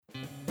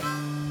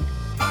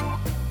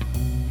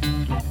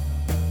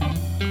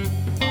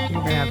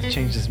gonna have to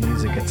change this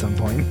music at some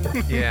point.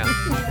 Yeah,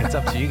 it's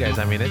up to you guys.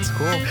 I mean, it's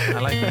cool. I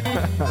like it.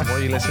 The more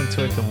you listen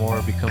to it, the more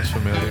it becomes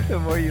familiar. The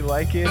more you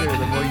like it, or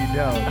the more you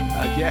don't.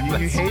 Yeah,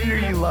 You hate it or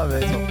you love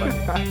it.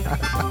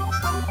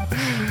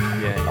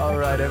 yeah. All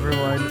right,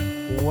 everyone.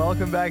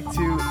 Welcome back to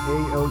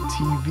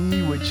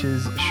AOTV, which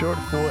is short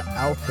for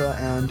Alpha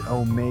and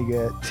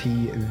Omega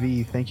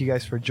TV. Thank you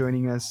guys for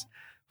joining us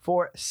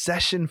for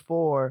session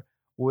 4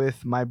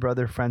 with my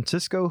brother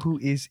Francisco, who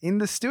is in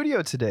the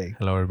studio today.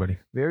 Hello, everybody.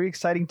 Very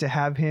exciting to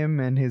have him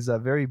and his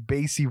very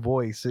bassy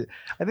voice.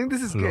 I think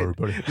this is Hello,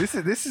 good.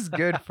 everybody. This is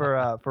good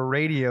for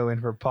radio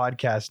and for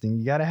podcasting.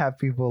 You got to have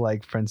people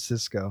like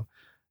Francisco,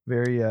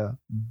 very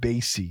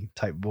bassy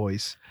type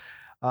voice.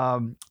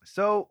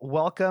 So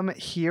welcome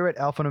here at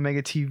Alpha and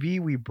Omega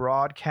TV. We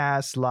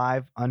broadcast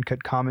live,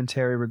 uncut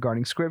commentary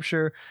regarding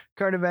scripture,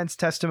 current events,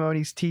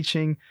 testimonies,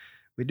 teaching.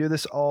 We do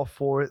this all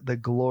for the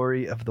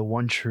glory of the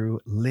one true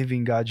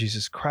living God,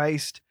 Jesus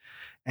Christ.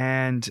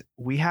 And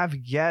we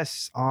have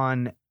guests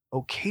on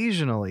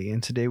occasionally.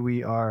 And today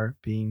we are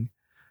being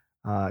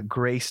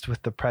graced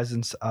with the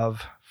presence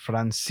of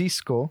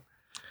Francisco,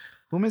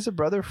 whom is a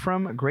brother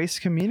from Grace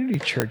Community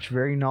Church.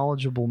 Very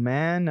knowledgeable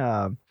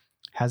man,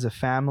 has a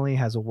family,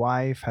 has a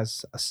wife,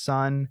 has a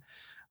son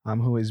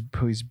who is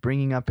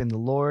bringing up in the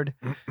Lord.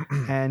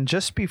 And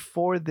just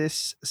before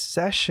this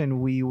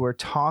session, we were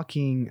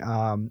talking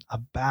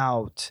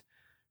about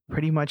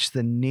pretty much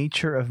the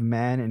nature of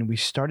man, and we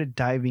started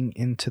diving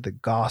into the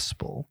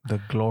gospel.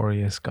 The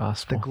glorious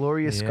gospel. The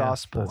glorious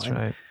gospel. That's And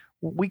right.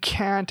 we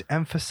can't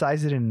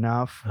emphasize it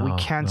enough. We Oh,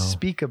 can't no.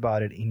 speak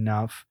about it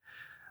enough,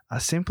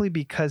 simply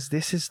because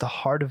this is the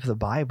heart of the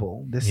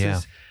Bible. This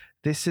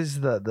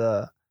is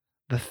the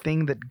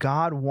thing that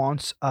God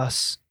wants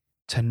us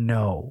to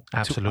know,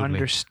 Absolutely. to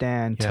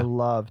understand, Yeah. to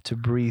love, to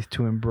breathe,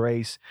 to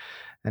embrace.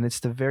 And it's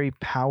the very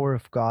power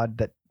of God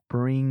that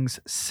brings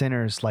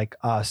sinners like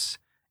us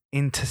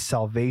into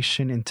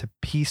salvation, into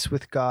peace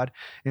with God,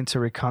 into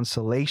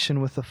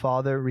reconciliation with the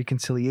Father,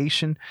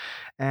 reconciliation.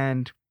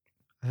 And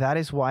that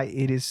is why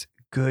it is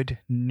good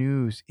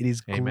news. It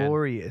is Amen.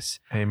 glorious.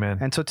 Amen.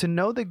 And so to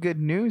know the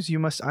good news, you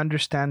must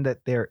understand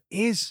that there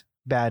is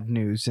bad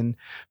news. And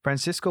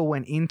Francisco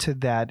went into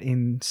that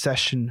in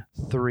session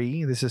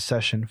 3. This is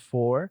session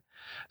 4.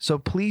 So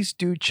please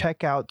do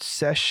check out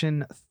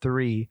session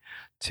 3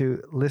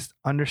 to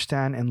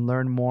understand and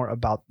learn more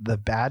about the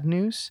bad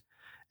news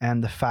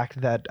and the fact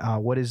that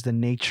what is the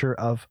nature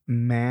of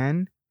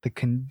man, the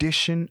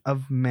condition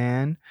of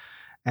man,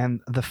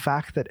 and the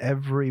fact that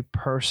every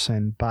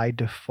person by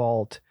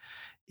default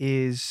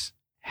is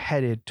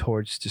headed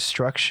towards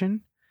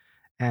destruction.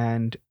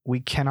 And we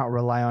cannot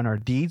rely on our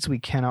deeds. We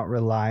cannot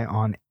rely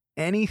on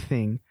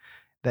anything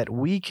that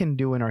we can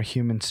do in our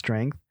human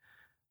strength,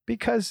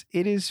 because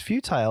it is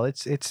futile.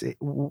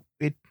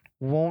 It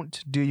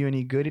won't do you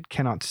any good. It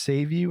cannot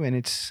save you. And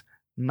it's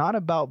not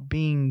about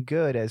being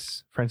good,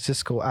 as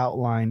Francisco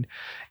outlined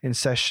in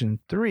session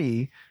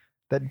 3,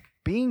 that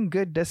being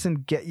good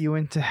doesn't get you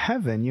into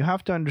heaven. You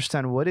have to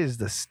understand what is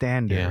the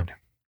standard.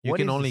 You What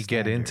can is the only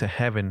get standard? into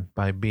heaven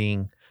by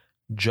being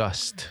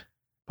just,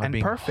 by And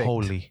being perfect.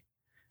 holy.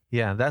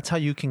 Yeah, that's how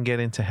you can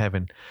get into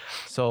heaven.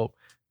 So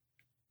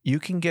you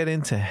can get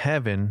into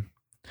heaven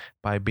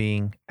by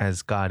being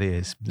as God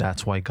is.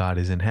 That's why God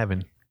is in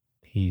heaven.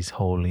 He's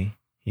holy.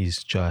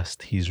 He's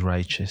just. He's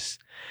righteous.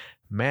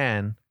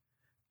 Man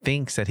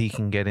thinks that he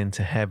can get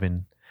into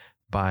heaven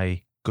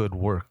by good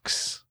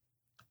works.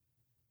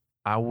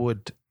 I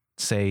would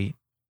say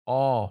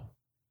all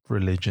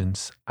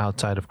religions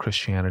outside of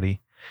Christianity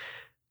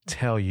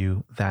tell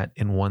you that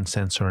in one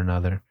sense or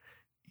another,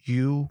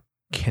 you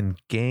can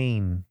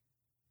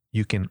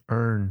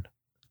earn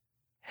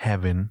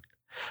heaven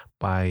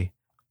by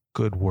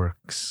good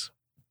works.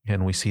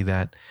 And we see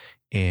that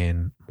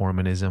in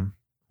Mormonism.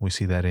 We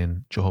see that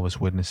in Jehovah's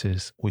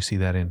Witnesses. We see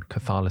that in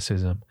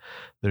Catholicism.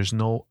 There's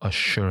no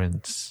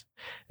assurance.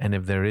 And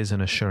if there is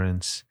an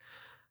assurance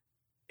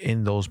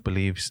in those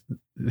beliefs,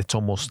 it's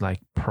almost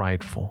like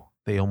prideful.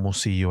 They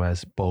almost see you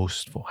as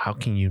boastful. How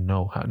can you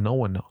know? No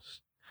one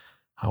knows.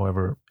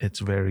 However, it's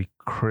very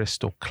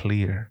crystal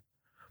clear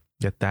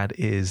that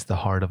is the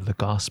heart of the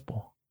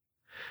gospel.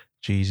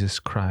 Jesus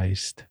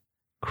Christ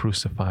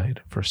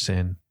crucified for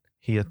sin.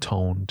 He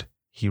atoned,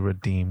 he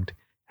redeemed,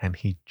 and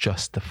he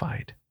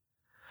justified.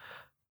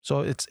 So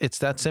it's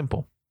that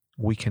simple.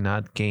 We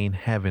cannot gain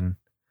heaven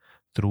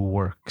through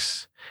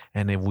works.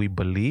 And if we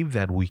believe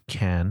that we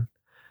can,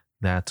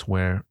 that's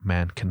where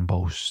man can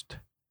boast.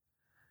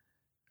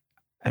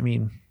 I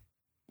mean,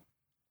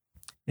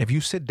 if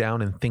you sit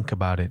down and think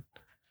about it,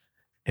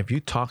 if you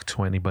talk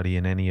to anybody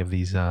in any of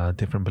these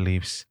different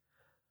beliefs,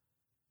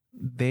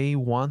 they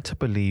want to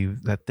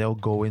believe that they'll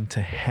go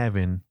into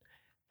heaven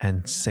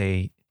and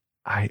say,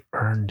 I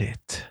earned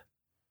it.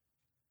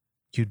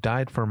 You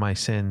died for my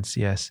sins,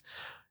 yes,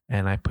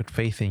 and I put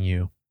faith in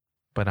you,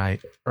 but I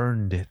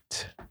earned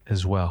it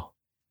as well.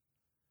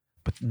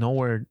 But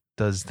nowhere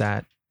is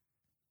that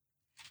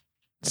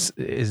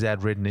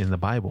written in the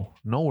Bible.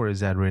 Nowhere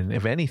is that written.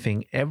 If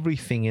anything,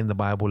 everything in the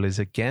Bible is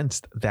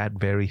against that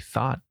very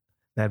thought,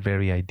 that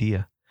very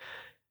idea.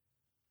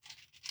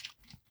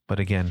 But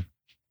again,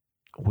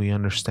 we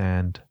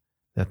understand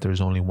that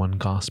there's only one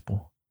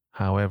gospel.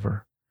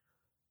 However,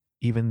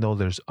 even though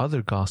there's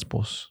other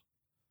gospels,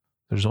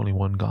 there's only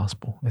one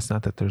gospel. It's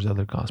not that there's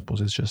other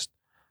gospels. It's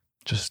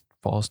just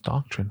false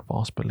doctrine,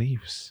 false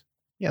beliefs.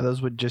 Yeah,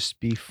 those would just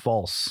be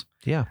false.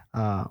 Yeah.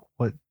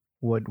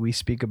 What we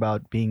speak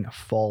about being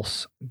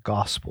false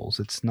gospels.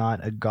 It's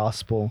not a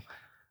gospel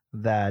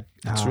that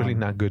It's really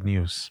not good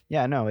news.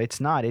 Yeah, no,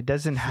 it's not. It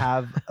doesn't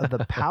have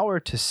the power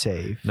to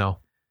save. No.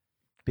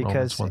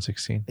 Because Romans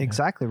 1:16.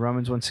 exactly,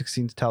 Romans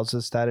 1:16 tells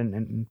us that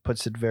and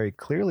puts it very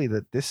clearly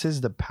that this is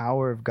the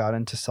power of God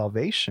unto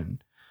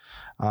salvation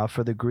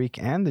for the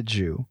Greek and the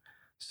Jew.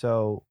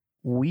 So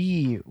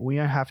we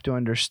have to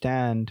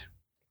understand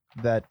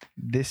that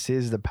this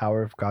is the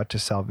power of God to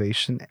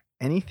salvation.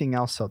 Anything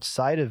else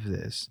outside of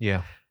this,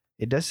 Yeah.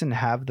 it doesn't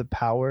have the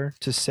power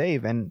to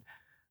save. And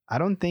I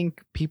don't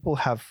think people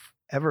have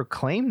ever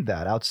claimed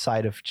that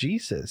outside of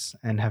Jesus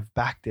and have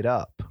backed it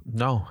up.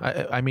 No.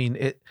 I mean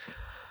it.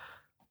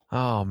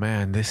 Oh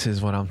man, this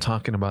is what I'm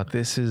talking about.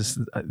 This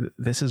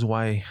is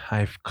why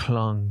I've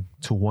clung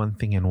to one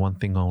thing and one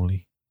thing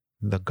only: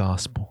 the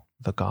gospel,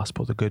 the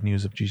good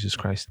news of Jesus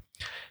Christ.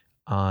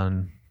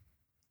 On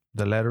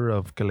the letter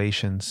of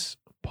Galatians,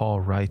 Paul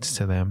writes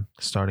to them,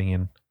 starting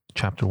in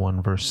chapter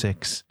 1, verse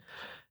 6,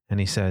 and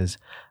he says,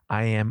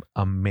 "I am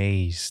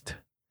amazed.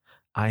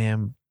 I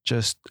am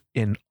just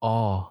in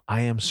awe.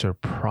 I am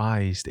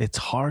surprised.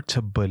 It's hard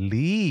to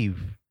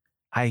believe.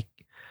 I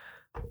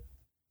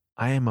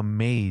am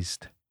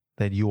amazed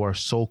that you are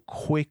so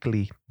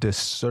quickly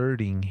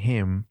deserting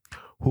him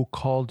who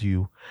called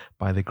you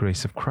by the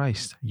grace of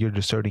Christ. You're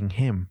deserting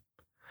him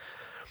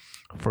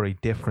for a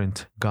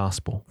different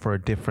gospel, for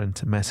a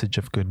different message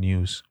of good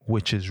news,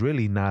 which is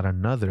really not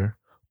another,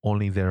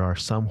 only there are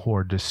some who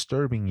are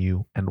disturbing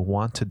you and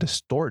want to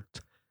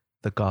distort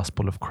the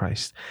gospel of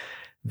Christ."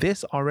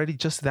 This already,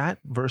 just that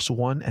verse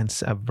 1 and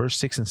verse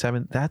 6 and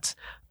 7, that's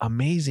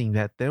amazing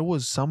that there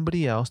was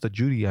somebody else, the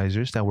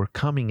Judaizers, that were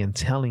coming and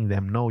telling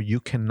them, no, you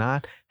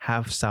cannot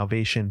have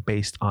salvation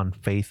based on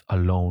faith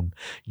alone.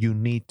 You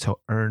need to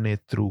earn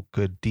it through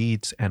good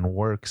deeds and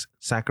works,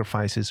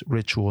 sacrifices,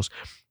 rituals.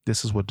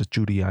 This is what the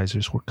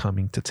Judaizers were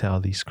coming to tell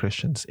these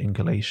Christians in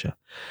Galatia.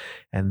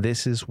 And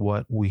this is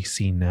what we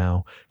see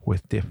now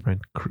with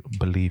different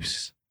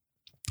beliefs.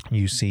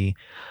 You see,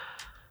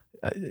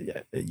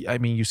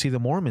 you see the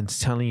Mormons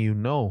telling you,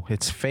 no,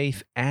 it's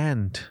faith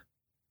and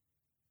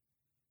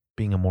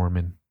being a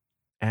Mormon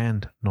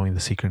and knowing the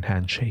secret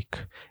handshake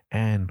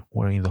and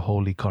wearing the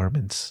holy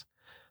garments,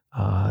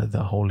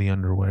 the holy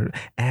underwear,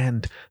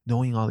 and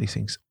knowing all these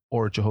things.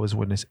 Or Jehovah's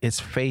Witness, it's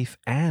faith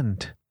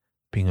and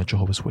being a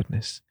Jehovah's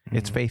Witness. Mm-hmm.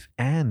 It's faith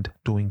and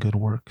doing good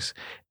works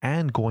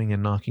and going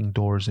and knocking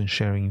doors and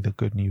sharing the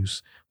good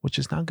news, which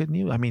is not good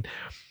news. I mean,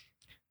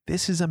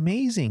 this is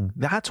amazing.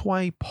 That's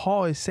why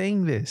Paul is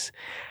saying this.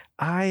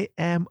 I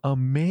am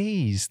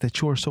amazed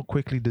that you are so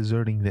quickly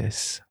deserting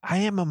this. I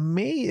am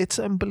amazed. It's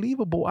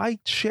unbelievable. I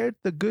shared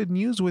the good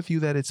news with you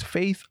that it's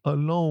faith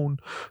alone,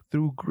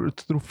 through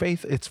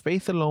faith. It's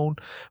faith alone,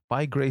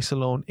 by grace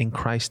alone, in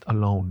Christ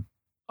alone.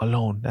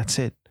 Alone. That's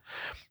it.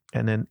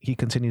 And then he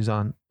continues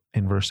on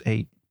in verse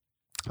 8.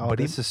 Oh, but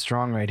this is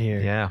strong right here.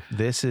 Yeah,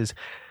 this is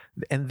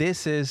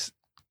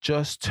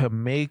just to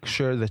make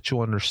sure that you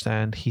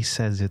understand, he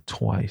says it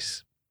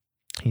twice.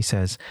 He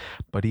says,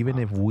 but even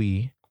if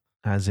we,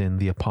 as in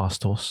the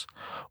apostles,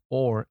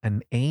 or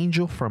an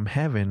angel from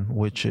heaven,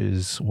 which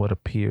is what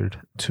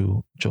appeared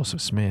to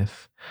Joseph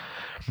Smith,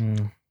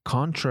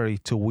 contrary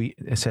to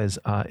it says,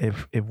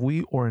 if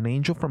we or an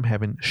angel from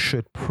heaven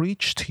should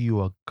preach to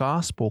you a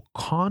gospel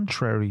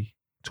contrary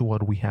to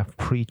what we have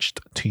preached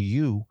to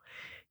you,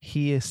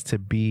 he is to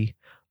be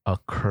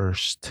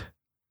accursed.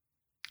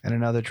 And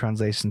another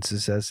translation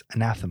says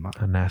anathema.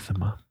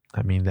 Anathema.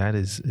 I mean,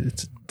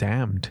 it's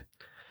damned.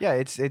 Yeah,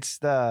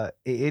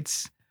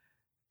 it's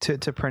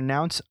to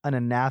pronounce an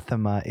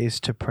anathema is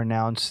to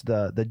pronounce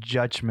the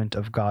judgment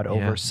of God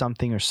over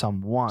something or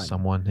someone.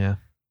 Someone, yeah.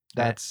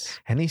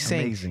 And he's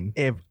amazing.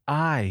 Saying, if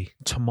I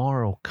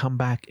tomorrow come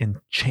back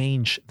and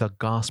change the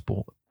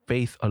gospel,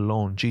 faith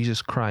alone,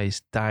 Jesus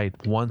Christ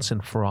died once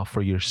and for all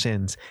for your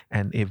sins,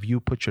 and if you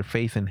put your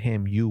faith in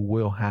him, you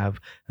will have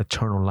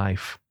eternal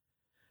life.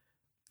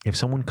 If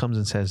someone comes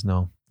and says,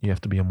 no, you have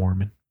to be a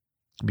Mormon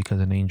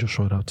because an angel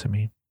showed up to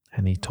me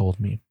and he told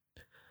me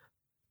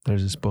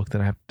there's this book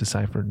that I have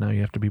deciphered, now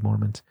you have to be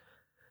Mormons.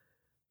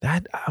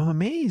 That I'm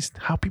amazed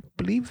how people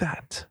believe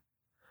that.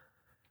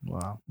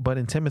 Wow. But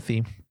in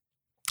Timothy,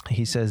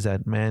 he says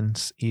that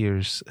man's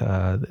ears,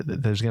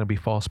 there's going to be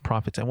false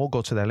prophets. And we'll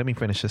go to that. Let me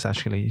finish this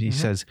actually. He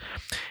says,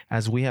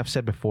 as we have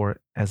said before,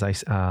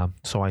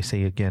 so I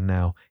say again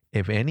now,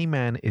 if any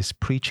man is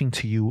preaching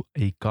to you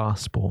a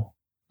gospel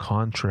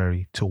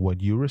contrary to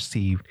what you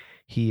received,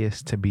 he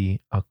is to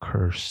be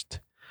accursed.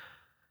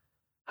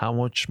 How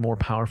much more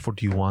powerful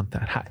do you want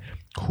that?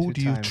 Who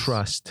do you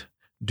trust?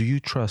 Do you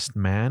trust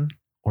man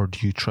or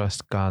do you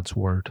trust God's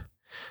word?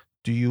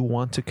 Do you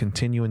want to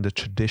continue in the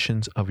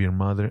traditions of your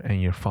mother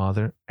and your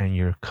father and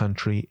your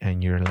country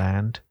and your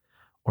land?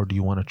 Or do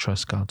you want to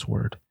trust God's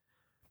word?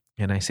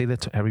 And I say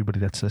that to everybody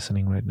that's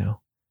listening right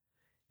now.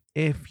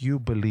 If you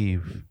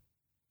believe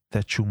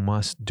that you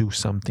must do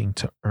something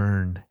to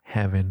earn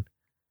heaven,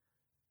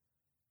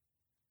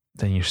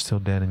 then you're still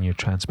dead in your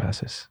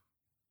trespasses.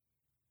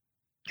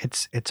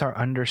 It's our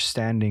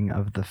understanding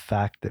of the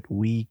fact that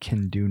we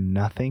can do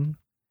nothing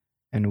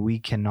and we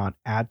cannot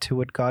add to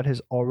what God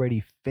has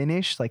already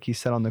finished. Like he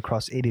said on the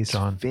cross, it is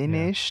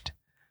finished.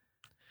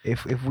 Yeah.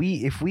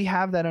 If we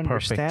have that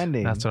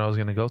understanding, that's what I was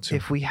going to go to.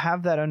 If we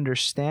have that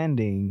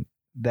understanding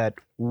that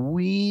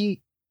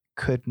we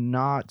could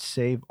not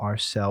save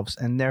ourselves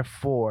and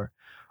therefore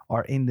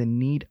are in the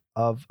need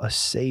of a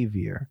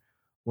savior,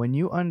 when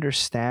you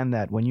understand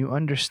that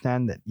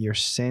your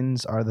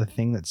sins are the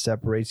thing that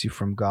separates you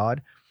from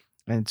God,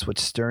 and it's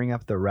what's stirring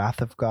up the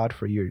wrath of God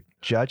for your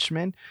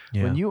judgment,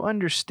 when you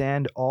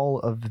understand all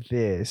of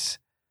this,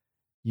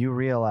 you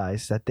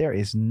realize that there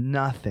is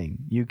nothing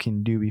you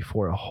can do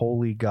before a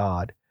holy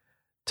God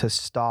to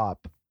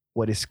stop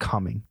what is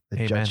coming,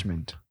 the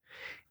judgment.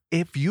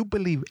 If you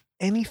believe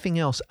anything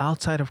else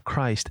outside of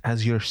Christ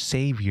as your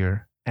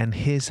Savior and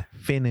his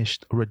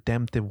finished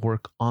redemptive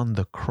work on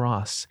the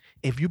cross,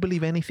 if you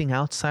believe anything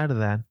outside of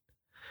that,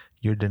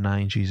 you're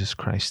denying Jesus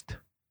Christ.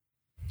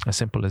 As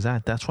simple as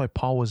that. That's why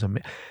Paul was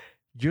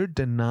you're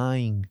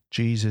denying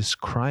Jesus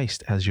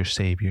Christ as your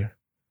Savior.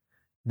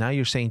 Now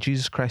you're saying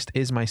Jesus Christ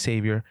is my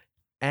Savior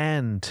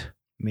and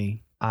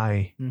me.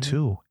 I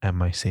too am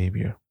my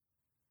Savior.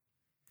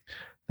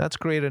 That's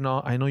great and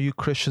all. I know you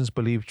Christians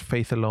believe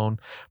faith alone,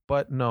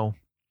 but no.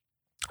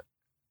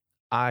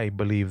 I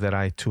believe that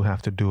I too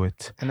have to do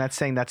it. And that's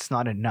saying that's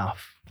not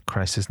enough.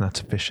 Christ is not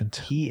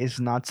sufficient. He is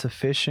not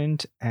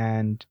sufficient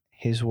and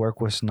his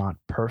work was not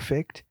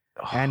perfect.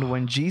 And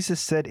when Jesus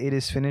said it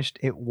is finished,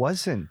 it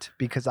wasn't,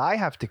 because I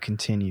have to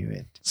continue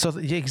it. So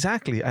yeah,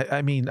 exactly.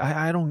 I mean,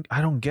 I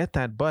don't get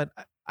that, but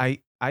I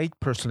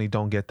personally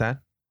don't get that.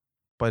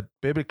 But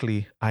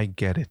biblically, I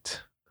get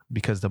it,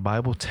 because the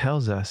Bible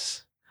tells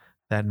us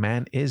that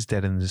man is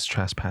dead in his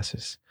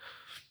trespasses.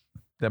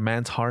 That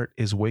man's heart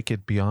is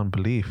wicked beyond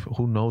belief.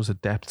 Who knows the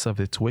depths of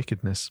its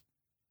wickedness?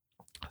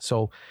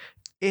 So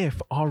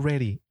if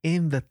already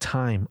in the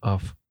time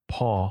of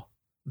Paul,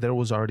 there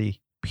was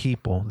already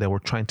people that were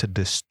trying to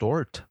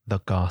distort the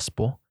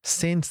gospel,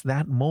 since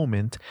that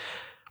moment,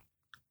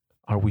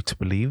 are we to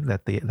believe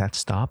that that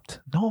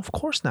stopped? No, of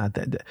course not.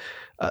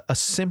 A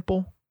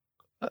simple,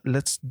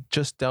 let's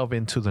just delve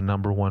into the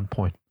number one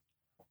point.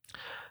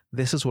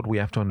 This is what we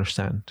have to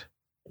understand.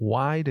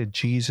 Why did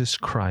Jesus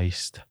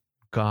Christ,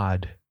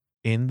 God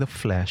in the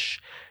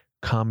flesh,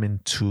 come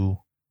into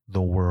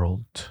the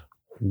world?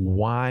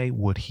 Why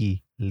would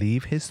he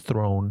leave his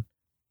throne,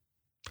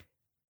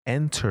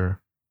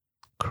 enter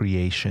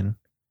creation,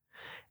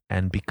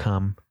 and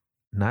become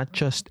not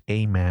just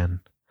a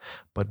man,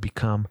 but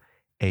become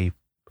a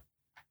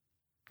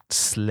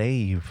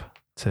slave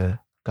to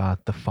God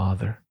the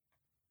Father?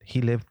 He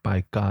lived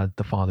by God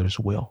the Father's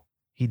will.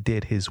 He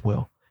did his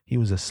will. He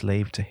was a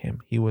slave to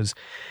him. He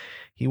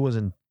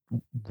wasn't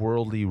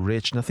worldly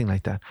rich, nothing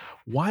like that.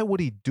 Why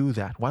would he do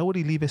that? Why would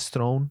he leave his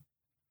throne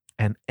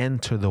and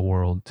enter the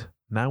world?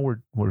 Now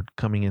we're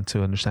coming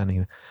into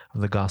understanding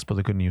of the gospel,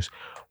 the good news.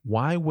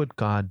 Why would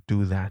God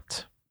do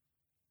that?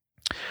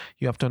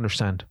 You have to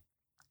understand.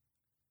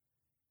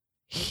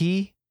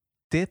 He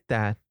did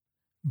that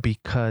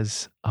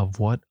because of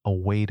what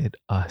awaited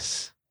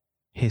us,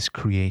 his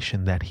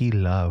creation that he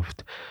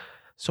loved.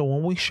 So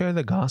when we share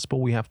the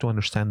gospel, we have to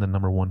understand the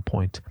number one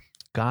point.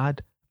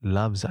 God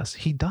loves us.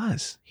 He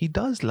does. He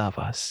does love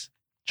us.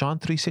 John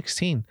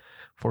 3:16,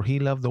 for he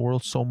loved the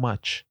world so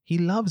much. He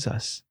loves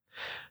us.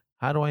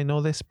 How do I know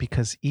this?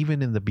 Because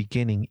even in the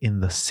beginning,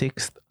 in the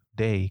sixth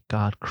day,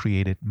 God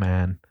created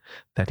man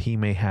that he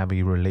may have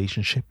a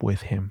relationship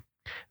with him,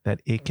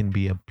 that it can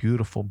be a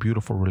beautiful,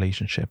 beautiful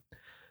relationship.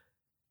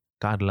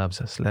 God loves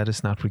us. Let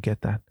us not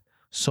forget that.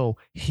 So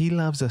he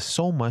loves us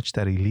so much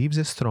that he leaves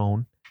his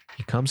throne.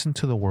 He comes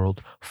into the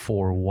world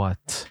for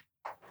what?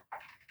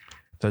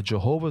 The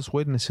Jehovah's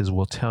Witnesses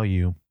will tell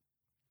you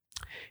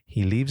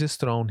he leaves his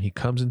throne. He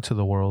comes into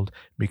the world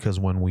because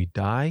when we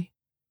die,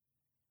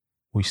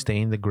 we stay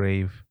in the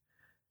grave.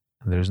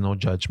 And there's no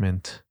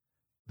judgment.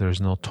 There's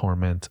no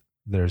torment.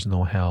 There's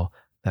no hell.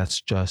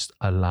 That's just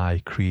a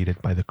lie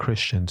created by the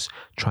Christians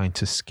trying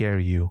to scare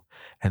you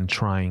and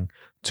trying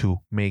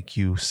to make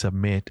you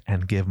submit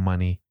and give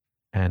money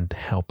and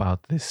help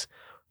out this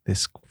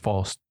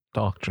false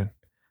doctrine.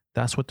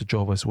 That's what the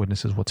Jehovah's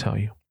Witnesses will tell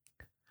you.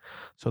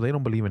 So they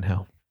don't believe in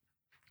hell.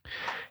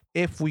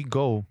 If we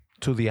go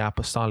to the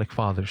Apostolic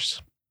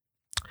Fathers,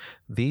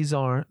 these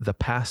are the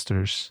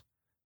pastors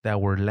that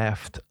were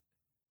left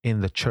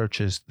in the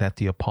churches that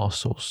the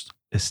apostles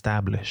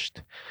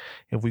established.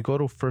 If we go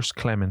to 1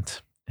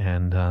 Clement,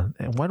 and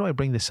why do I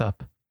bring this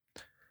up?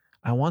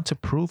 I want to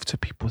prove to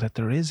people that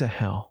there is a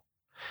hell.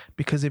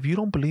 Because if you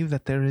don't believe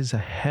that there is a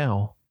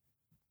hell,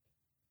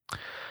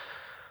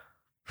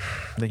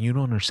 then you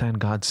don't understand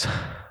God's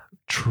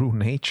true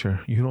nature.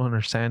 You don't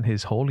understand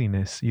his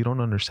holiness. You don't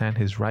understand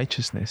his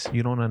righteousness.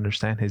 You don't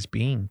understand his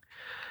being.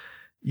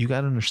 You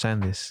got to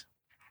understand this.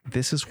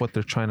 This is what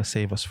they're trying to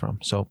save us from.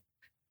 So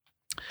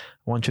I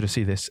want you to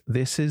see this.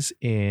 This is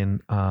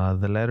in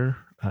the letter.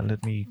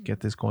 Let me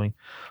get this going.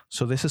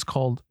 So this is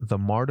called the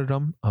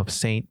martyrdom of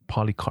Saint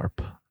Polycarp.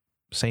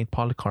 Saint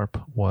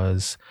Polycarp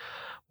was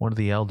one of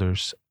the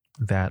elders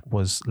that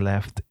was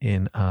left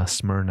in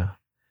Smyrna,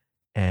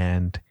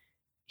 and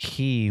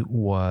he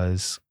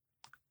was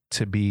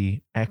to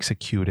be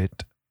executed,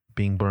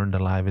 being burned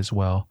alive as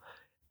well,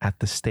 at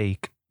the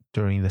stake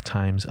during the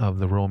times of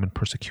the Roman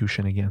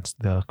persecution against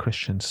the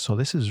Christians. So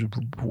this is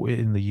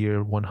in the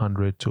year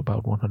 100 to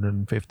about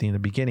 150 in the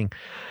beginning.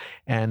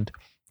 And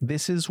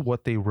this is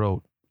what they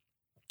wrote.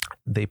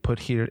 They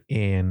put here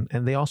in,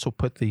 and they also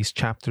put these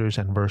chapters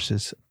and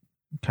verses,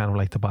 kind of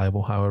like the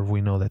Bible. However,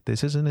 we know that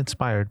this isn't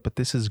inspired, but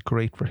this is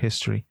great for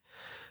history.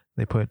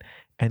 They put,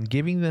 and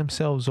giving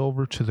themselves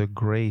over to the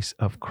grace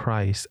of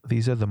Christ.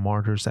 These are the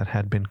martyrs that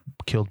had been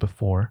killed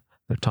before.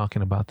 They're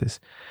talking about this.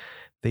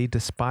 They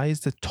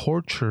despised the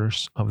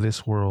tortures of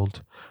this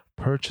world,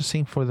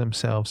 purchasing for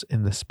themselves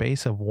in the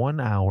space of 1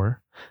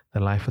 hour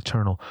the life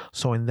eternal.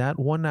 So in that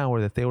 1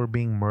 hour that they were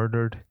being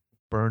murdered,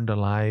 burned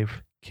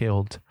alive,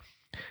 killed,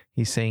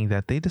 he's saying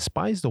that they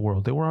despised the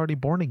world. They were already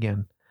born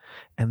again,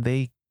 and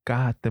they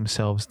got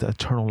themselves the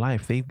eternal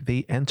life.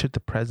 They entered the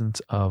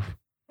presence of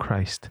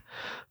Christ.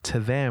 To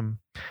them,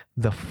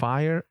 the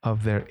fire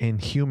of their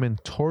inhuman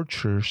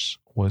tortures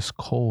was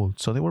cold.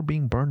 So they were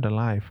being burned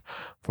alive,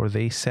 for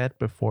they set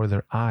before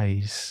their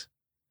eyes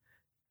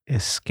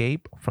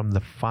escape from the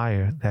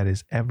fire that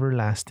is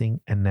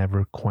everlasting and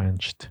never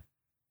quenched.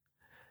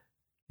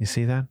 You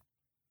see that?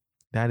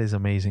 That is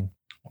amazing.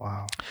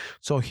 Wow.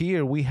 So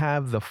here we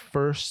have the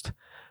first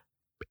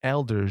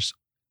elders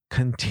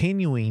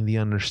continuing the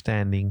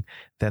understanding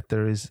that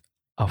there is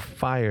a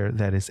fire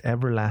that is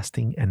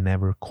everlasting and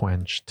never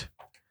quenched.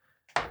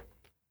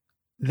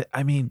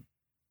 I mean,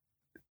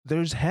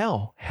 there's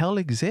hell. Hell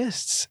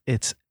exists.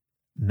 It's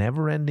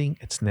never ending.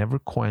 It's never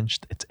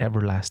quenched. It's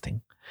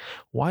everlasting.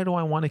 Why do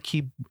I want to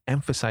keep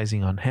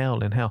emphasizing on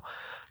hell and hell?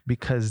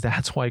 Because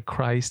that's why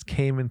Christ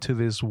came into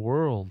this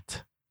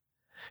world.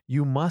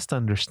 You must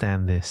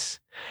understand this.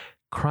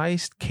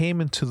 Christ came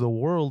into the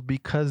world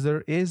because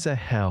there is a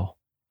hell.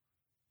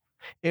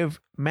 If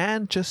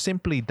man just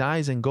simply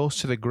dies and goes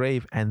to the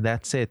grave and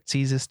that's it,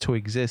 ceases to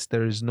exist,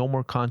 there is no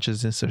more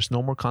consciousness, there's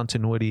no more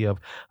continuity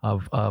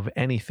of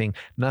anything,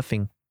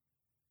 nothing.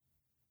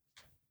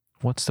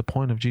 What's the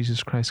point of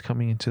Jesus Christ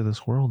coming into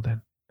this world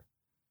then?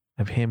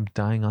 Of him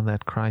dying on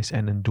that cross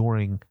and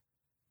enduring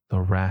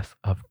the wrath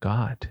of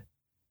God.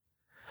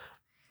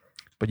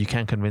 But you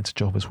can't convince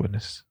Jehovah's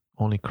Witness.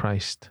 Only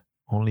Christ,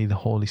 only the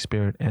Holy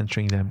Spirit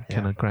entering them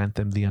can grant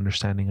them the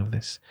understanding of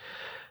this.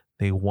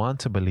 They want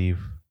to believe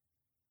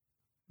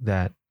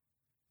that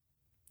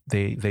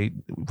they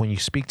when you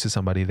speak to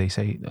somebody, they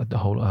say, the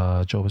whole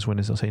Jehovah's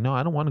Witness, they'll say, no,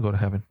 I don't want to go to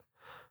heaven.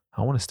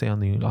 I want to stay on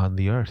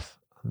the earth.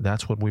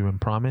 That's what we've been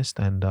promised,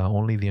 and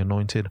only the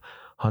anointed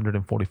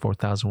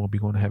 144,000 will be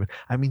going to heaven.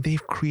 I mean,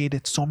 they've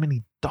created so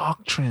many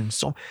doctrines.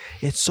 So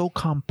it's so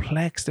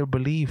complex, their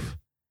belief,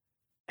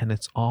 and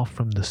it's all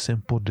from the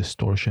simple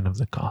distortion of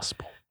the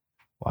gospel.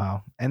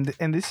 Wow. And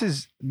this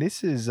is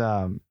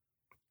the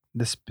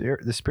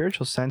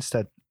spiritual sense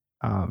that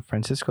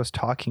Francisco's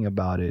talking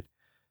about it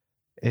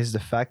is the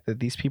fact that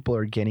these people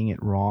are getting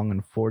it wrong,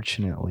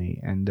 unfortunately,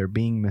 and they're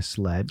being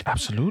misled.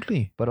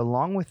 Absolutely. But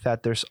along with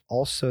that, there's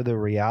also the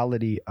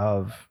reality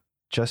of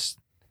just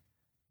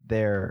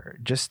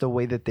the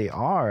way that they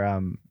are.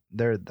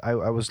 I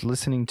was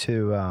listening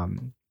to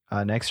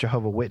an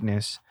ex-Jehovah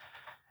Witness,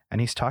 and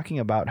he's talking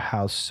about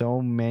how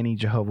so many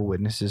Jehovah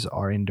Witnesses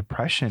are in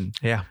depression.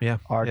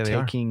 Are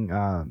taking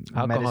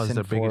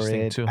medicine for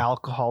it.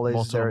 Alcohol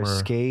is their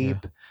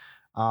escape.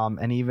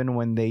 And even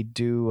when they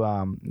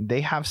do,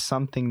 they have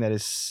something that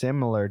is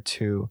similar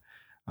to,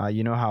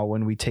 you know how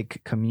when we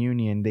take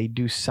communion, they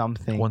do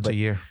something once a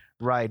year.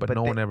 Right. But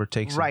no one ever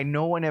takes it. Right.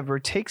 No one ever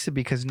takes it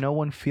because no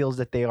one feels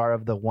that they are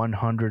of the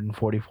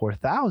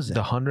 144,000. The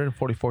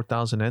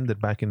 144,000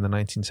 ended back in the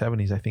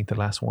 1970s, I think, the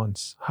last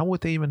ones. How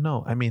would they even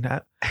know? I mean,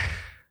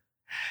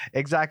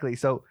 exactly.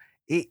 So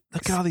look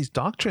at all these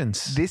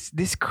doctrines.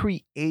 This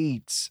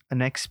creates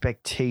an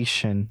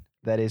expectation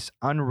that is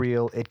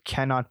unreal. It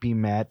cannot be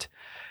met.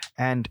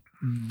 And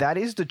that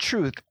is the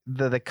truth.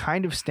 The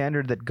kind of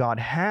standard that God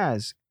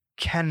has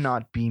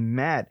cannot be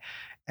met.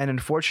 And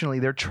unfortunately,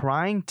 they're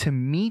trying to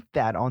meet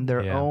that on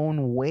their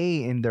own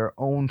way, in their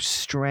own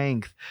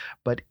strength,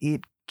 but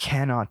it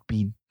cannot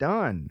be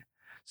done.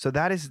 So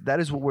that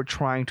is what we're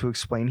trying to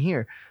explain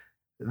here.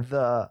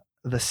 The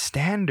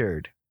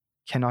standard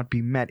cannot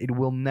be met. It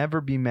will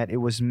never be met. It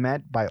was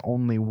met by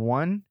only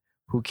one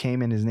who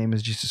came, and his name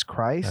is Jesus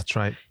Christ. That's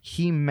right.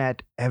 He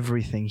met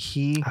everything.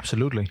 He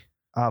absolutely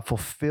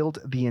fulfilled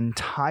the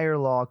entire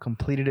law,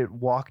 completed it,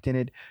 walked in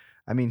it.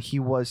 I mean, he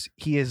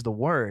is the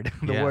Word,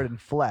 Word in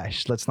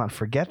flesh. Let's not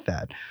forget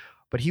that.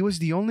 But he was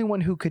the only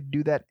one who could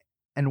do that.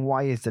 And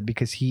why is that?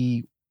 Because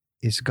he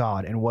is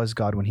God and was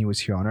God when he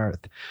was here on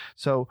earth.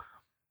 So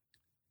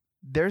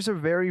there's a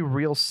very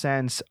real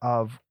sense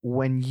of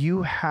when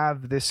you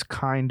have this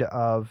kind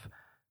of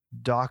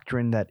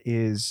doctrine that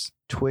is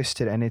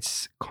twisted and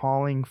it's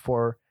calling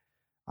for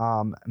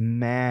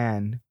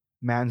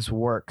man's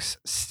works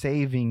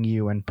saving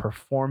you and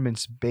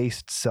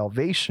performance-based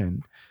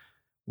salvation.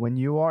 When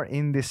you are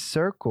in this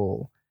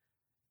circle,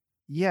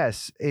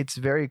 yes, it's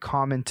very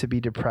common to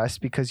be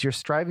depressed because you're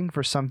striving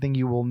for something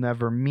you will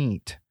never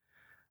meet.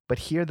 But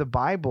here the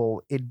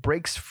Bible, it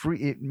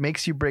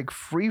makes you break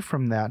free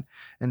from that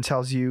and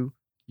tells you,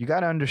 you got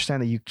to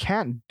understand that you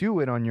can't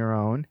do it on your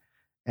own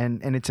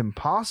and it's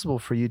impossible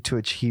for you to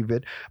achieve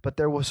it. But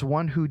there was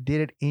one who did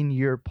it in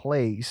your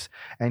place.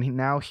 And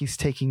now he's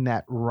taking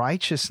that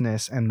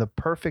righteousness and the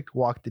perfect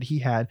walk that he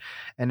had,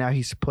 and now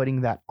he's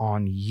putting that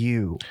on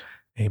you.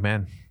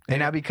 Amen. And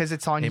now because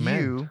it's on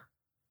Amen.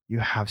 you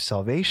have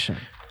salvation.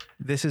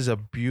 This is a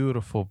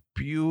beautiful,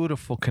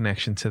 beautiful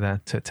connection to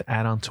that. To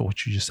add on to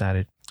what you just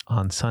added,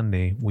 on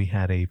Sunday, we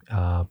had a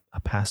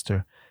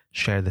pastor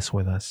share this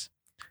with us.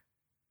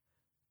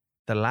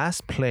 The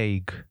last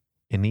plague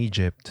in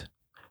Egypt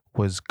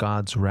was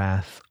God's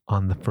wrath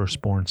on the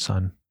firstborn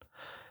son.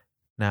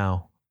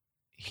 Now,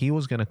 he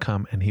was going to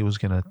come and he was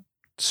going to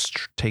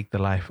take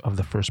the life of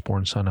the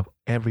firstborn son of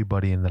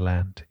everybody in the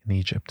land in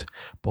Egypt,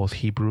 both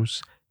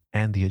Hebrews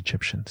and the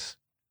Egyptians.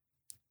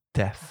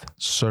 Death,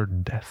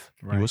 certain death.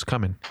 Right. He was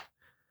coming.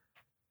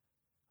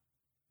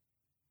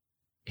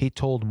 He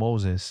told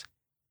Moses,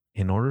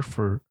 in order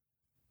for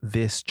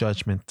this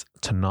judgment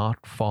to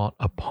not fall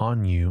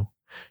upon you,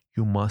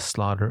 you must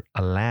slaughter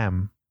a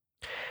lamb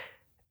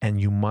and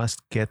you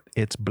must get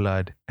its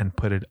blood and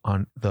put it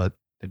on the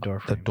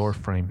door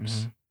frames.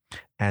 Mm-hmm.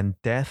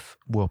 And death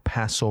will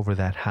pass over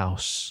that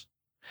house.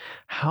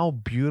 How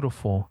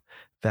beautiful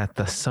that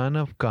the Son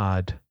of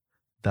God,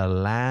 the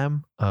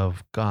Lamb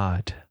of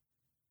God,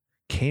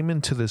 came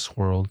into this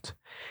world.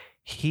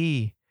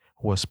 He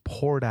was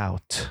poured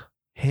out.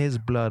 His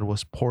blood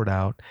was poured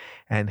out,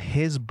 and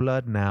his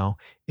blood now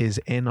is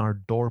in our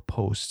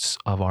doorposts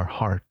of our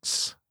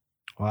hearts.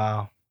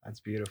 Wow, that's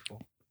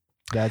beautiful.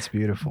 That's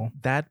beautiful.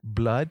 That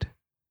blood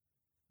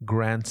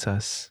grants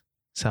us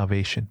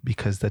salvation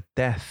because the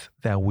death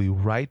that we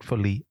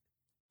rightfully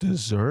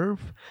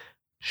deserve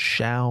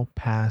shall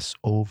pass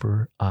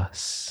over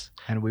us.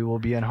 And we will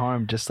be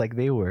unharmed just like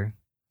they were.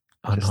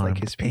 Unharmed. Just like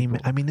his people.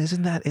 Amen. I mean,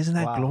 isn't that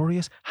wow.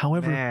 glorious?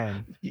 However,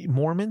 Man.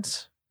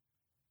 Mormons,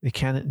 they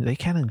can't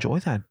enjoy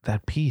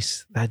that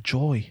peace, that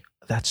joy,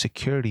 that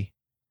security.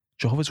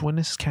 Jehovah's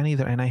Witnesses can't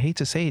either. And I hate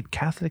to say it,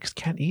 Catholics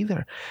can't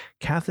either.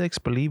 Catholics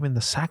believe in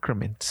the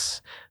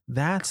sacraments.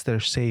 That's their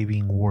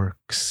saving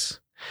works.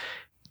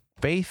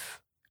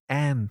 Faith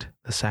and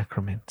the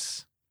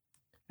sacraments.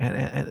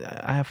 And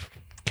I have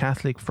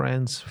Catholic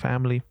friends,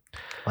 family.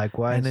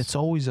 Likewise. And it's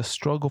always a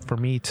struggle for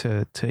me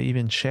to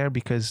even share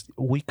because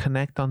we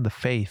connect on the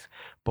faith,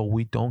 but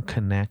we don't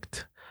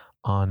connect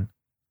on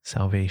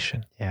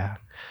salvation. Yeah.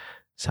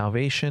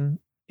 Salvation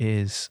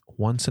is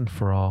once and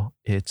for all.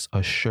 It's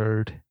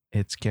assured.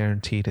 It's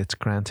guaranteed. It's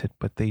granted.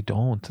 But they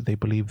don't. They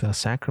believe the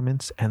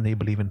sacraments and they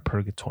believe in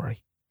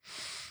purgatory.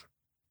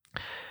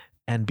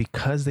 And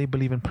because they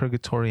believe in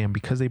purgatory and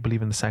because they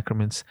believe in the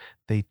sacraments,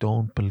 they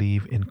don't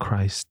believe in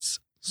Christ's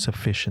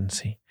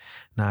sufficiency.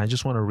 Now, I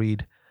just want to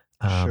read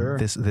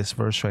this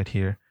verse right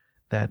here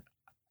that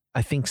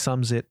I think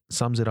sums it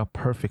up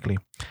perfectly.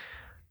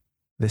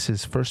 This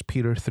is 1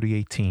 Peter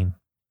 3:18.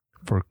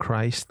 For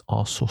Christ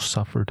also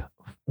suffered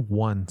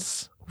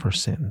once for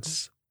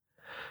sins.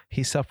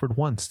 He suffered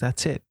once.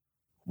 That's it.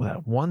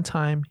 That one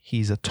time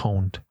he's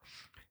atoned.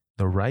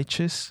 The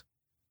righteous,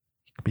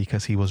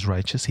 because he was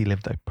righteous, he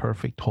lived a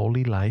perfect,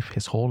 holy life,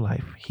 his whole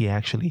life. He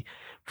actually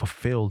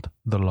fulfilled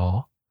the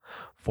law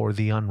for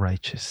the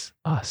unrighteous,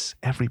 us,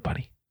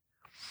 everybody,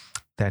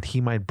 that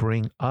he might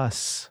bring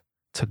us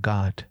to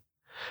God.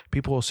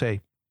 People will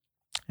say,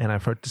 and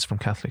I've heard this from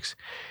Catholics,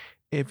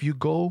 if you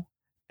go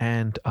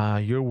and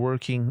you're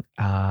working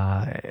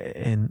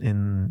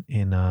in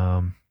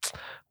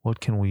what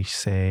can we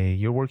say?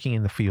 You're working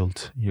in the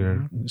field.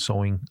 You're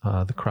sowing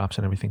the crops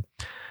and everything.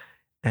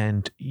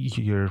 And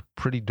you're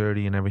pretty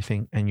dirty and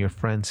everything. And your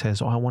friend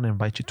says, oh, I want to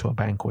invite you to a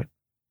banquet.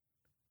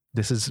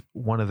 This is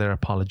one of their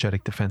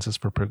apologetic defenses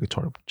for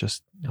purgatory.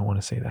 Just, I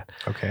want to say that.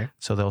 Okay.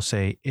 So they'll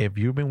say, if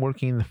you've been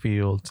working in the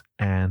field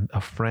and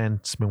a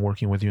friend's been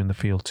working with you in the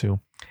field too,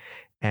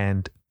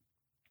 and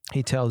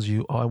he tells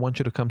you, oh, I want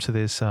you to come to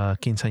this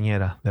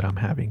quinceañera that I'm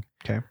having.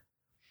 Okay.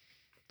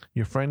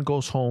 Your friend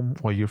goes home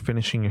while you're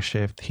finishing your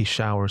shift. He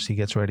showers, he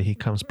gets ready, he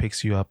comes,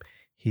 picks you up.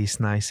 He's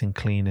nice and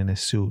clean in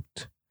his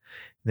suit.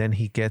 Then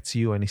he gets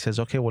you and he says,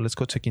 okay, well, let's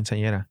go to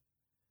quinceañera.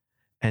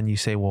 And you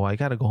say, well, I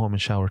got to go home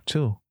and shower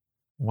too.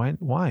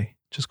 Why?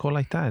 Just go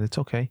like that. It's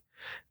okay.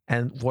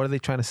 And what are they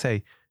trying to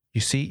say?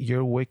 You see,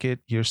 you're wicked,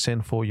 you're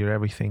sinful, you're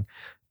everything.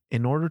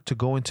 In order to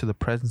go into the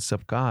presence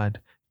of God,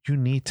 you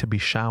need to be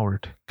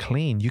showered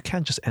clean. You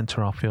can't just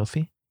enter all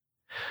filthy.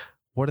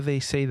 What do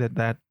they say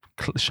that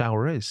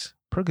shower is?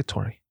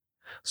 Purgatory.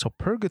 So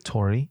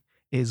purgatory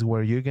is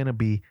where you're going to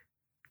be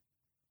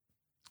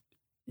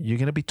you're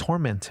going to be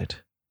tormented.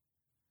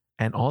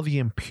 And all the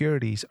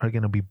impurities are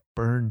going to be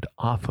burned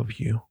off of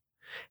you.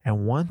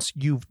 And once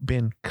you've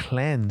been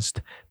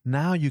cleansed,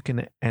 now you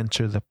can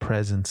enter the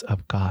presence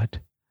of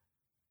God.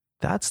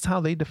 That's how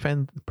they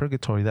defend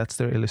purgatory. That's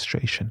their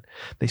illustration.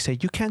 They say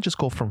you can't just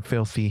go from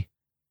filthy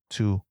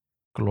to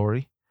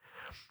glory.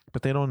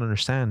 But they don't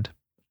understand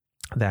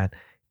that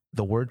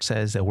the word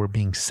says that we're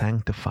being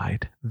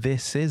sanctified.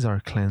 This is our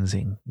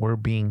cleansing. We're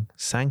being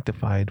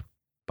sanctified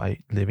by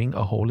living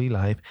a holy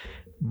life.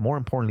 More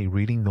importantly,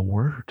 reading the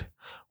word,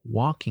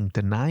 walking,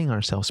 denying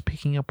ourselves,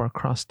 picking up our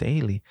cross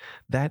daily.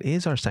 That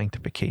is our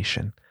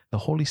sanctification. The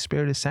Holy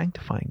Spirit is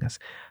sanctifying us.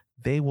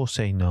 They will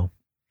say, no,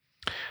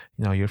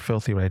 you're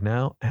filthy right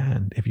now.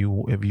 And if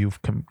you've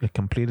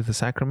completed the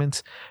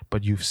sacraments,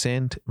 but you've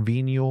sinned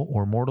venial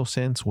or mortal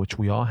sins, which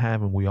we all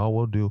have and we all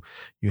will do,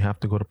 you have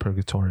to go to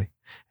purgatory.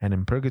 And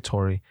in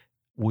purgatory,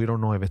 we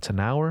don't know if it's an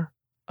hour,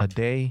 a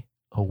day,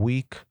 a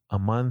week, a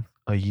month,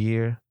 a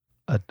year,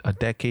 a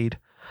decade,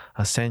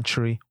 a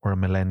century, or a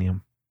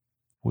millennium.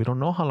 We don't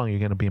know how long you're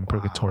going to be in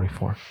purgatory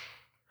for,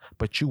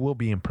 but you will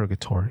be in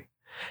purgatory,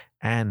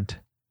 and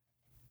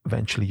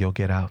eventually you'll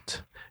get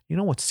out. You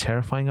know what's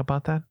terrifying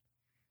about that?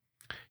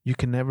 You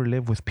can never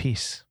live with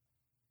peace.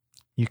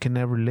 You can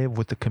never live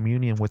with the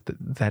communion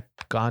that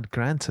God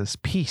grants us,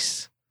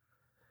 peace.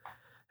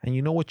 And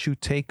you know what you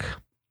take?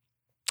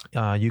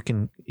 You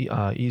can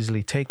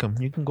easily take them.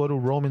 You can go to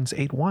Romans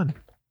 8:1.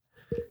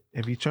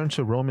 If you turn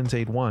to Romans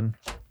 8:1,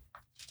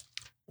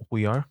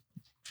 we are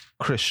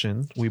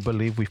Christian. We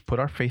believe we've put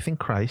our faith in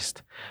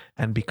Christ,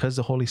 and because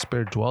the Holy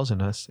Spirit dwells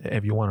in us.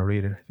 If you want to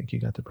read it, I think you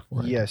got it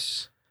before.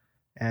 Yes.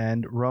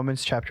 And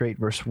Romans chapter 8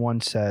 verse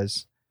 1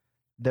 says,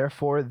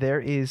 "Therefore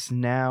there is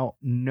now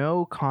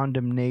no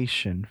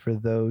condemnation for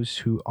those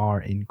who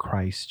are in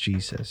Christ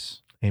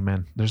Jesus."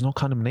 Amen. There's no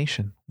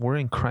condemnation. We're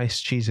in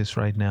Christ Jesus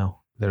right now.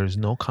 There is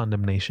no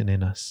condemnation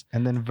in us.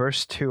 And then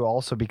verse 2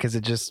 also, because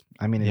it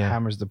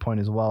hammers the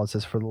point as well. It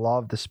says, "For the law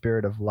of the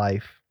Spirit of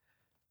life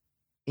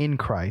in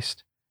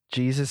Christ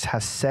Jesus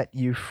has set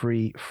you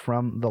free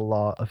from the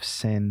law of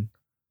sin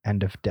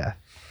and of death."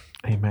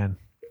 Amen.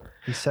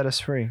 He set us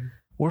free.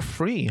 We're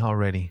free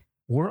already.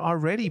 We're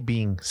already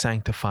being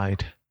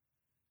sanctified.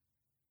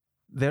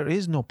 There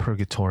is no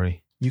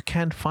purgatory. You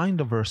can't find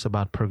a verse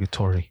about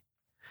purgatory.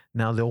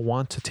 Now they'll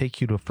want to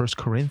take you to 1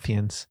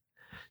 Corinthians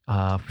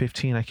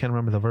 15. I can't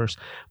remember the verse,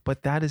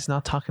 but that is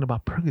not talking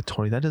about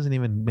purgatory. That doesn't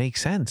even make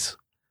sense.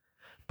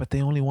 But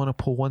they only want to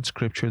pull one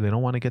scripture. They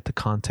don't want to get the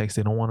context.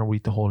 They don't want to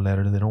read the whole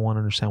letter. They don't want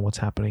to understand what's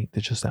happening.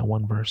 It's just that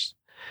one verse.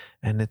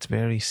 And it's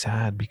very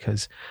sad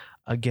because,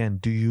 again,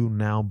 do you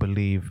now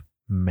believe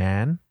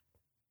man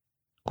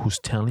who's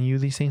telling you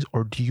these things,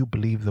 or do you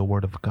believe the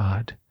word of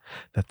God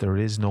that there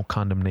is no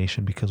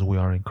condemnation because we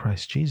are in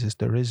Christ Jesus?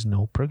 There is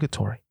no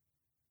purgatory.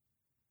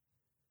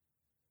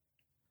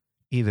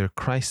 Either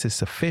Christ is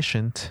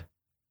sufficient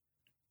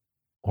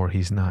or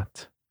he's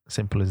not.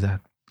 Simple as that.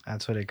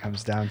 That's what it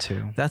comes down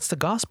to. That's the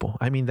gospel.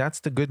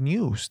 That's the good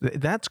news.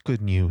 That's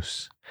good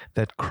news.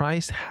 That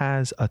Christ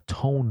has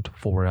atoned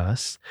for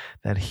us,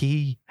 that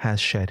he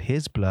has shed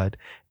his blood,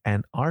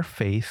 and our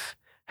faith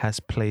has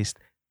placed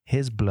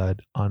his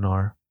blood on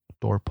our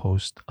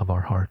doorpost of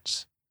our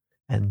hearts.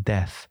 And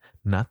death,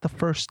 not the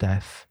first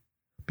death,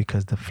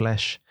 because the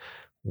flesh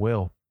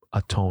will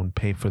atone,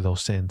 pay for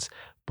those sins,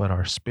 but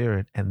our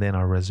spirit and then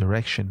our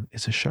resurrection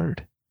is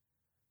assured,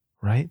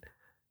 right?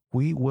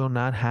 We will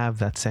not have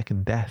that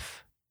second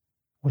death,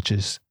 which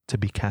is to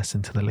be cast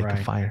into the lake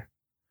of fire.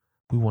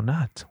 We will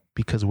not,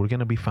 because we're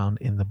going to be found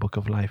in the book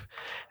of life.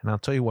 And I'll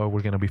tell you where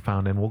we're going to be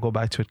found. And we'll go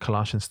back to it,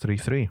 Colossians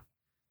 3:3.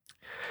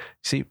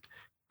 See,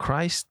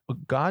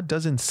 God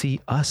doesn't see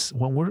us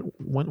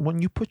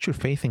when you put your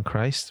faith in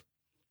Christ.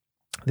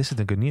 This is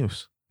the good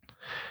news.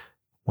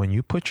 When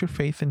you put your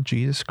faith in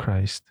Jesus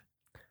Christ,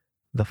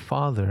 the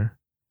Father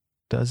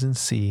doesn't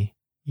see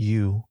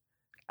you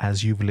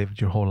as you've lived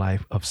your whole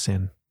life of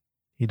sin.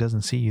 He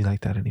doesn't see you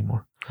like that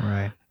anymore.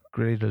 Right.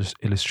 Great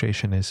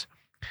illustration is,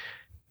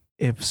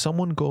 if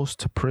someone goes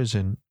to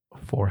prison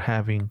for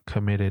having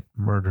committed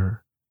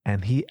murder,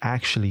 and he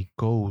actually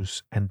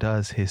goes and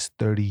does his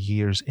 30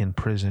 years in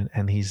prison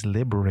and he's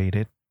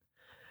liberated,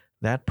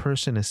 that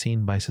person is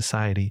seen by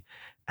society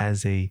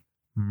as a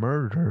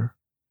murderer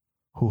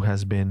who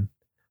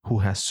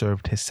has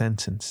served his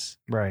sentence.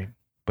 Right.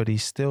 But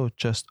he's still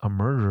just a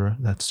murderer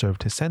that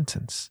served his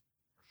sentence.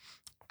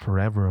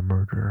 Forever a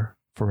murderer,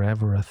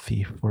 forever a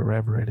thief,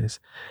 wherever it is.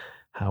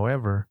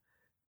 However,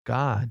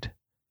 God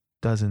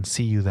doesn't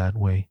see you that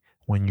way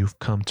when you've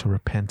come to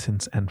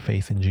repentance and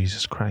faith in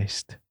Jesus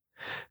Christ.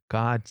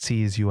 God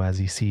sees you as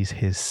he sees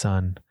his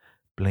son,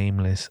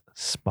 blameless,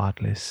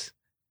 spotless,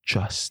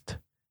 just.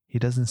 He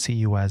doesn't see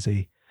you as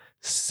a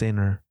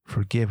sinner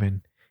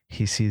forgiven.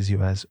 He sees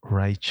you as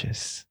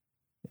righteous.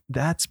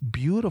 That's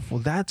beautiful.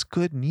 That's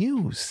good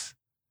news.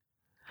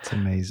 It's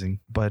amazing.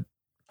 But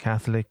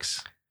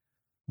Catholics,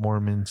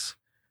 Mormons,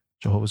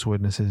 Jehovah's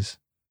Witnesses,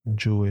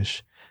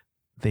 Jewish,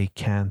 they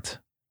can't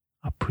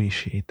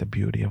appreciate the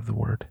beauty of the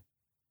word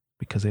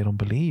because they don't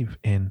believe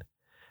in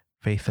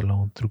faith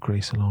alone, through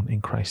grace alone,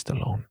 in Christ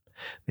alone.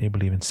 They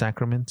believe in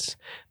sacraments.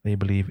 They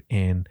believe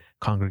in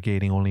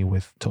congregating only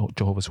with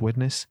Jehovah's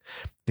Witness.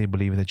 They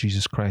believe that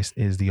Jesus Christ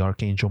is the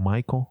Archangel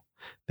Michael.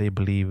 They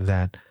believe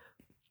that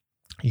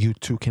you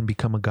too can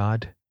become a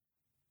god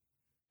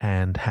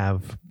and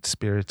have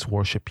spirits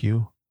worship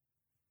you.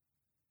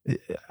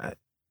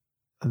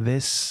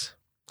 This,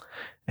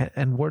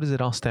 and where does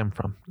it all stem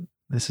from?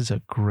 This is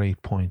a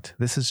great point.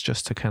 This is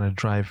just to kind of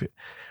drive it.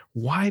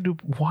 Why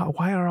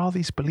are all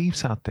these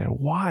beliefs out there?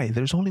 Why?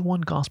 There's only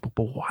one gospel,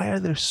 but why are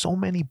there so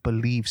many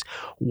beliefs?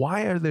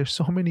 Why are there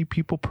so many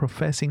people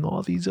professing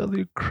all these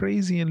other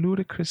crazy and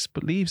ludicrous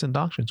beliefs and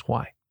doctrines?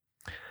 Why?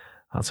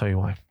 I'll tell you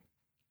why.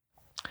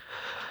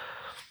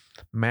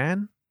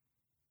 Man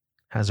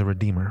has a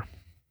redeemer,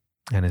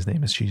 and his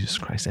name is Jesus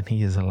Christ, and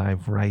he is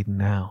alive right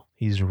now.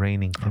 He's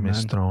reigning from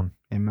his throne.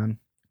 Amen.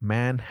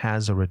 Man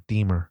has a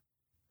redeemer.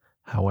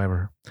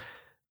 However,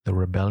 the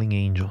rebelling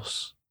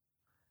angels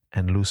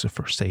and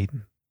Lucifer,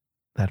 Satan,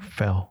 that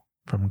fell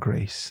from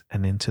grace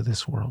and into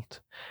this world,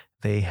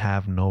 they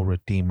have no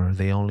redeemer.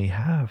 They only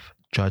have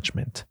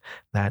judgment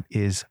that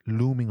is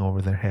looming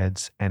over their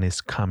heads and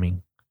is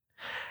coming.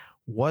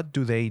 What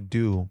do they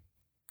do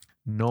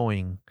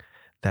knowing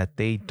that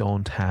they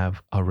don't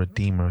have a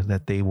redeemer,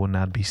 that they will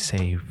not be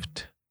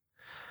saved?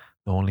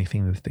 The only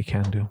thing that they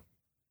can do,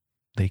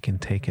 they can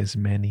take as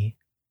many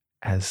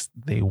as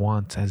they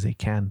want, as they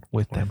can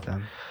with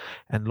them.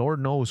 And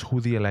Lord knows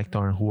who the elect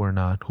are and who are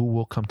not, who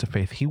will come to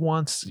faith. He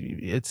wants,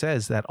 it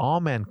says that all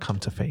men come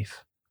to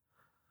faith.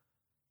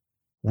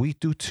 We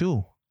do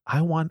too.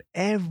 I want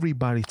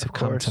everybody to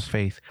come to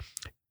faith.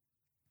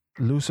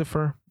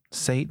 Lucifer,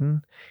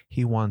 Satan,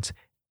 he wants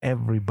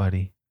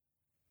everybody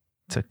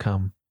to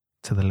come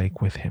to the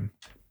lake with him.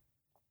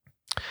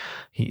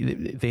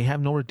 They have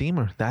no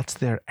redeemer. That's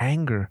their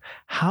anger.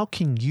 How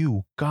can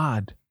you,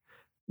 God,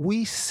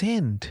 we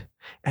sinned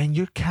and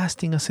you're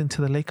casting us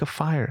into the lake of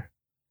fire?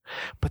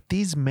 But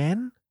these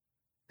men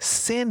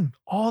sin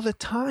all the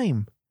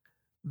time.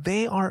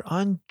 They are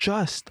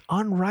unjust,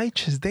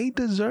 unrighteous. They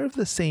deserve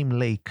the same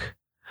lake.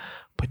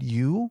 But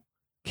you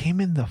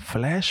came in the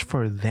flesh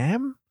for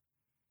them?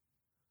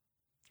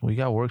 We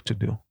got work to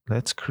do.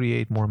 Let's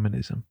create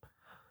Mormonism.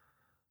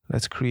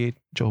 Let's create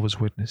Jehovah's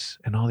Witness.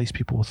 And all these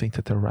people will think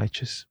that they're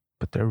righteous,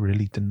 but they're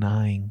really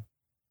denying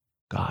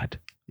God.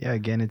 Yeah,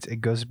 again,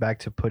 it goes back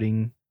to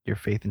putting your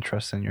faith and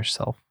trust in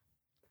yourself.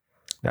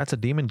 That's a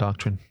demon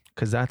doctrine,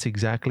 because that's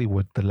exactly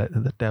what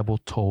the devil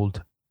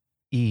told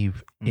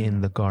Eve in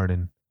the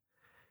garden.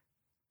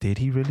 Did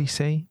he really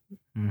say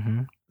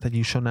that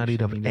you shall not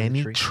eat of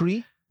any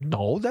tree?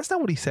 No, that's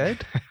not what he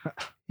said.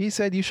 He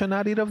said you shall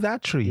not eat of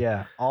that tree.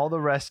 Yeah, all the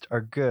rest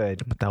are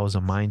good. But that was a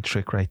mind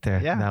trick right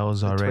there. Yeah, that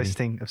was already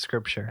twisting of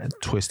scripture. And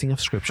twisting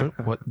of scripture.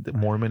 What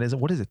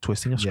Mormonism? What is it?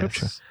 Twisting of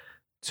scripture. Yes.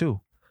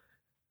 2,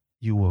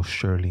 you will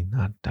surely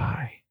not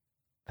die.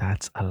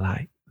 That's a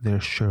lie.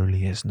 There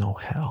surely is no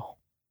hell.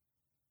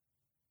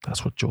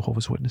 That's what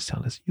Jehovah's Witnesses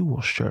tell us. You will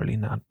surely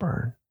not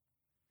burn.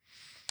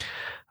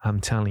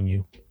 I'm telling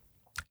you,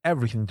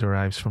 everything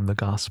derives from the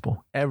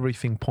gospel.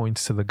 Everything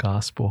points to the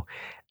gospel.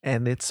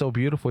 And it's so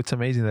beautiful. It's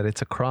amazing that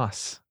it's a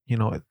cross. You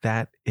know, at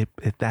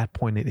that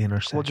point it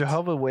intersects. Well,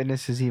 Jehovah's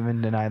Witnesses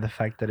even deny the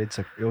fact that it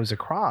was a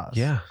cross.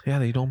 Yeah,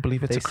 they don't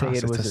believe it's a cross.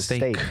 It was a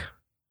stake.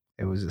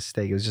 It was a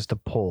stake. It was just a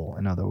pole,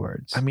 in other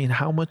words. I mean,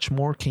 how much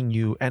more can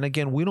you... And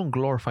again, we don't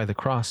glorify the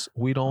cross.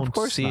 We don't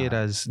see it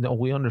as... No,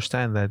 we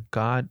understand that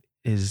God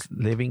is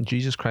living.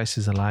 Jesus Christ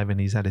is alive and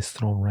he's at his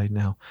throne right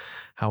now.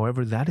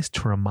 However, that is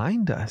to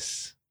remind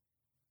us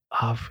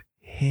of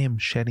him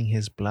shedding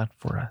his blood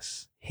for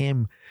us.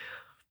 Him...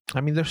 I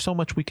mean, there's so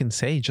much we can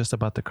say just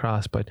about the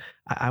cross, but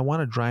I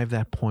want to drive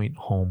that point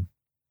home.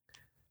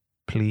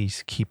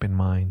 Please keep in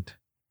mind,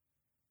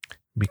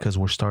 because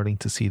we're starting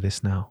to see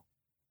this now.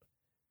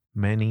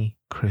 Many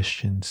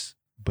Christians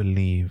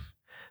believe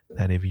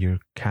that if you're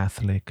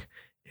Catholic,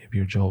 if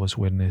you're Jehovah's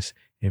Witness,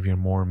 if you're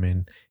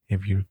Mormon,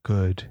 if you're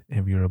good,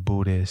 if you're a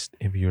Buddhist,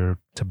 if you're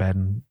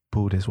Tibetan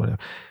Buddhist, whatever,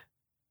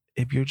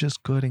 if you're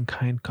just good and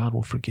kind, God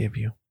will forgive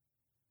you.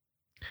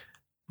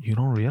 You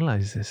don't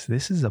realize this.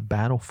 This is a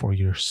battle for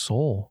your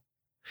soul.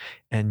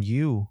 And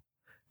you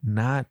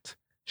not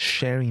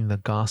sharing the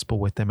gospel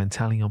with them and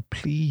telling them,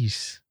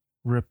 please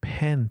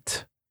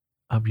repent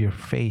of your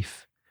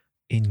faith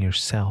in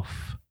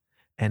yourself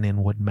and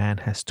in what man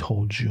has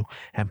told you,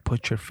 and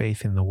put your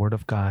faith in the word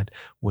of God,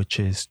 which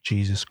is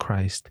Jesus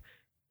Christ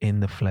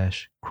in the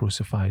flesh,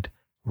 crucified,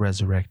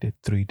 resurrected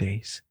 3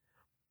 days.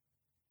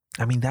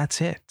 I mean, that's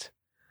it.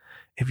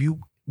 If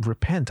you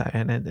repent,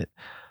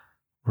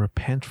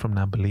 repent from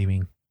not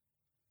believing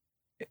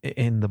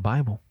in the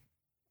Bible.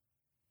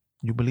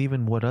 You believe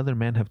in what other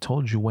men have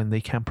told you when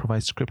they can't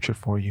provide scripture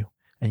for you.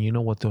 And you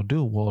know what they'll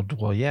do?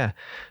 Well, yeah.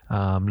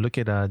 Look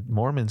at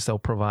Mormons. They'll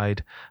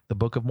provide the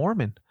Book of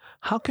Mormon.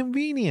 How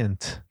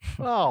convenient.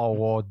 Oh,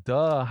 well,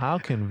 duh. How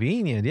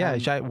convenient.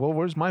 Yeah.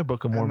 Where's my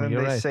Book of Mormon? And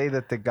then they say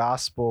that the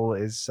gospel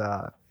is,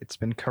 it's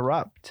been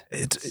corrupt.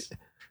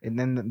 and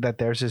then that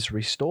theirs is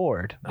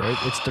restored. Right?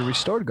 It's the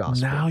restored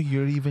gospel. Now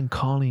you're even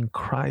calling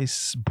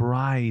Christ's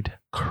bride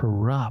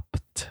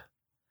corrupt.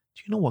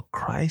 Do you know what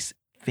Christ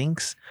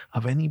thinks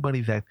of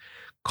anybody that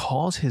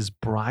calls his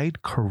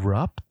bride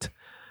corrupt?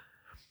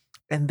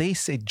 And they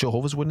say,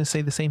 Jehovah's Witnesses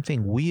say the same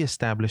thing. We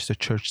established the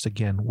church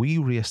again. We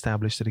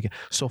reestablished it again.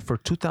 So for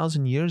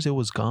 2,000 years it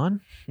was gone,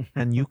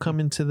 and you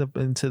come into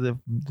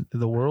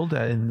the world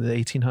in the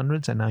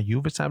 1800s, and now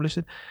you've established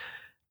it.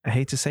 I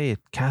hate to say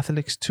it,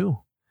 Catholics too.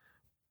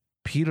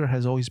 Peter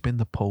has always been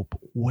the Pope.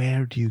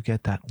 Where do you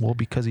get that? Well,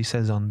 because he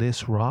says, on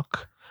this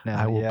rock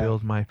I will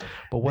build my.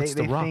 But what's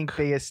the rock?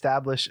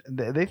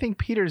 They think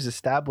Peter's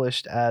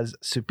established as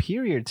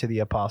superior to the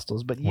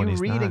apostles, but you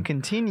read and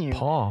continue.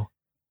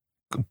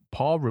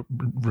 Paul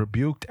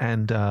rebuked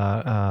and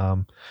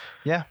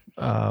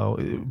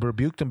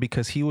rebuked him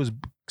because he was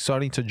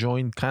starting to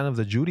join kind of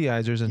the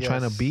Judaizers and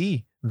trying to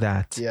be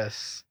that.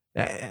 Yes.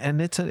 And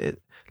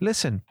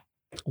listen,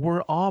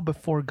 we're all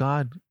before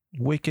God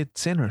wicked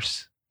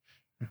sinners,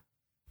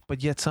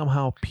 but yet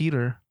somehow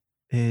Peter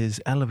is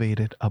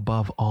elevated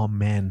above all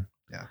men.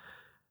 Yeah.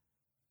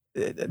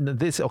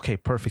 Okay,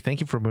 perfect.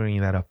 Thank you for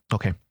bringing that up.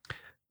 Okay.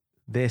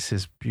 This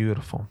is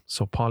beautiful.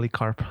 So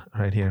Polycarp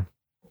right here.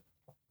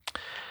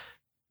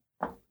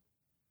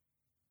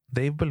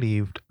 They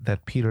believed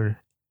that Peter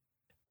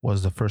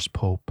was the first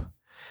pope,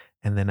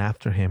 and then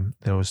after him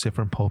there was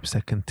different popes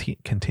that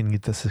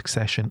continued the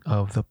succession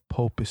of the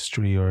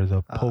popistry or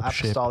the popeship.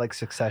 Apostolic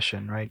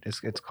succession, right?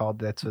 It's called.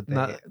 That's what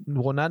they.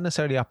 Not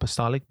necessarily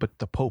apostolic, but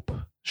the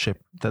popeship,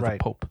 the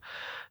pope.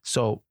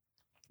 So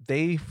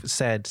they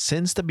said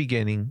since the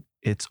beginning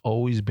it's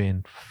always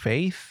been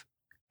faith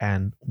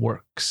and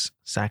works,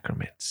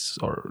 sacraments,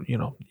 or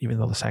even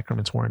though the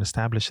sacraments weren't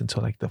established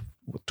until like the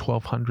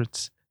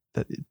 1200s.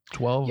 The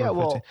 12 yeah,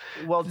 or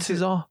 15. Well, this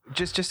is all.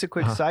 Just a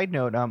quick side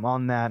note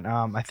on that.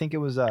 I think it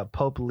was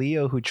Pope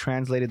Leo who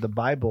translated the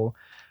Bible.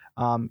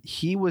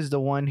 He was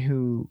the one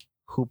who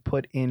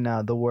put in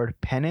the word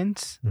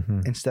penance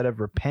instead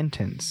of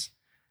repentance,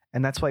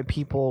 and that's why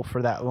people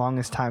for that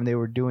longest time they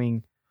were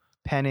doing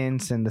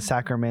penance and the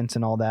sacraments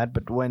and all that.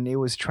 But when it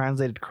was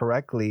translated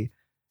correctly,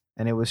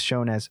 and it was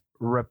shown as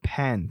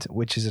repent,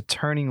 which is a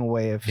turning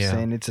away of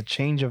sin, it's a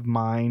change of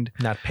mind.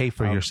 Not pay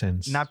for your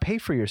sins. Not pay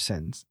for your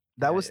sins.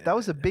 That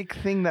was a big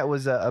thing. That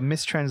was a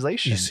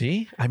mistranslation. You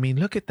see? I mean,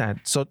 look at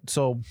that.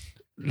 So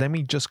let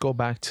me just go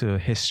back to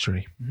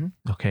history.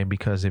 Okay.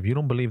 Because if you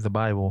don't believe the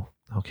Bible,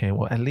 okay,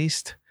 well, at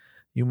least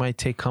you might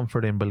take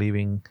comfort in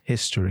believing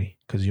history,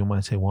 because you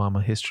might say, well, I'm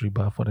a history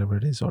buff, whatever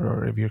it is.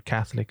 Or if you're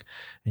Catholic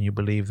and you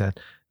believe that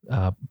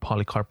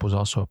Polycarp was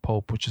also a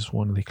pope, which is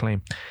one they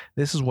claim.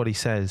 This is what he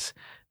says.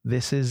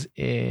 This is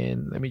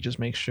in, let me just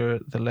make sure,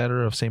 the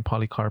letter of St.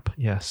 Polycarp.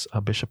 Yes,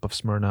 a bishop of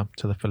Smyrna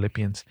to the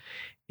Philippians.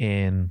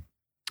 In,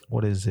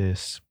 what is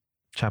this?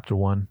 Chapter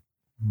 1,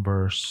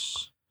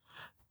 verse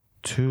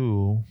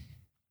 2.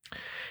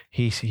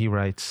 He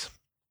writes,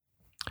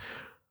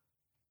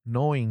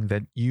 knowing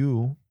that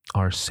you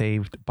are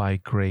saved by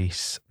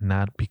grace,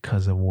 not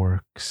because of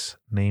works,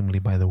 namely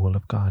by the will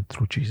of God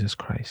through Jesus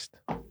Christ.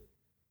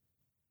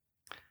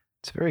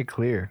 It's very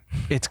clear.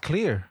 It's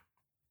clear.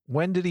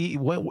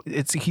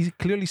 He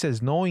clearly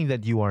says, knowing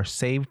that you are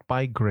saved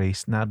by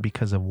grace, not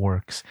because of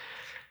works.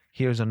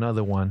 Here's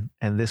another one,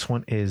 and this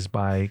one is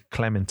by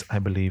Clement, I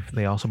believe.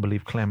 They also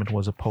believe Clement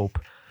was a pope.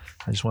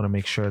 I just want to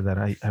make sure that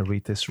I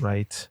read this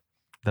right.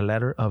 The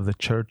letter of the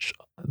Church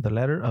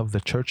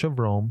of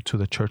Rome to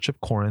the Church of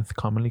Corinth,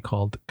 commonly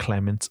called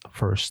Clement's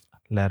first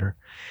letter.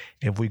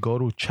 If we go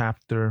to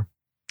chapter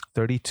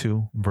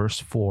 32, verse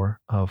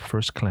 4 of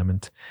 1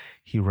 Clement,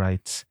 he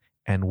writes,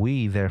 and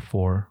we,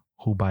 therefore,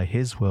 who by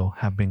his will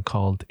have been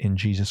called in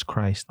Jesus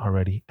Christ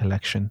already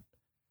election,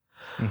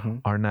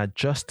 are not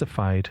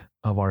justified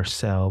of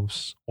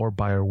ourselves or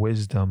by our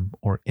wisdom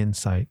or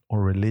insight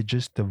or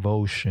religious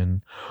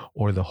devotion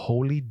or the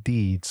holy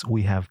deeds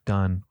we have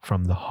done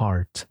from the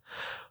heart,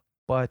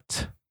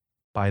 but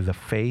by the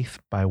faith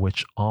by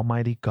which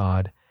Almighty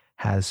God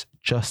has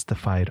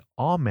justified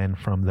all men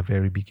from the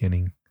very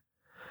beginning.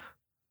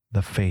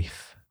 The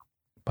faith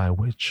by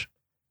which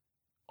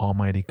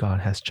Almighty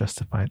God has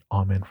justified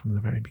all men from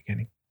the very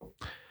beginning.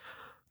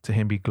 To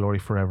him be glory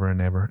forever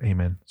and ever.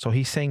 Amen. So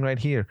he's saying right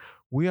here,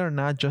 we are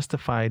not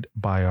justified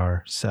by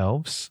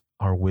ourselves,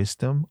 our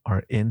wisdom,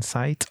 our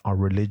insight, our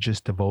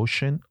religious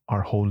devotion,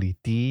 our holy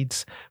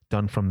deeds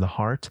done from the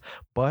heart,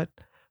 but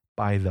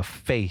by the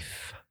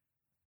faith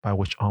by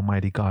which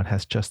Almighty God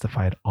has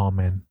justified all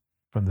men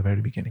from the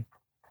very beginning.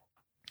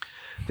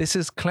 This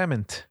is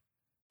Clement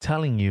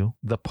telling you,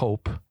 the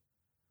Pope,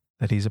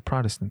 that he's a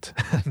Protestant.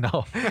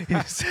 No,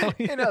 he's telling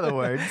you, in other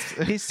words,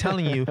 he's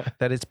telling you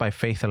that it's by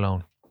faith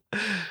alone.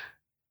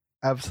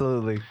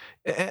 Absolutely.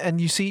 And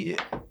you see,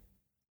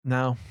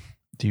 now,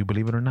 do you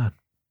believe it or not?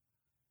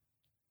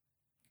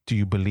 Do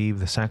you believe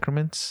the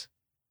sacraments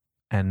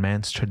and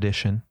man's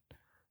tradition,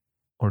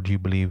 or do you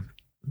believe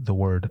the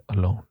word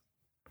alone?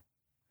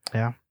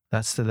 Yeah.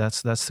 That's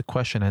the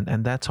question.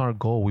 And that's our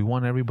goal. We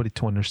want everybody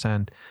to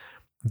understand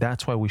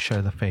That's why we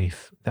share the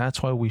faith.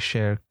 That's why we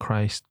share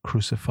Christ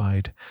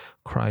crucified,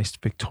 Christ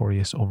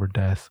victorious over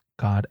death,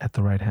 God at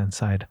the right-hand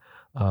side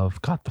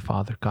of God the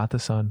Father, God the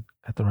Son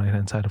at the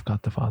right-hand side of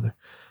God the Father.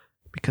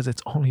 Because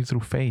it's only through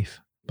faith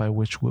by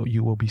which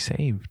you will be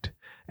saved.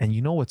 And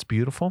you know what's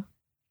beautiful?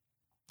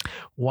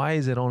 Why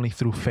is it only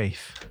through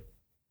faith?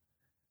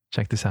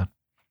 Check this out.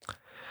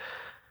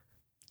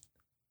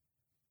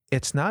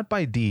 It's not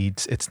by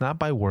deeds, it's not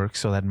by works,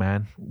 so that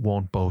man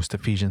won't boast.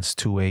 Ephesians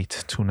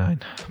 2:8,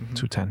 2:9,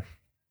 2:10.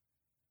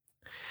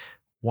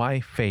 Why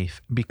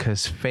faith?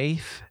 Because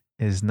faith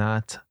is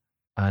not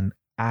an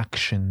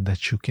action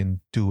that you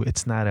can do.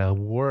 It's not a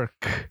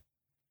work.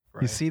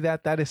 Right. You see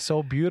that? That is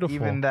so beautiful.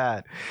 Even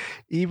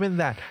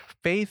that.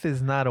 Faith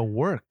is not a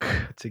work.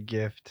 It's a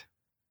gift.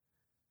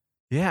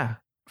 Yeah.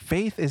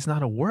 Faith is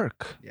not a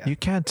work. Yeah. You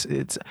can't,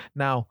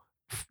 now,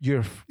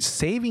 your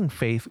saving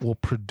faith will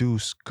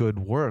produce good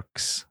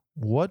works.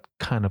 What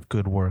kind of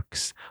good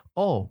works?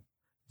 Oh,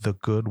 the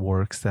good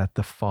works that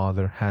the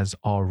Father has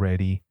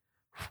already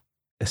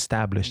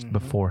established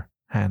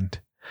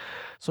beforehand.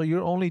 So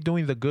you're only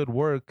doing the good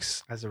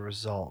works as a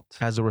result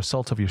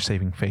of your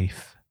saving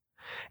faith.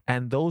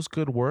 And those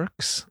good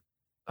works,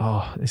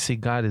 you see,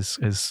 God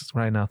is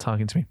right now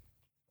talking to me.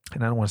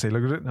 And I don't want to say,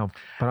 look at it. No,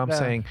 but I'm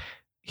saying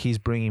he's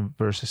bringing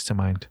verses to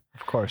mind.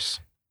 Of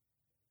course.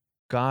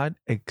 God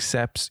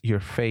accepts your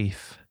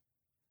faith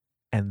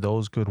and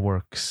those good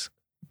works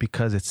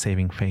because it's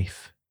saving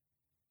faith.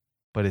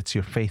 But it's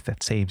your faith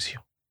that saves you.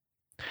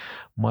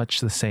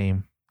 Much the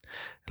same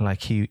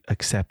like he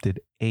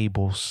accepted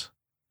Abel's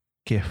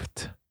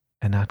gift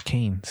and not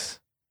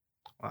Cain's.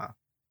 Wow.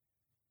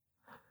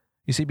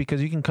 You see,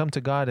 because you can come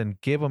to God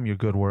and give him your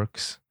good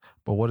works.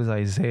 But what does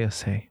Isaiah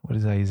say? What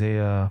is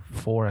Isaiah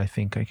 4? I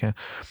think I can.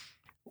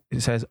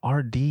 It says,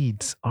 our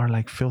deeds are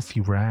like filthy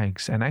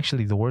rags. And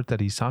actually, the word that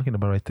he's talking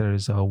about right there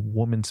is a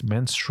woman's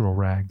menstrual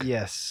rag.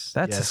 Yes.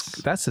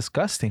 That's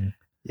disgusting.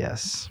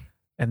 Yes.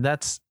 And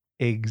that's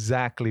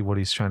exactly what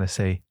he's trying to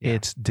say. Yeah.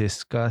 It's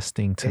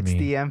disgusting to me. It's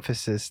the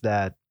emphasis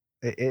that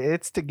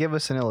it's to give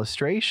us an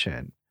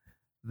illustration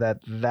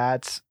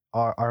that's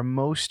our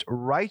most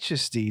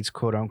righteous deeds,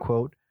 quote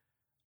unquote,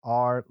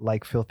 are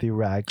like filthy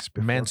rags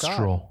before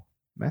menstrual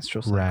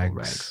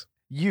rags.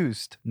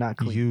 Used, not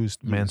clean.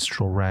 Used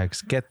menstrual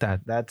rags. Get that.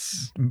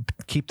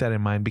 Keep that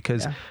in mind,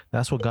 because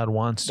that's what God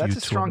wants you to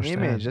understand. That's a strong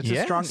image. That's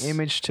a strong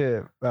image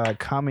to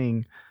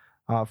coming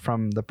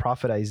from the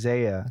prophet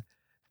Isaiah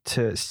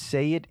to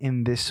say it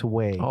in this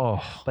way.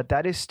 Oh. But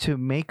that is to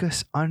make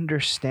us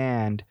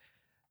understand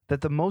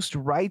that the most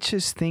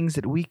righteous things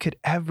that we could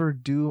ever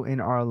do in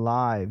our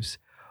lives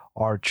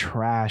are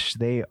trash.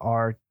 They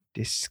are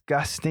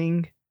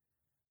disgusting.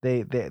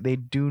 They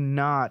do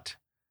not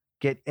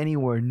get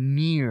anywhere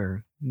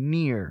near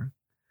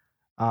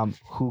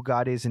who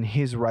God is in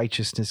his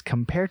righteousness.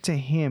 Compared to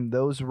him,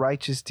 those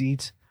righteous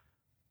deeds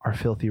are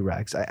filthy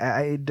rags.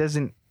 It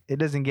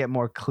doesn't get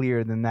more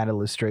clear than that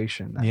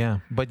illustration. Yeah,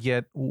 but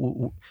yet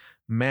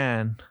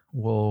man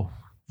will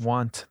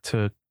want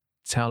to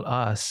tell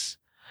us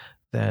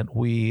that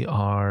we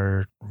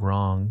are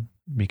wrong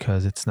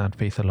because it's not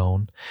faith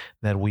alone,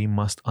 that we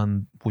must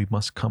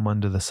come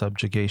under the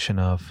subjugation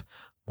of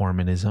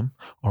Mormonism,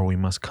 or we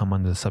must come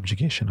under the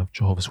subjugation of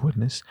Jehovah's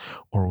Witness,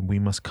 or we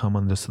must come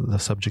under the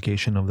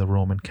subjugation of the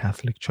Roman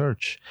Catholic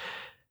Church.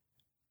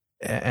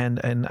 And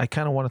I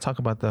kind of want to talk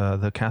about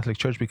the Catholic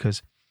Church,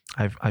 because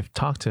I've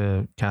talked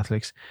to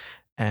Catholics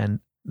and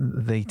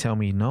they tell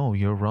me, no,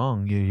 you're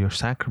wrong. Your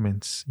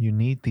sacraments, you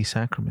need these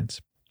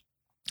sacraments.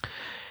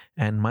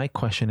 And my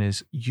question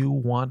is, you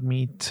want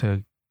me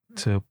to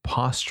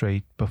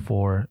prostrate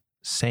before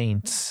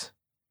saints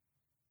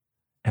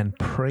and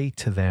pray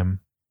to them,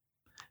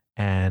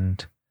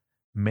 and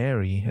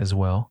Mary as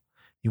well?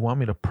 You want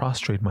me to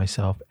prostrate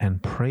myself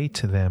and pray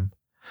to them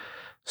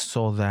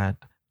so that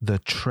the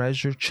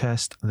treasure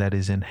chest that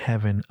is in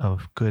heaven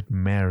of good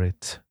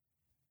merit,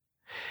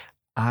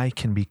 I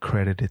can be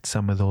credited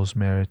some of those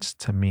merits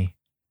to me.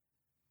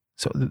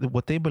 So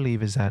what they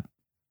believe is that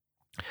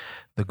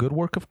the good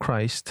work of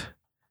Christ,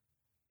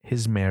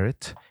 his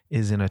merit,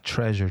 is in a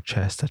treasure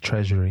chest, a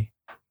treasury.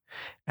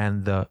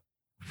 And the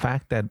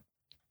fact that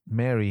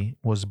Mary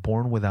was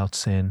born without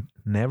sin,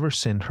 never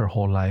sinned her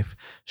whole life,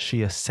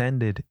 she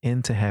ascended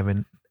into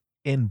heaven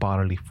in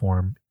bodily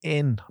form.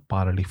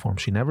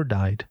 She never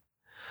died.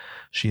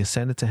 She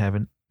ascended to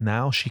heaven.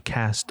 Now she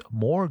cast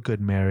more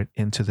good merit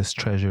into this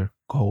treasure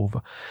cove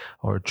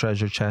or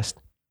treasure chest.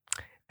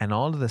 And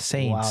all of the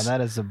saints... Wow,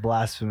 that is a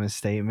blasphemous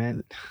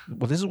statement.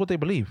 Well, this is what they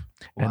believe.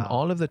 Wow. And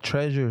all of the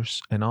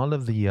treasures and all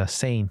of the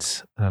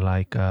saints,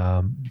 like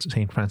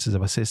St. Francis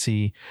of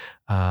Assisi,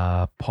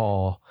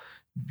 Paul,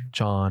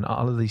 John,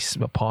 all of these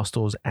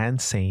apostles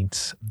and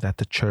saints that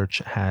the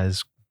church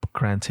has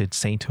granted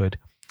sainthood,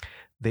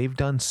 they've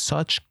done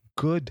such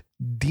good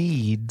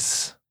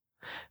deeds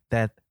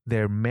that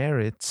their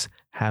merits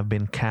have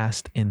been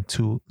cast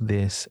into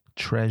this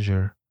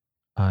treasure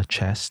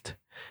chest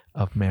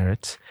of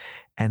merits.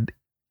 And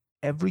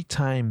every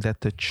time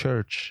that the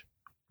church,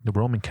 the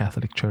Roman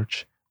Catholic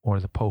Church or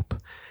the Pope,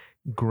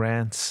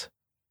 grants,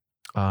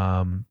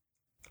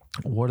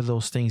 what are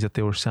those things that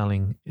they were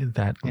selling?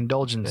 That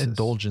Indulgences.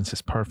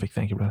 Indulgences. Perfect.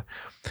 Thank you, brother.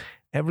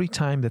 Every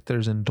time that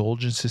there's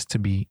indulgences to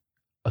be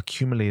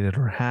accumulated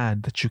or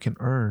had that you can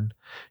earn,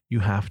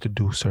 you have to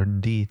do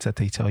certain deeds that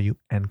they tell you.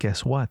 And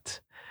guess what?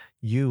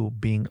 You,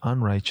 being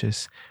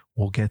unrighteous,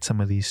 will get some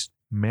of these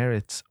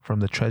merits from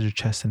the treasure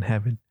chest in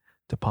heaven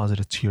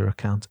deposited to your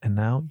account. And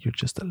now you're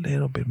just a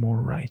little bit more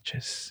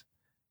righteous.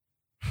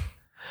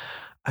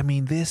 I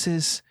mean, this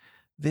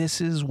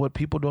is what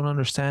people don't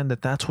understand,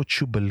 that's what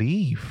you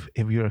believe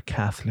if you're a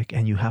Catholic,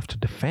 and you have to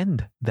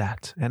defend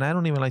that. And I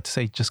don't even like to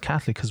say just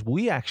Catholic, because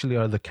we actually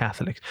are the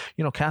Catholics.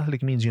 You know,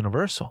 Catholic means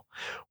universal.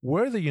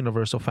 We're the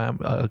universal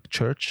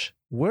church.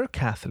 We're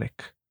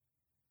Catholic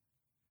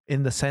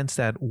in the sense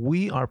that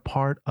we are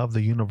part of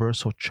the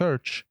universal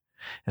church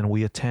and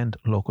we attend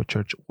local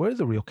church. We're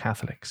the real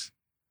Catholics,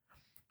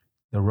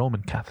 the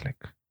Roman Catholic.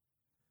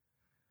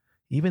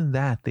 Even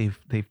that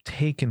they've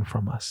taken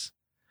from us.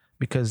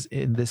 Because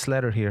in this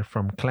letter here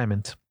from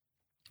Clement,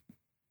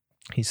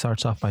 he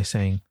starts off by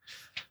saying,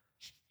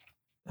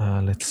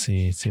 let's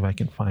see if I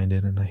can find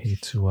it. And I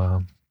hate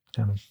to,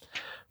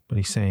 but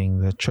he's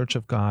saying, the Church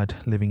of God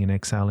living in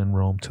exile in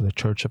Rome, to the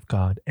Church of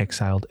God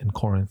exiled in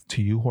Corinth,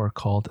 to you who are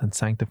called and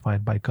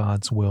sanctified by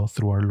God's will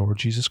through our Lord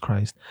Jesus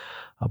Christ,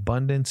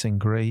 abundant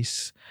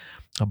grace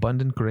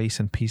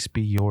and peace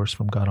be yours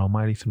from God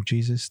Almighty through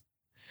Jesus.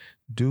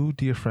 Due,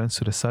 dear friends,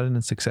 to the sudden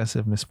and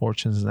successive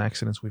misfortunes and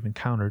accidents we've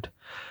encountered.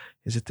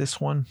 Is it this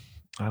one?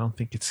 I don't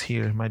think it's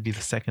here. It might be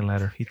the second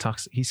letter.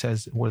 He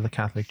says we're the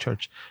Catholic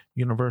Church,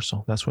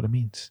 universal. That's what it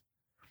means.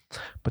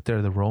 But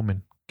they're the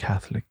Roman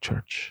Catholic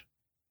Church.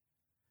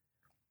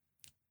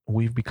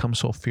 We've become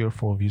so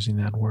fearful of using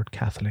that word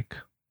Catholic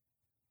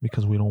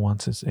because we don't want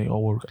to say,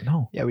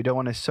 no. Yeah, we don't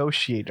want to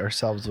associate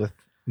ourselves with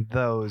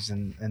those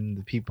and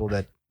the people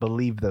that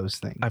believe those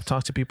things. I've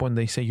talked to people and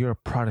they say, you're a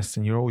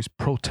Protestant. You're always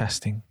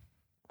protesting.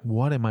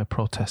 What am I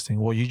protesting?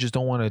 Well, you just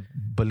don't want to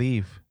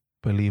believe.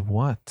 Believe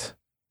what?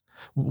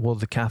 Well,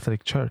 the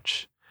Catholic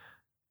Church.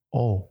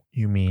 Oh,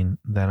 you mean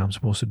that I'm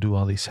supposed to do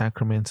all these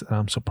sacraments and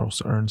I'm supposed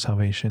to earn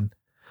salvation?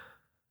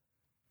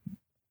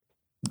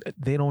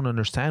 They don't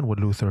understand what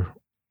Luther,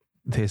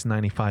 his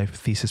 95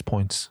 thesis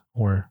points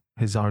or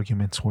his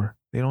arguments were.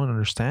 They don't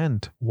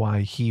understand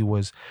why he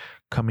was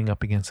coming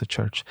up against the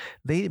church.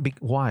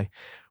 Why?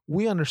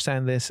 We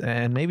understand this,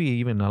 and maybe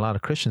even a lot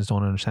of Christians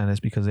don't understand this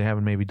because they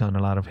haven't maybe done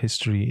a lot of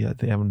history.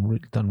 They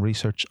haven't done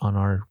research on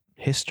our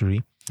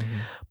history. Mm-hmm.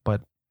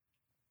 But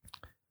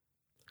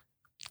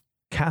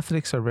Roman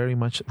Catholics are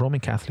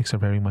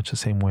very much the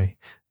same way.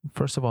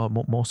 First of all,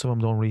 most of them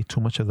don't read too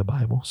much of the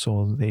Bible,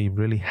 so they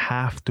really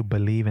have to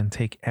believe and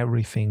take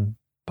everything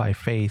by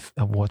faith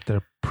of what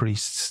their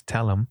priests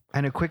tell them.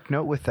 And a quick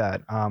note with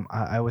that,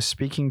 I was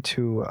speaking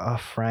to a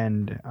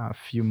friend a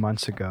few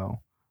months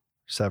ago,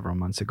 several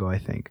months ago, I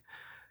think,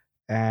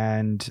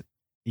 and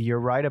you're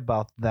right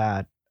about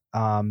that.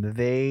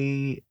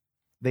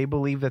 They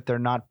believe that they're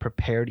not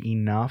prepared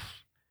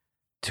enough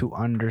to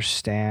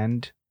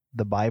understand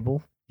the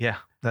Bible. Yeah,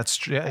 that's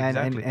true. Yeah,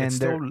 exactly.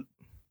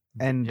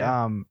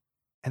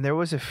 And there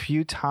was a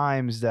few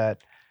times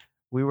that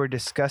we were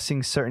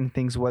discussing certain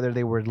things, whether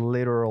they were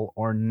literal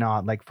or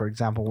not. Like, for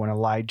example, when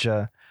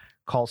Elijah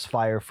calls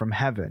fire from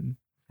heaven,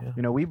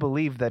 we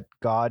believe that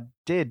God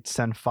did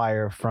send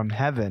fire from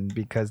heaven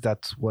because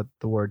that's what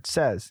the word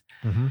says.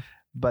 Mm-hmm.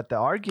 But the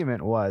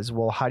argument was,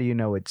 well, how do you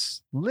know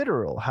it's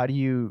literal?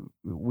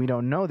 We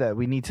don't know that.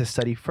 We need to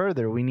study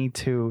further. We need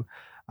to,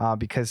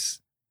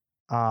 because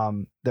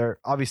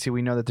obviously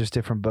we know that there's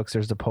different books.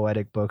 There's the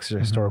poetic books,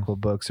 there's historical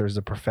books, there's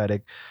the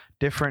prophetic,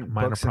 different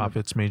minor books.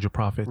 Prophets, major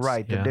prophets.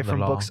 Right. The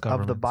different books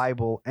of the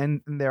Bible.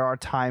 And there are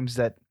times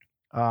that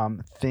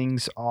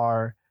things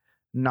are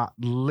not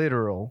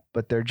literal,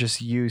 but they're just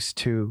used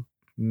to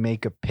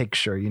make a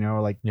picture,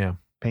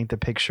 paint the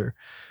picture.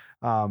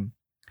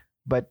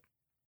 But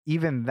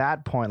even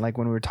that point, like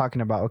when we were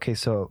talking about, okay,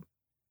 so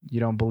you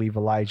don't believe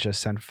Elijah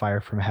sent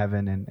fire from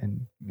heaven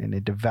and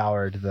it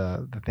devoured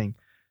the thing.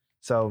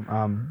 So,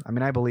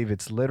 I believe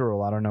it's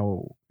literal. I don't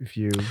know if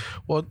you...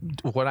 Well,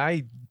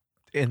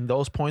 in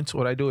those points,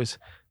 what I do is,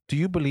 do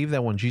you believe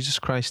that when Jesus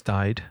Christ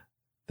died,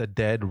 the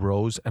dead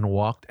rose and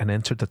walked and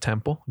entered the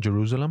temple,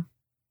 Jerusalem?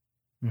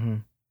 Mm-hmm.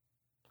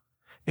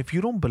 If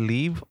you don't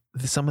believe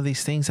some of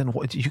these things, then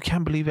you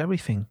can't believe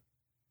everything.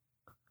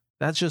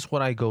 That's just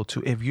what I go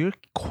to. If you're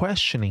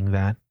questioning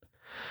that,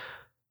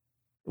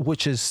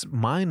 which is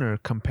minor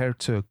compared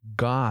to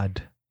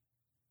God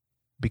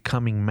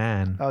becoming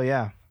man. Oh,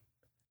 yeah.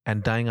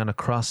 And dying on a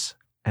cross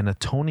and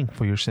atoning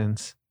for your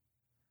sins.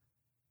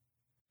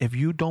 If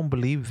you don't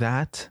believe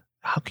that,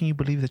 how can you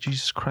believe that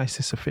Jesus Christ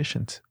is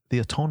sufficient? The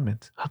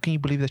atonement. How can you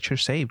believe that you're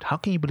saved? How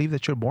can you believe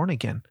that you're born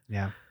again?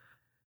 Yeah.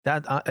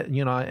 That,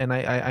 and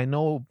I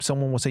know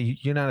someone will say,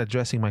 you're not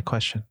addressing my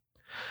question.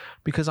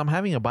 Because I'm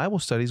having a Bible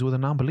studies with a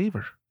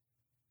non-believer.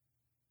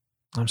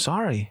 I'm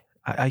sorry.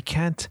 I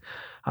can't.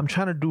 I'm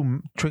trying to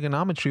do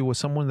trigonometry with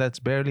someone that's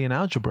barely in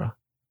algebra.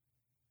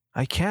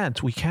 I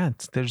can't. We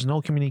can't. There's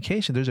no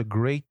communication. There's a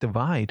great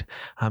divide.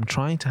 I'm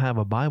trying to have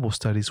a Bible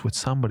studies with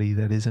somebody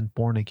that isn't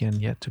born again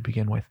yet to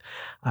begin with.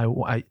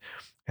 I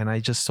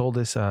just told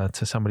this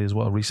to somebody as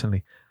well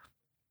recently.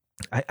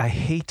 I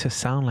hate to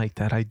sound like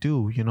that. I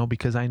do,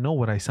 because I know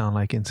what I sound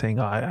like in saying,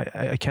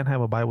 I can't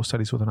have a Bible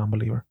studies with an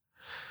unbeliever.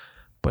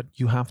 But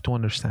you have to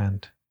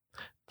understand,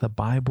 the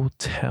Bible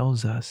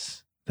tells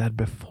us that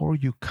before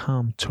you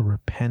come to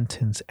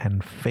repentance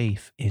and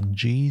faith in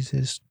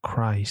Jesus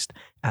Christ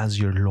as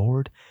your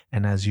Lord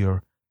and as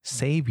your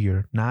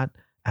Savior, not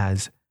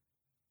as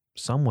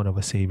somewhat of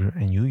a Savior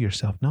and you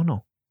yourself.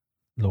 No.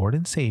 Lord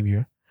and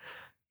Savior,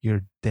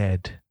 you're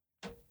dead.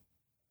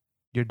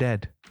 You're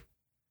dead.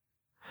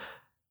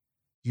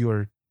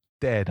 You're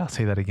dead. I'll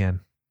say that again.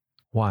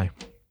 Why?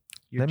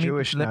 You're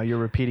Jewish now. You're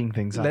repeating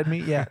things. Let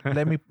me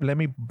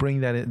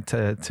bring that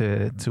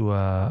into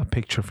a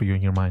picture for you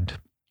in your mind.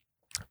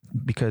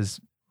 Because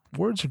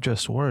words are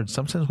just words.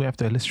 Sometimes we have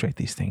to illustrate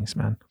these things,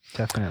 man.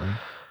 Definitely.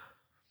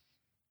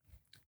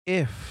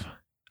 If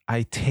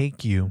I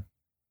take you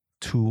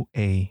to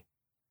a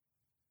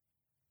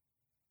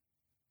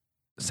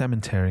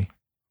cemetery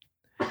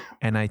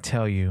and I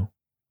tell you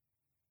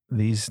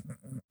these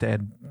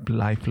dead,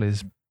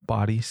 lifeless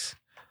bodies,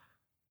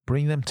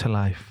 bring them to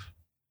life.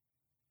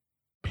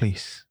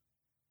 Please,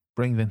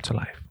 bring them to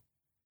life.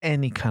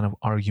 Any kind of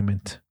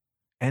argument,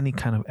 any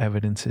kind of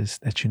evidences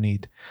that you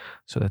need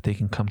so that they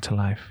can come to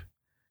life.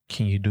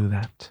 Can you do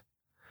that?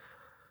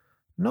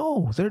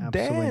 No, they're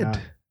Absolutely dead. not.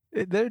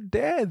 They're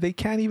dead. They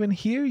can't even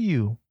hear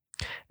you.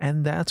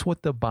 And that's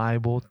what the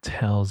Bible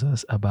tells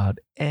us about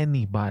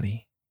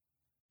anybody.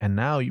 And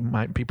now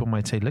people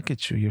might say, look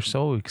at you. You're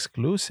so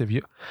exclusive.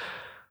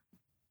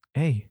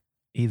 Hey,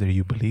 either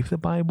you believe the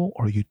Bible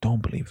or you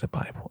don't believe the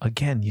Bible.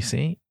 Again, you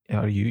see,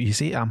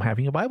 I'm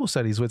having a Bible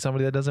studies with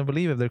somebody that doesn't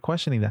believe it. They're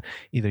questioning that.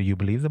 Either you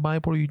believe the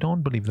Bible or you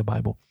don't believe the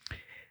Bible.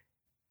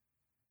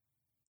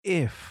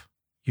 If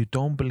you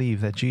don't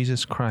believe that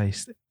Jesus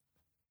Christ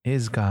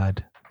is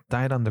God,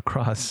 died on the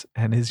cross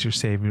and is your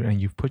Savior, and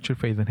you've put your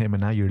faith in him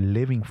and now you're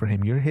living for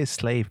him, you're his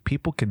slave,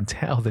 people can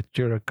tell that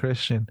you're a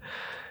Christian.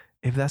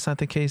 If that's not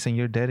the case, then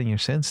you're dead in your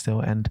sin still,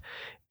 and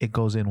it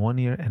goes in one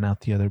ear and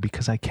out the other,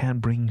 because I can't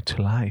bring you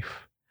to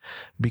life.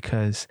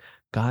 Because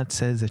God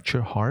says that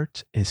your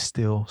heart is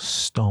still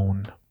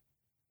stone.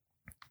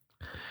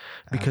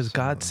 Because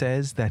God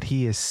says that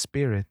he is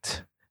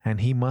spirit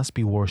and he must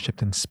be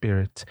worshipped in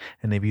spirit.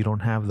 And if you don't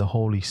have the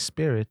Holy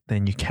Spirit,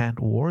 then you can't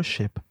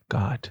worship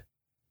God.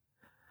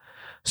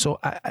 So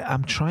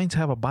I'm trying to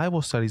have a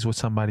Bible studies with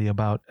somebody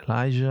about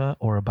Elijah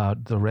or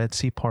about the Red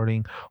Sea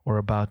parting or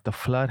about the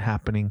flood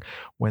happening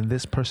when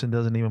this person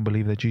doesn't even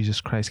believe that Jesus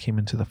Christ came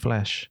into the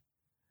flesh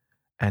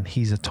and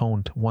he's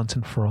atoned once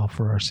and for all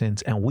for our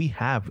sins. And we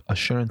have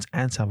assurance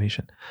and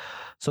salvation.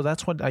 So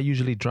that's what I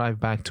usually drive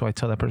back to. I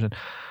tell that person,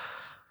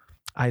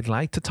 I'd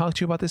like to talk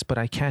to you about this, but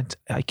I can't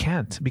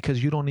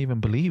because you don't even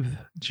believe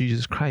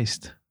Jesus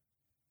Christ.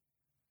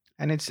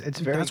 And it's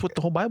very, that's what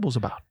the whole Bible's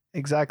about.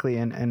 Exactly.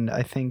 And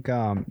I think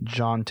John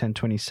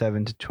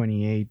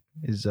 10:27-28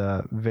 is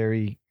a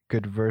very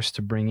good verse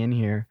to bring in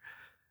here.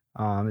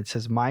 It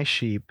says, my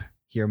sheep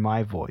hear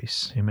my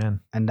voice. Amen.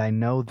 And I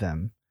know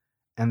them,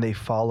 and they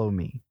follow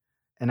me.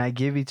 And I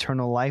give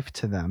eternal life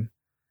to them,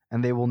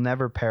 and they will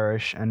never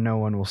perish, and no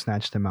one will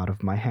snatch them out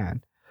of my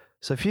hand.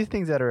 So a few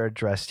things that are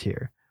addressed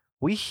here.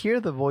 We hear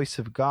the voice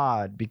of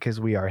God because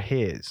we are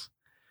his.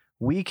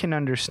 We can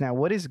understand,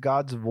 what is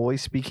God's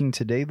voice speaking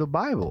today? The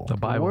Bible.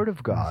 The Word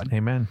of God.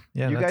 Amen.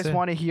 Yeah. You guys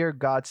want to hear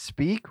God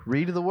speak?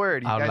 Read the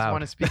Word. You out guys loud.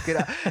 want to speak it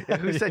out?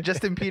 Who said?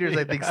 Justin Peters,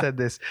 I think, said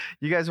this.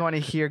 You guys want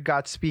to hear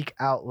God speak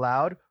out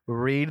loud?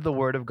 Read the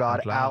Word of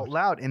God out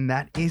loud. And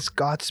that is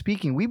God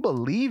speaking. We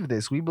believe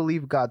this. We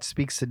believe God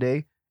speaks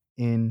today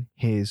in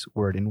his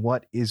Word, in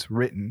what is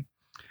written.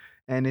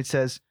 And it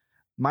says,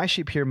 my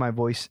sheep hear my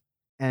voice,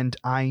 and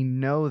I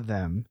know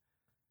them,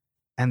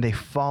 and they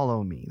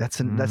follow me. That's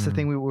the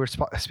thing we were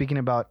speaking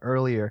about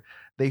earlier.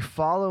 They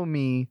follow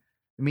me,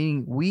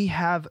 meaning we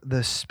have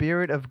the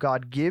Spirit of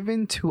God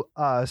given to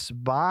us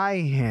by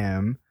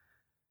him,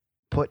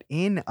 put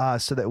in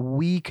us so that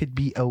we could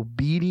be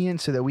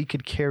obedient, so that we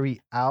could carry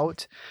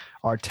out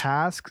our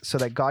task, so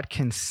that God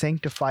can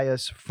sanctify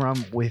us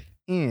from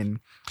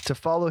within. To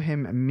follow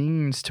him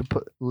means to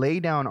lay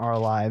down our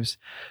lives,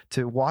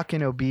 to walk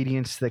in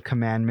obedience to the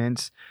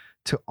commandments,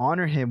 to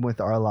honor him with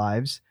our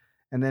lives.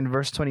 And then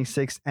verse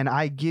 26, and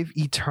I give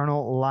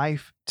eternal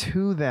life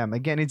to them.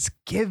 Again, it's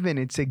given.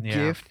 It's a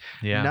gift.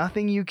 Yeah.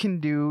 Nothing you can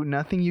do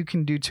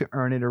to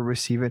earn it or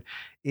receive it.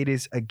 It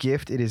is a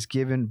gift. It is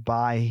given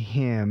by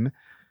him.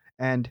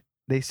 And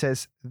they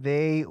says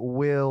they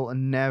will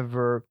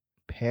never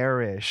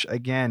perish.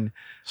 Again,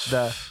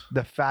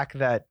 the fact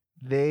that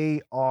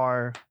they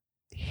are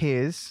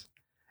his.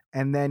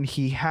 And then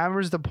he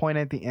hammers the point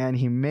at the end.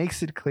 He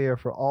makes it clear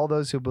for all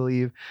those who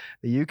believe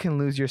that you can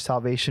lose your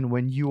salvation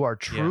when you are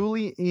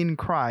truly in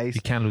Christ.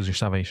 You can't lose your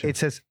salvation. It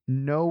says,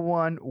 no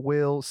one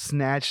will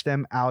snatch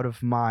them out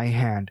of my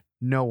hand.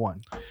 No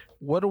one.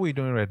 What are we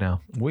doing right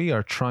now? We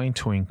are trying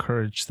to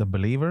encourage the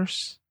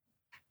believers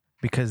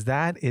because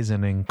that is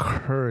an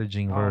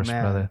encouraging verse,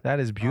 man. brother. That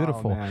is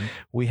beautiful. man.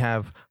 We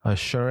have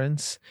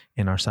assurance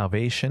in our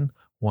salvation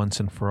once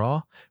and for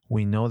all.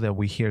 We know that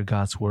we hear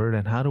God's word.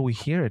 And how do we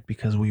hear it?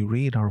 Because we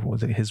read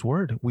his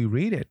word. We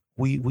read it.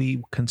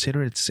 We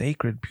consider it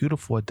sacred,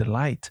 beautiful, a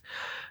delight.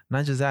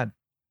 Not just that.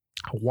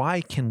 Why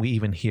can we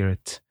even hear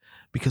it?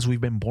 Because we've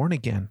been born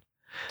again.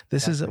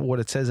 This is what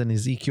it says in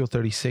Ezekiel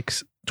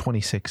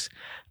 36:26.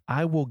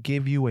 I will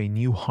give you a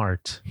new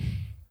heart.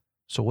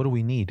 So what do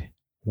we need?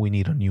 We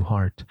need a new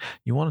heart.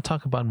 You want to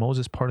talk about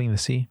Moses parting the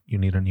sea? You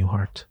need a new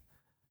heart.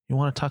 You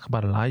want to talk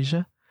about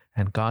Elijah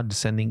and God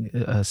descending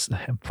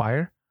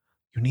fire?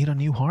 You need a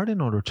new heart in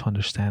order to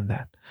understand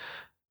that.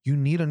 You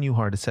need a new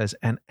heart. It says,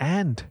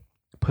 and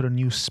put a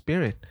new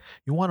spirit.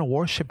 You want to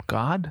worship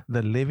God,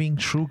 the living,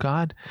 true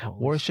God?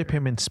 Worship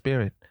him in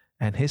spirit.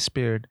 And his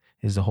spirit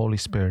is the Holy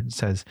Spirit. It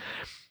says,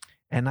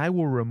 and I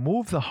will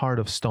remove the heart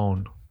of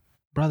stone.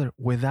 Brother,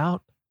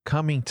 without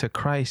coming to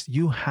Christ,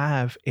 you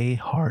have a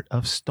heart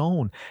of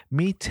stone.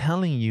 Me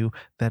telling you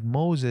that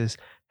Moses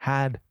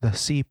had the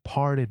sea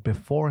parted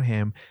before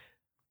him,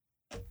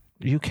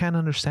 you can't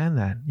understand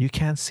that. You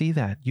can't see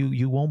that.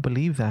 You won't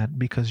believe that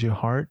because your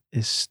heart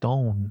is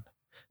stone.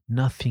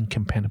 Nothing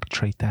can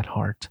penetrate that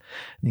heart.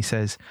 And he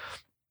says,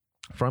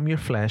 from your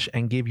flesh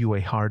and give you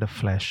a heart of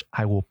flesh,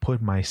 I will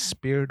put my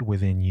spirit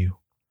within you.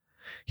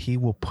 He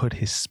will put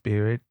his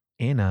spirit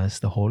in us,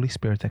 the Holy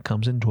Spirit that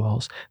comes and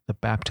dwells, the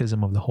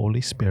baptism of the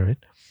Holy Spirit.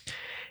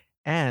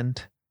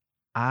 And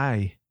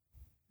it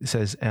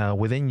says,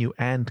 within you,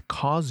 and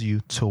cause you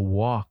to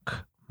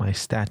walk my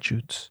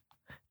statutes,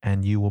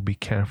 and you will be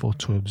careful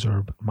to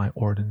observe my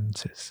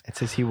ordinances. It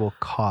says he will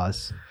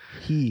cause.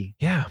 He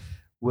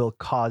will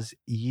cause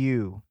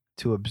you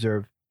to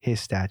observe his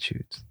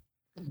statutes.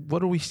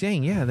 What are we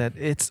saying? Yeah, that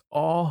it's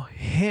all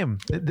him.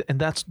 And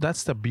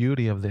that's the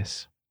beauty of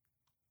this.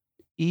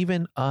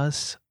 Even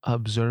us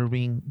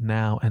observing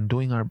now and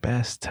doing our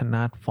best to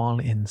not fall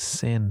in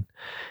sin,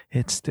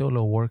 it's still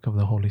a work of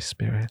the Holy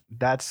Spirit.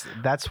 That's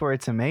where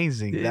it's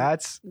amazing.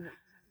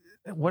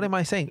 What am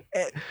I saying?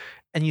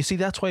 And you see,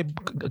 that's why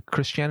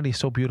Christianity is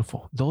so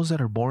beautiful. Those that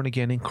are born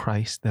again in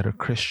Christ, that are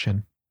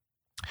Christian,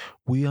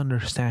 we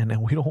understand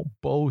and we don't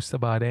boast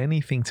about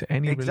anything to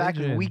any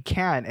religion. We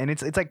can't. And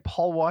it's like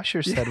Paul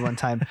Washer said one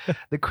time,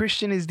 the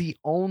Christian is the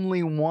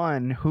only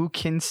one who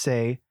can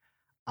say,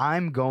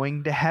 I'm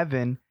going to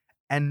heaven,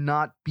 and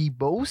not be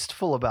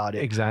boastful about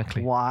it.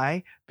 Exactly.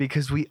 Why?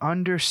 Because we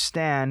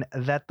understand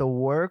that the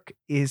work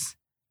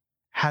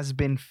has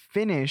been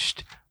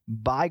finished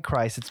by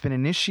Christ. It's been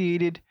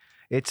initiated,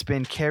 it's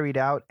been carried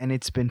out, and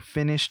it's been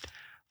finished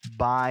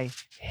by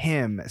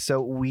him.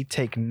 So we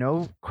take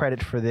no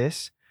credit for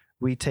this.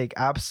 We take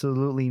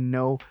absolutely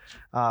no,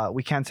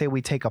 we can't say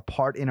we take a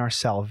part in our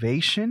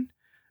salvation,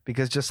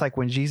 because just like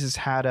when Jesus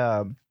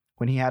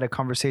when he had a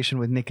conversation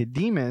with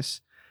Nicodemus,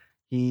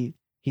 he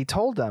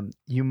told them,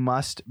 you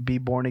must be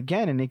born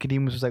again. And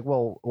Nicodemus was like,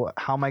 well,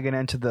 how am I going to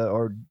enter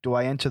do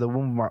I enter the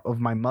womb of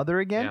my mother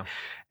again? Yeah.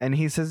 And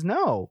he says,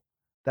 no,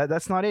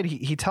 that's not it.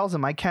 He tells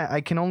him, I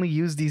can only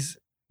use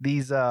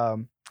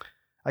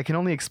I can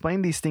only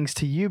explain these things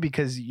to you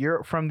because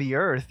you're from the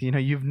earth.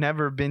 You've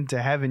never been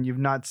to heaven. You've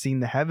not seen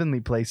the heavenly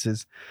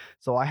places.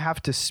 So I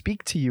have to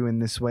speak to you in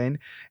this way.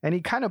 And he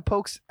kind of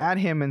pokes at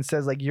him and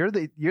says, like, you're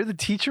the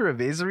teacher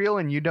of Israel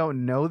and you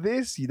don't know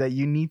this, that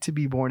you need to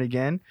be born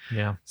again.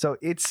 Yeah. So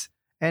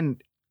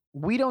and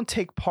we don't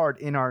take part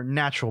in our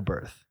natural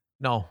birth.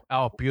 No.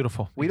 Oh,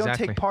 beautiful. We don't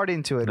take part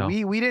into it. No.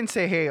 We didn't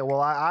say, hey,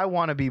 well, I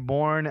want to be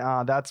born.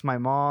 That's my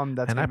mom.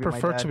 And I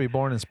prefer to be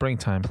born in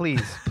springtime.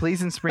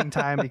 Please in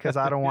springtime, because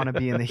I don't want to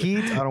be in the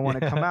heat. I don't want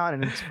to come out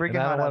and it's freaking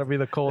hot. I don't want to be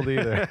the cold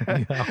either.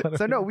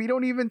 So no, we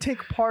don't even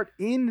take part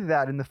in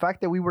that. And the fact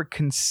that we were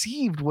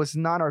conceived was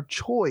not our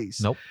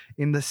choice. Nope.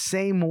 In the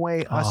same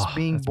way, us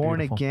being born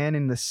beautiful. Again,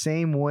 in the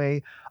same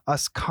way,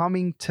 us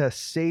coming to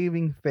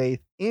saving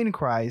faith in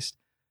Christ,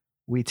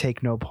 we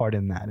take no part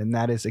in that. And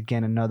that is,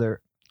 again,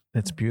 another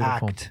it's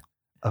beautiful act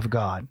of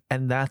God.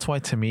 And that's why,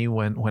 to me,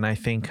 when I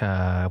think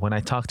when I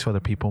talk to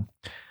other people,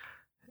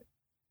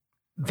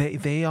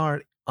 they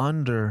are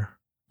under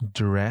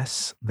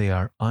duress, they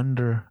are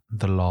under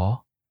the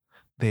law,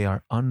 they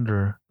are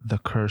under the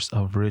curse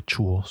of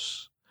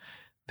rituals,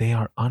 they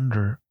are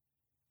under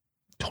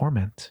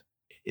torment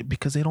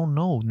because they don't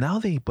know. Now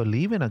they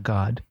believe in a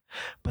God,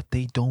 but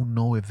they don't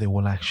know if they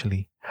will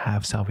actually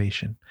have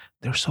salvation.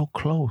 They're so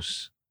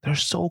close,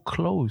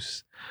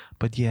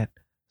 but yet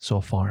so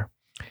far.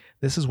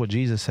 This is what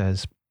Jesus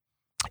says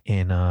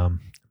in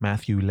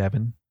Matthew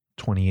 11,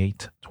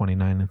 28,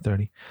 29, and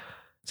 30. It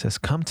says,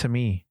 come to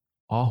me,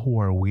 all who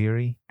are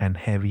weary and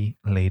heavy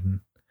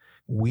laden.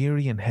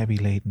 Weary and heavy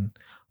laden.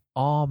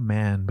 All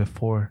man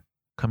before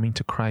coming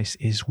to Christ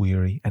is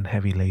weary and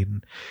heavy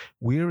laden.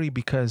 Weary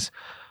because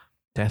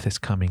death is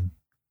coming.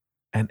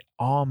 And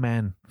all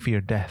men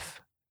fear death.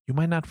 You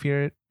might not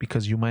fear it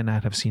because you might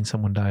not have seen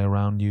someone die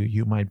around you.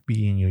 You might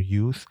be in your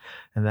youth,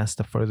 and that's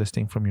the furthest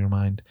thing from your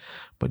mind.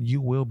 But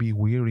you will be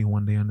weary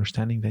one day,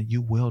 understanding that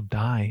you will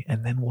die.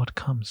 And then what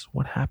comes?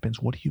 What happens?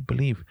 What do you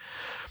believe?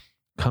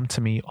 Come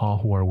to me, all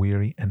who are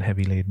weary and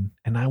heavy laden,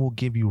 and I will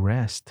give you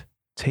rest.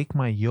 Take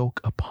my yoke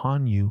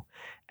upon you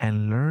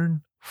and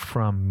learn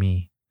from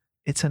me.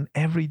 It's an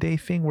everyday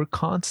thing. We're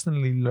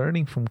constantly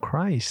learning from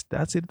Christ.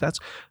 That's it. That's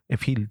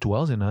if he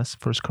dwells in us.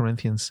 2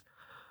 Corinthians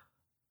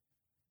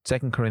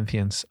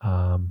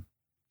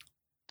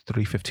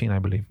 3:15, I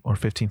believe, or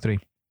 15:3.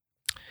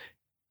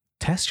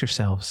 Test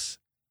yourselves.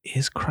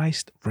 Is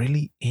Christ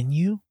really in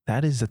you?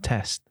 That is the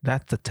test.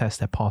 That's the test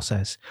that Paul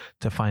says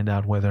to find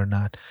out whether or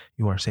not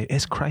you are saved.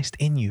 Is Christ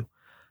in you?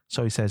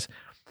 So he says,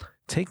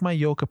 take my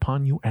yoke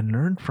upon you and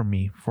learn from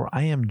me, for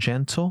I am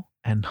gentle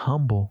and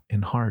humble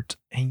in heart,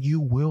 and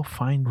you will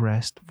find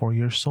rest for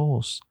your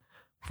souls.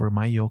 For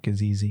my yoke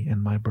is easy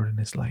and my burden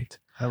is light.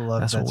 I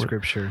love that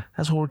scripture.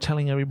 That's what we're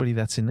telling everybody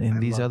that's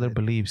in these other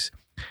beliefs.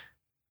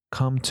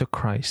 Come to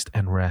Christ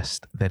and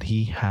rest, that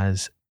he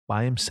has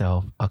by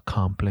himself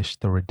accomplished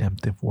the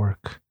redemptive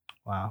work.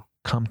 Wow.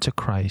 Come to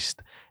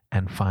Christ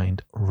and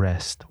find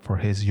rest, for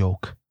his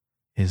yoke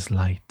is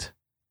light.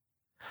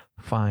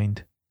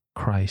 Find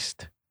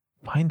Christ.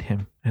 Find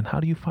him. And how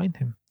do you find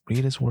him?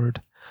 Read his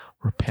word,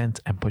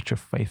 repent, and put your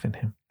faith in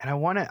him. And I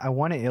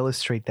want to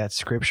illustrate that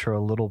scripture a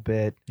little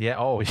bit. Yeah.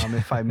 Oh,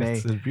 if I may.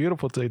 It's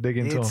beautiful to dig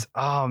into.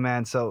 Oh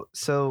man. So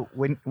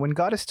when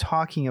God is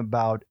talking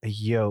about a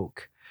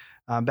yoke,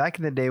 back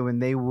in the day when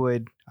they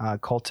would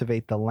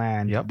cultivate the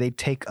land, they'd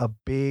take a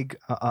big,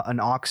 an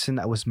oxen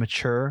that was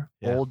mature,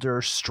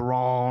 older,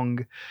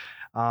 strong,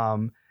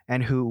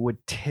 and who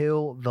would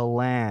till the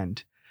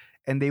land.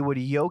 And they would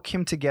yoke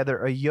him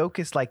together. A yoke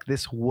is like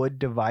this wood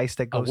device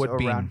that goes around.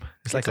 Beam.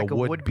 It's like a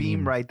wood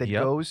beam, right? That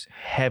goes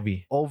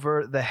heavy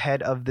over the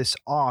head of this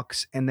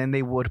ox. And then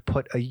they would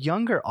put a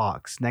younger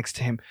ox next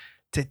to him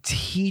to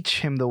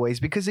teach him the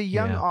ways. Because a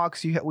young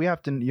ox, you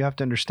have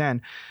to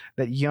understand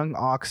that young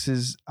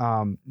oxes,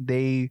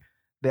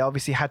 they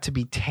obviously had to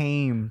be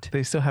tamed.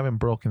 They still haven't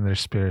broken their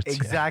spirits.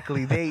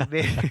 Exactly.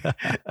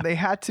 They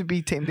had to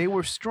be tamed. They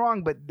were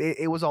strong, but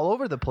it was all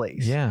over the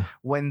place. Yeah.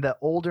 When the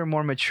older,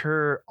 more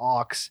mature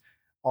ox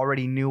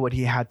already knew what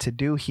he had to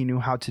do, he knew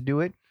how to do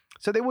it.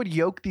 So they would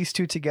yoke these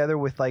two together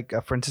with, like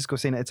Francisco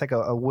saying, it's like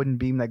a wooden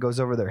beam that goes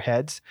over their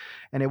heads,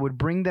 and it would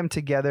bring them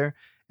together,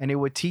 and it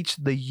would teach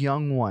the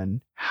young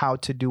one how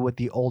to do what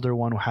the older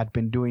one had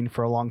been doing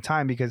for a long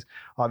time, because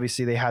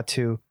obviously they had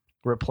to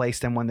replace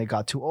them when they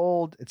got too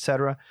old,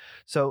 etc.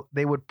 So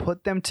they would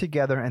put them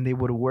together and they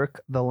would work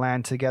the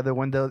land together.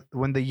 When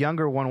the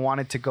younger one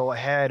wanted to go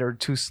ahead or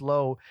too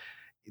slow,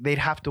 they'd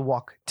have to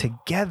walk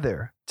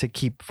together to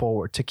keep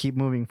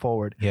moving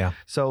forward. Yeah.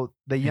 So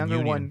the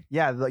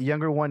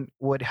younger one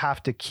would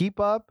have to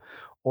keep up,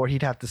 or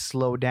he'd have to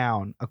slow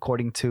down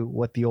according to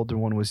what the older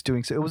one was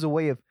doing. So it was a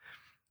way of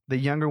the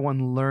younger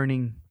one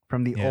learning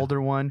from the older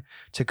one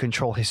to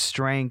control his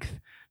strength,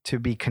 to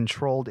be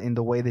controlled in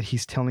the way that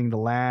he's tilling the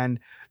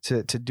land,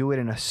 to do it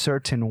in a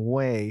certain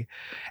way.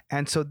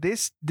 And so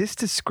this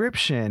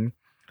description,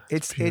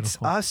 it's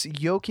us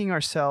yoking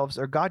ourselves,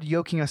 or God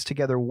yoking us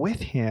together with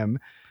him.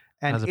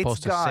 And as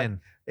opposed to sin.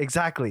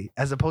 Exactly.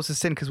 As opposed to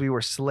sin, because we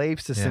were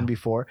slaves to sin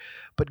before.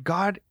 But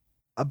God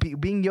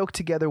being yoked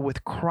together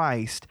with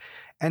Christ,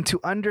 and to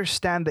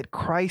understand that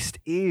Christ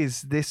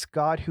is this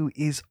God who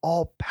is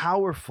all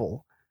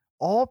powerful.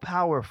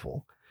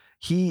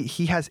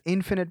 He has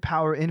infinite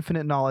power,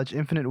 infinite knowledge,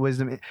 infinite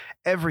wisdom,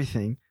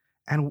 everything.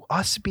 And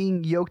us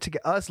being yoked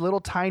together, us little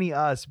tiny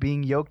us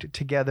being yoked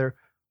together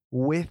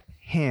with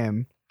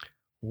him,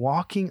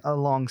 walking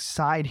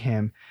alongside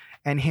him,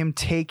 and him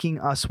taking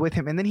us with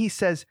him. And then he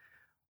says,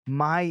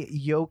 my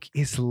yoke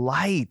is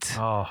light.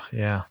 Oh,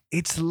 yeah.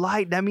 It's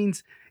light. That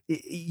means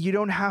you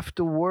don't have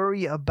to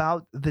worry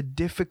about the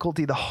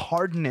difficulty, the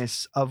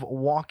hardness of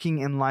walking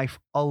in life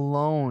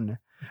alone.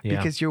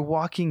 Because you're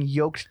walking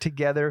yoked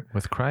together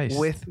with Christ,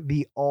 with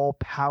the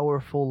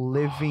all-powerful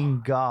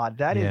living God.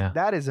 That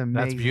is amazing.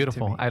 That's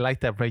beautiful. To me. I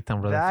like that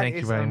breakdown, brother. Thank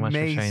you very much for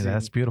sharing that.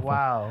 That's beautiful.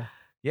 Wow.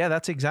 Yeah,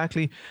 that's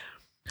exactly.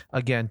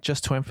 Again,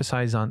 just to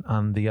emphasize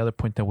on the other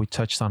point that we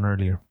touched on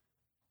earlier.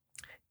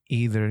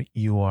 Either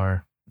you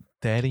are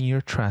dead in your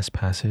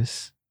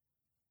trespasses,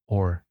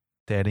 or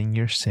dead in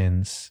your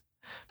sins,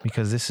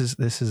 because this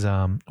is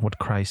what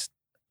Christ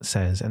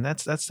says, and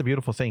that's the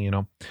beautiful thing, you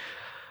know.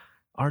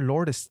 Our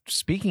Lord is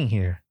speaking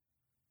here.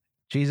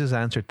 Jesus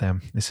answered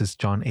them. This is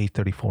John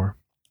 8:34.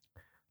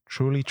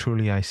 Truly,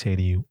 truly, I say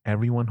to you,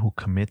 everyone who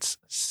commits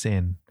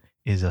sin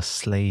is a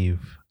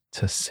slave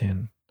to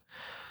sin.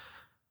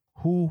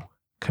 Who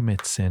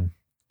commits sin?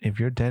 If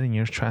you're dead in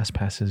your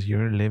trespasses,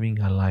 you're living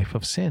a life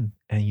of sin,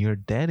 and you're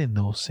dead in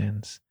those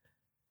sins.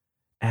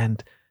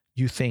 And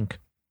you think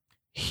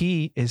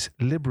he is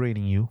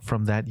liberating you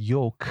from that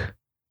yoke,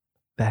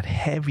 that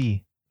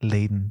heavy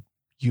laden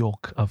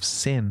yoke of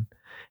sin,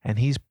 and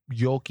he's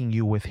yoking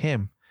you with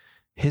him.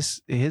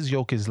 His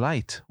yoke is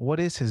light. What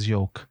is his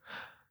yoke?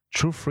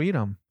 True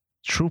freedom,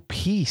 true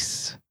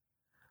peace,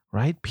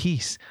 right?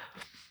 Peace.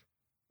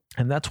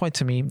 And that's why,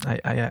 to me,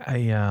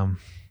 I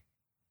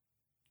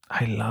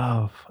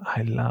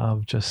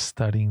love just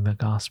studying the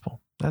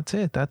gospel. That's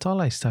it. That's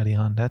all I study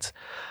on. That's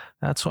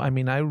That's why, I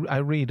mean, I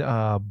read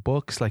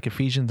books like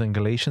Ephesians and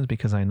Galatians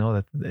because I know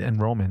that in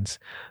Romans,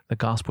 the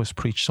gospel is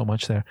preached so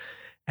much there.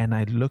 And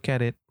I look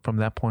at it from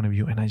that point of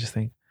view and I just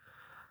think,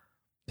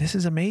 this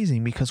is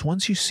amazing, because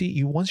once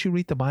you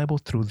read the Bible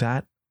through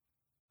that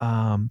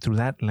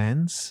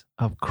lens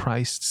of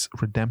Christ's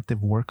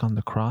redemptive work on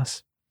the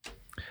cross,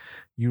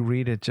 you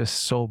read it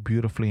just so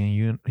beautifully,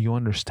 and you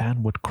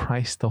understand what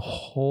Christ, the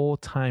whole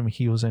time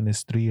he was in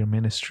his 3-year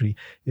ministry,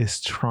 is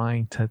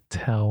trying to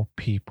tell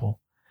people.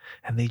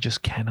 And they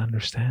just can't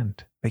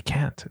understand. They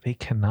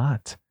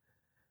cannot.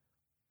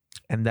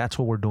 And that's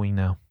what we're doing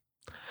now.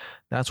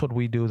 That's what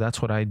we do.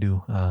 That's what I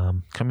do.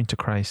 Coming to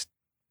Christ.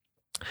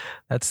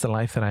 That's the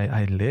life that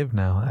I live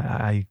now.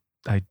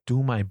 I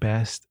do my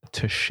best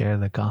to share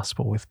the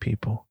gospel with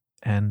people.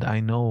 And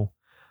I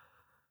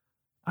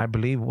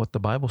believe what the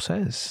Bible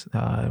says,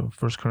 1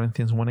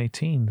 Corinthians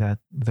 1:18, that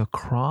the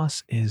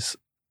cross is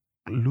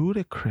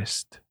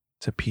ludicrous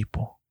to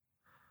people.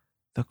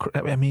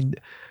 I mean,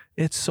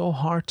 it's so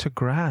hard to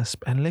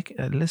grasp. And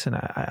listen,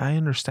 I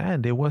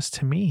understand it was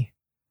to me.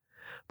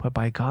 But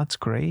by God's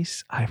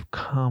grace, I've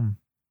come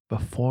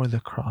before the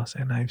cross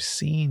and I've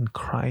seen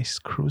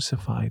Christ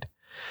crucified.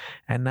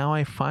 And now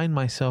I find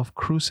myself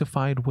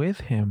crucified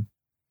with him.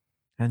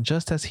 And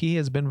just as he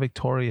has been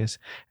victorious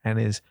and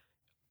is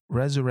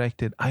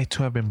resurrected, I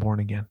too have been born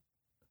again.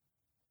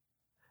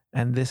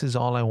 And this is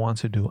all I want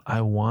to do.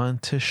 I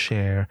want to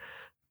share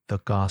the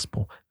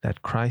gospel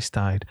that Christ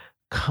died.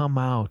 Come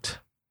out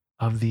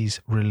of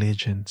these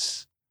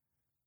religions.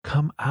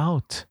 Come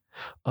out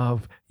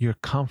of your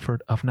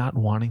comfort of not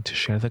wanting to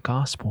share the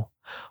gospel.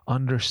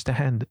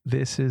 Understand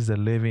this is the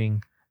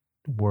living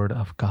word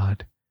of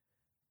God.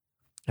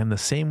 And the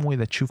same way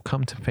that you've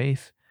come to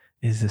faith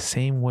is the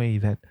same way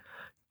that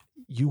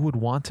you would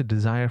want to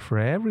desire for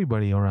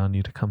everybody around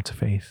you to come to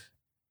faith.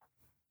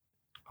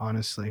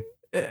 Honestly.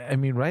 I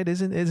mean, right?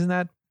 Isn't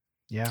that?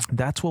 Yeah.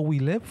 That's what we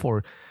live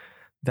for.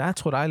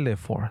 That's what I live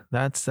for.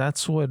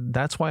 That's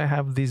why I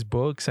have these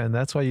books, and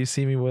that's why you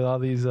see me with all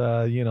these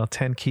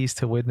 10 keys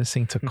to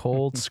witnessing to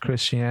cults,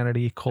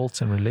 Christianity,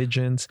 cults and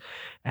religions.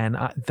 And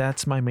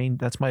that's my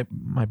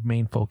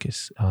main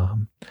focus.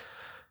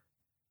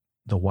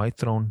 The white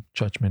throne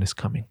judgment is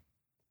coming.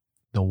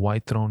 The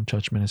white throne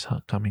judgment is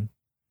coming.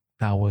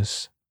 That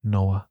was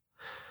Noah.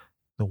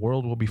 The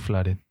world will be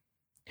flooded.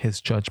 His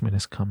judgment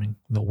is coming.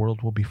 The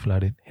world will be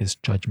flooded. His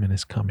judgment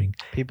is coming.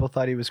 People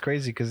thought he was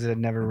crazy because it had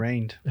never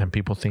rained. And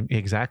people think,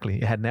 exactly,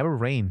 it had never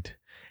rained.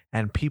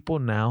 And people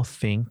now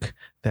think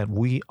that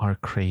we are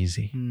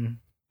crazy.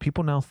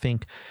 People now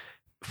think,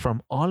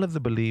 from all of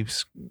the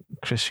beliefs,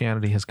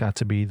 Christianity has got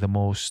to be the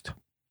most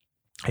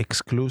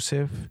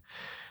exclusive,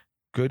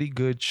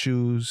 goody-good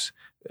shoes.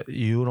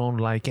 You don't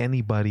like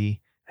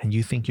anybody, and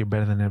you think you're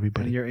better than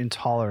everybody. And you're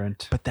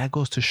intolerant. But that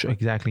goes to show,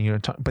 exactly, you're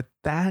intolerant. But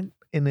that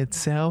in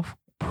itself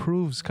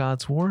proves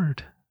God's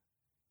word.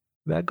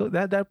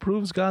 That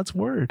proves God's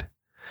word.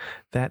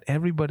 That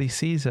everybody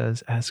sees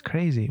us as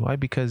crazy. Why?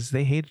 Because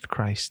they hated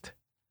Christ.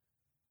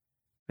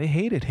 They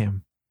hated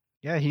him.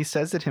 Yeah, he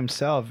says it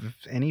himself. If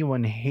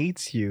anyone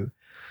hates you,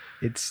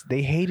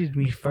 they hated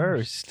me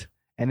first.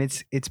 And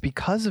it's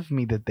because of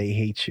me that they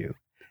hate you.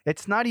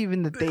 It's not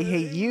even that they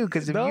hate you,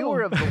 because if you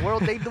were of the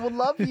world, they will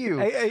love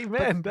you.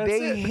 Amen. But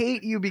they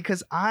hate you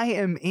because I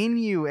am in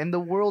you, and the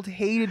world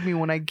hated me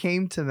when I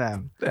came to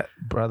them.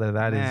 Brother,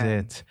 that is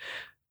it.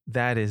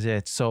 That is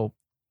it. So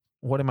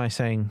what am I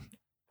saying?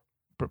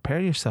 Prepare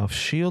yourself,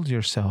 shield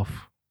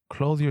yourself,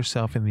 clothe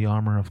yourself in the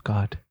armor of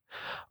God.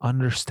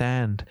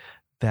 Understand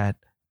that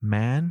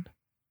man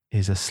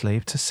is a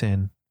slave to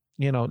sin.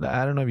 I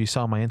don't know if you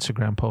saw my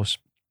Instagram post.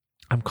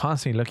 I'm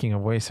constantly looking at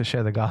ways to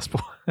share the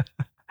gospel.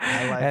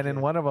 And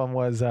in one of them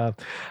was, I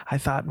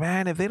thought,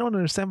 man, if they don't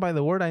understand by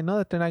the word, I know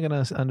that they're not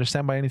going to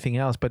understand by anything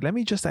else. But let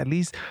me just at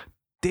least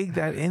dig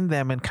that in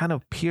them and kind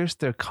of pierce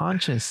their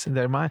conscience and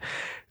their mind.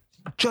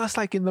 Just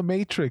like in the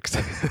Matrix.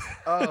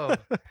 Oh,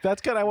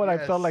 that's kind of what I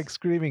felt like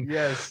screaming.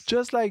 Yes.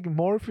 Just like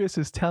Morpheus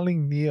is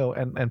telling Neo,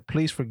 and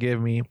please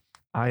forgive me,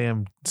 I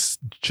am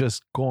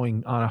just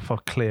going off a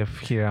cliff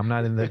here. I'm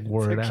not in the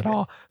word at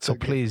all. So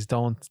please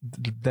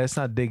let's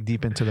not dig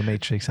deep into the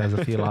Matrix as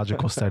a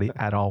theological study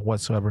at all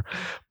whatsoever.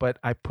 But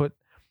I put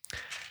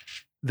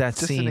that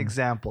just scene. An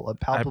example, a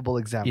palpable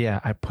example. Yeah,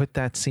 I put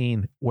that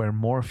scene where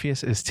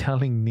Morpheus is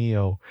telling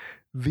Neo,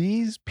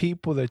 these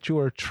people that you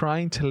are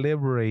trying to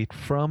liberate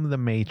from the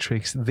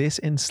Matrix, this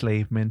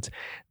enslavement,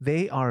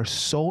 they are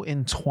so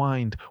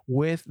entwined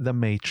with the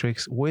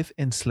Matrix, with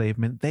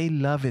enslavement. They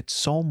love it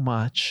so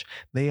much.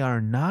 They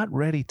are not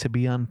ready to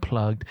be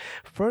unplugged.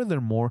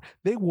 Furthermore,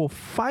 they will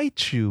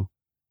fight you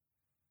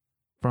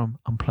from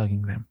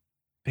unplugging them.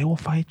 They will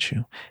fight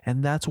you.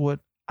 And that's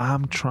what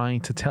I'm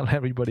trying to tell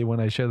everybody when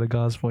I share the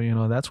gospel.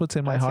 That's what's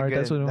in my heart.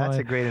 That's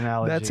a great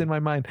analogy. That's in my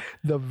mind.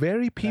 The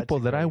very people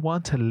that I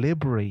want to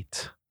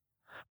liberate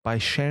by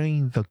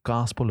sharing the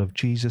gospel of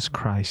Jesus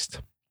Christ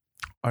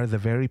are the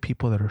very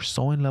people that are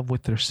so in love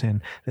with their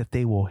sin that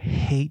they will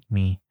hate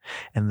me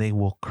and they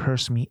will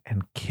curse me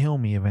and kill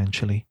me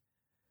eventually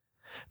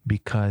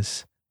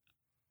because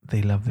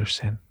they love their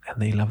sin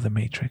and they love the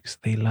matrix.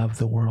 They love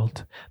the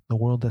world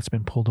that's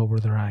been pulled over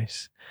their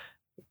eyes.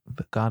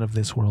 The God of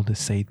this world is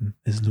Satan,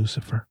 is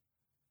Lucifer.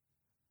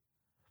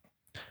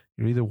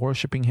 You're either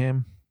worshiping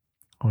him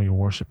or you're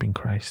worshiping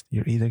Christ.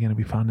 You're either going to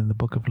be found in the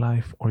book of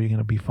life or you're going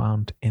to be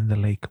found in the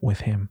lake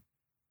with him.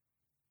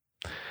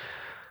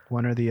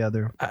 One or the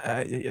other.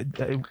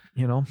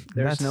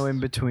 There's no in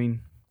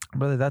between.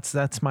 Brother,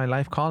 that's my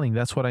life calling.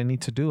 That's what I need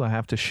to do. I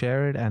have to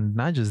share it. And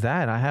not just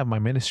that, I have my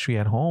ministry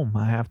at home.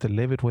 I have to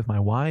live it with my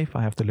wife.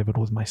 I have to live it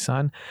with my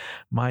son.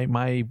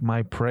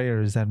 My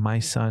prayer is that my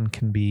son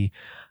can be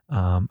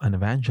an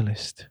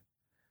evangelist.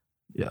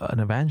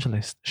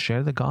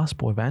 Share the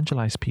gospel,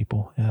 evangelize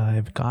people.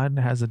 If God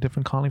has a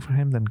different calling for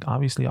him, then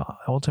obviously,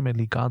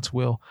 ultimately, God's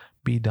will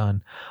be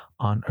done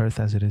on earth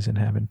as it is in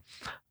heaven.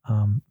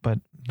 But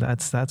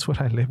that's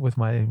what I live with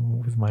my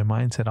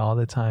mindset all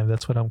the time.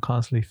 That's what I'm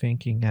constantly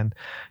thinking. And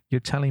you're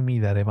telling me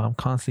that if I'm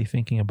constantly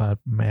thinking about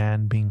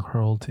man being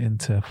hurled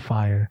into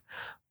fire,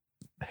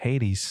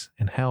 Hades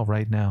and hell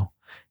right now,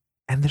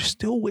 and they're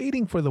still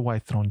waiting for the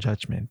white throne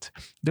judgment.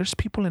 There's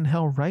people in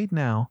hell right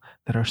now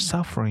that are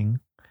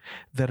suffering,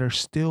 that are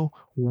still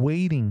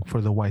waiting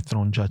for the white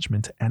throne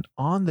judgment. And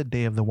on the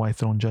day of the white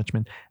throne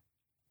judgment,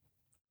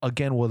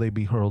 again will they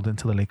be hurled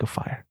into the lake of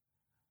fire.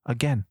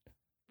 Again.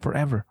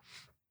 Forever.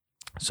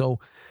 So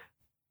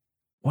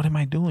what am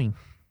I doing?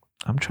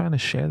 I'm trying to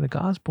share the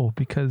gospel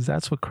because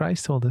that's what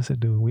Christ told us to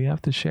do. We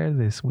have to share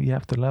this. We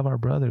have to love our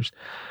brothers.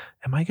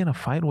 Am I going to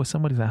fight with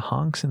somebody that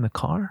honks in the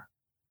car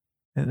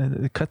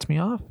and it cuts me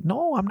off?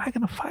 No, I'm not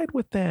going to fight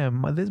with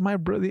them. This is my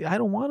brother. I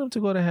don't want them to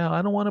go to hell.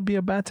 I don't want to be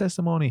a bad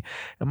testimony.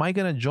 Am I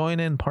going to join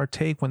in,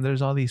 partake when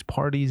there's all these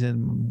parties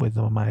and with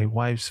my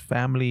wife's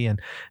family and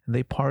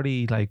they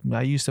party like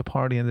I used to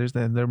party and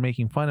they're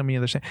making fun of me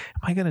and they're saying,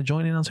 am I going to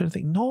join in on certain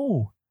things?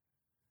 No,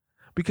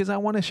 because I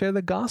want to share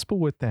the gospel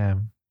with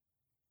them.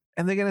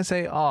 And they're going to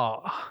say,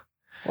 oh,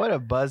 what a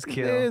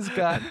buzzkill. This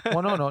guy.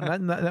 Well, no,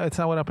 it's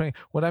not what I'm saying.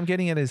 What I'm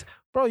getting at is,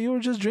 bro, you were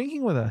just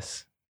drinking with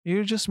us.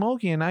 You're just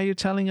smoking, and now you're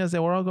telling us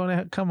that we're all going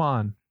to come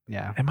on.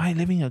 Yeah. Am I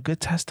living a good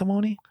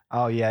testimony?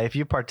 Oh, yeah. If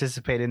you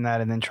participate in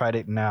that and then tried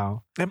it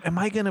now. Am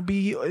I going to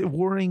be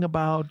worrying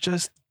about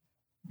just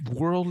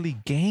worldly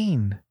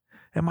gain?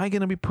 Am I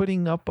going to be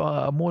putting up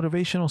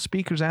motivational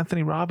speakers,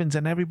 Anthony Robbins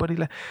and everybody?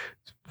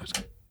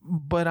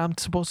 But I'm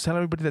supposed to tell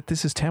everybody that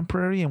this is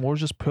temporary and we're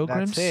just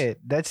pilgrims?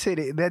 That's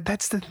it.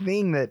 That's the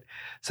thing, that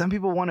some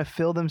people want to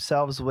fill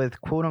themselves with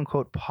quote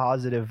unquote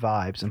positive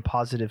vibes and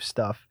positive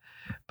stuff.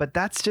 But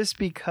that's just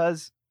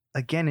because,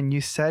 again, and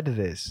you said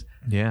this,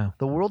 yeah,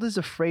 the world is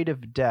afraid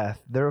of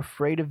death. They're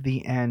afraid of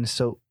the end.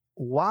 So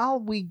while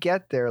we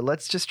get there,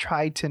 let's just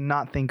try to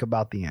not think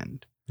about the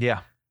end.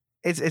 Yeah.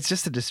 It's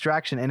just a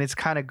distraction. And it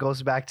kind of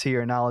goes back to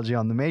your analogy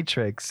on the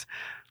Matrix.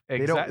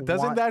 Exactly.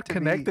 Doesn't that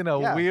connect in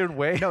a weird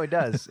way? No, it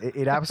does.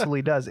 It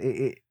absolutely does.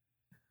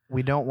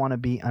 We don't want to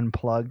be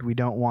unplugged. We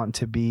don't want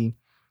to be...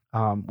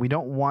 we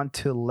don't want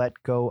to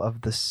let go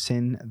of the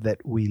sin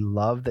that we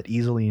love that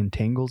easily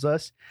entangles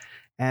us.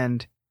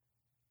 And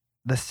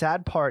the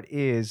sad part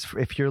is,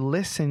 if you're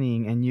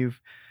listening and you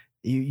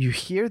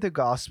hear the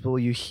gospel,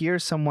 you hear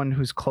someone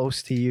who's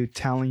close to you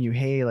telling you,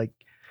 hey, like,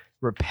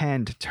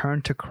 repent,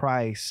 turn to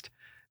Christ,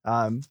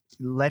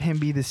 let him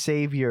be the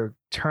savior,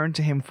 turn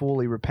to him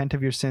fully, repent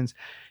of your sins.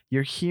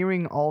 You're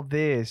hearing all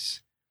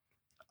this.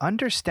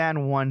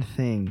 Understand one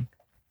thing.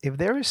 If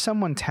there is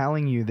someone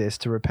telling you this,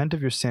 to repent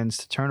of your sins,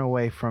 to turn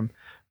away from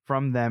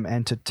them,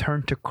 and to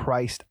turn to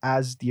Christ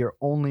as your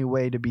only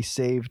way to be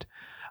saved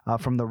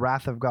from the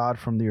wrath of God,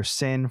 from your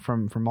sin,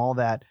 from all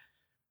that,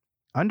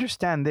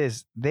 understand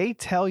this. They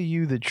tell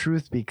you the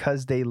truth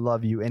because they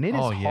love you. And it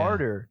is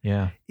harder.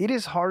 Yeah. It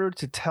is harder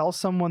to tell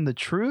someone the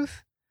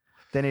truth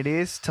than it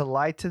is to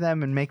lie to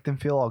them and make them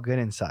feel all good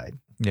inside.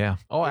 Yeah.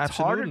 Oh, it's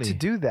absolutely. Harder to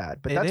do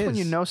that. But that's when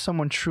you know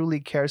someone truly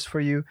cares for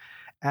you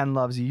and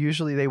loves you.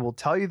 Usually they will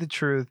tell you the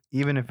truth,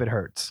 even if it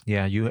hurts.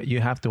 Yeah,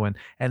 you have to.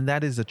 And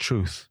that is the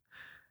truth.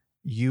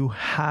 You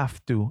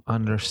have to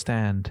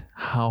understand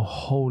how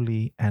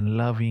holy and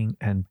loving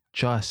and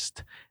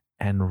just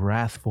and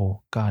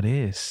wrathful God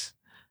is.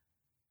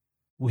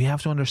 We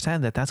have to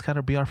understand that. That's got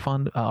to be our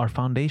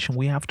foundation.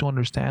 We have to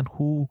understand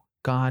who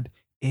God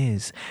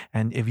is.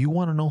 And if you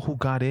want to know who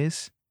God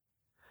is,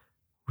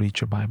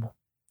 read your Bible.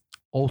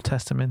 Old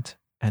Testament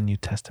and New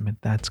Testament.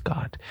 That's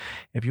God.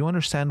 If you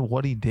understand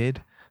what he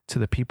did to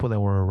the people that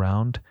were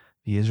around,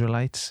 the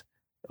Israelites,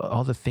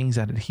 all the things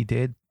that he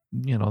did,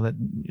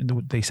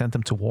 that they sent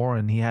them to war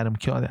and he had them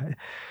killed.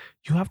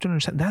 You have to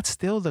understand that's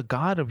still the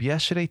God of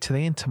yesterday,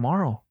 today, and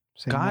tomorrow.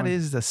 God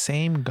is the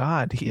same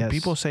God.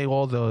 People say,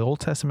 "Oh, the Old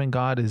Testament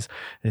God is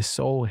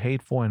so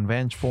hateful and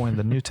vengeful, and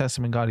the New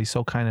Testament God, he's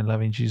so kind and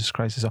loving. Jesus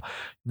Christ is so."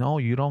 No,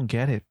 you don't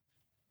get it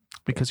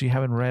because you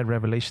haven't read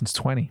Revelations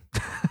 20.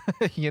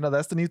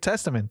 That's the New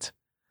Testament.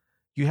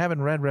 You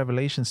haven't read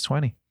Revelations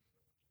 20.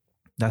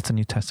 That's the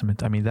New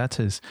Testament. I mean, that's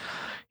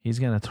he's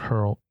going to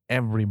hurl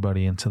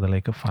everybody into the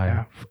lake of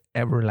fire,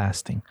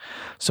 everlasting.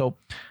 So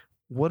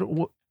what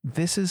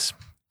this is,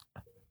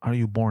 are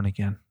you born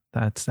again?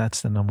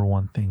 That's the number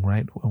one thing,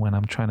 right? When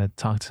I'm trying to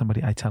talk to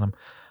somebody, I tell them,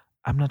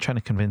 I'm not trying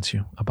to convince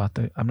you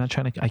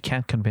I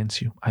can't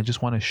convince you. I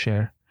just want to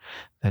share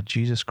that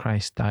Jesus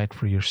Christ died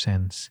for your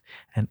sins.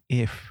 And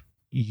if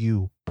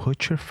you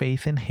put your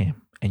faith in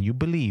him and you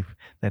believe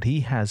that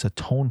he has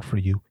atoned for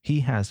you,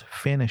 he has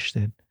finished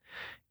it.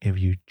 If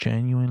you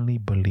genuinely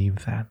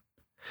believe that,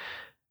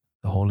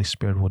 the Holy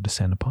Spirit will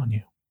descend upon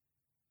you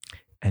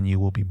and you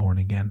will be born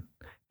again.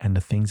 And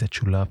the things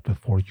that you loved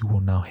before, you will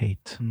now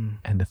hate.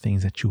 And the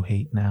things that you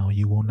hate now,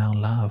 you will now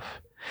love.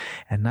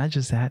 And not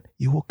just that,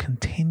 you will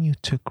continue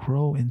to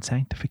grow in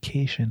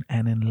sanctification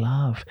and in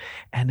love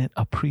and in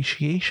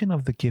appreciation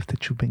of the gift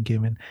that you've been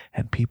given.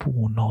 And people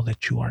will know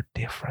that you are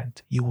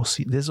different. You will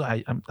see this.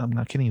 I'm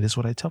not kidding. This is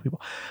what I tell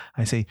people.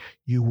 I say,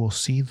 you will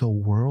see the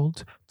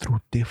world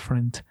through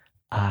different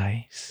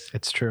eyes.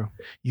 It's true.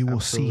 You will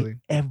Absolutely. see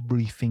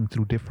everything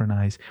through different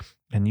eyes.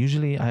 And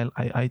usually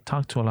I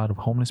talk to a lot of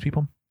homeless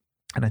people.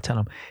 And I tell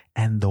them,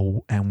 and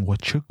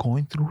what you're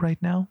going through right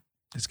now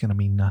is going to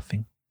mean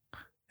nothing.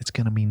 It's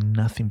going to mean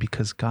nothing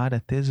because God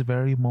at this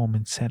very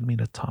moment sent me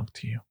to talk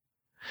to you.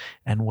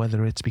 And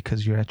whether it's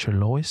because you're at your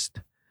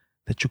lowest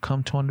that you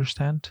come to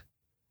understand,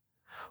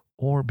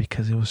 or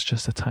because it was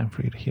just a time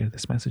for you to hear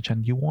this message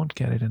and you won't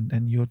get it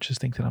and you'll just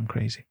think that I'm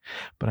crazy.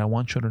 But I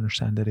want you to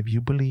understand that if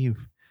you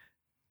believe,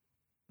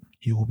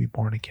 you will be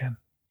born again.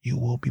 You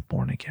will be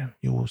born again.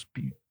 You will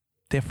be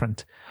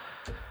different.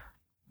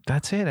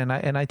 That's it. And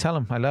I tell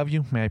them, I love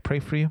you. May I pray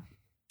for you?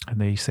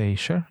 And they say,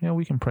 sure, yeah,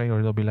 we can pray.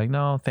 Or they'll be like,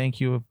 no, thank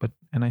you.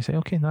 And I say,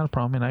 okay, not a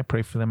problem. And I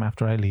pray for them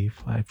after I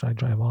leave, after I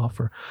drive off,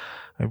 or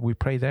we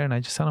pray there. And I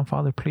just tell them,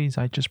 Father, please,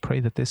 I just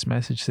pray that this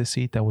message, this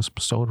seed that was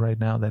sowed right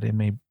now, that it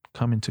may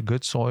come into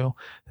good soil,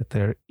 that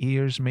their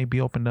ears may be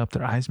opened up,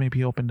 their eyes may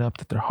be opened up,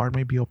 that their heart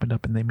may be opened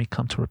up, and they may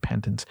come to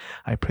repentance.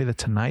 I pray that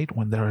tonight,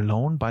 when they're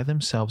alone by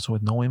themselves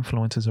with no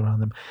influences around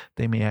them,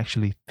 they may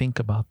actually think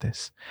about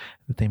this,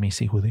 that they may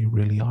see who they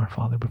really are,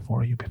 Father,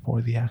 before you,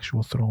 before the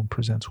actual throne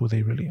presents who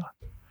they really are.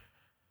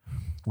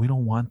 We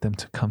don't want them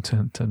to come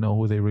to know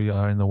who they really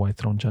are in the white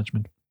throne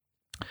judgment.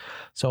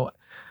 So,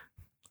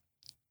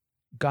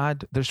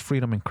 God, there's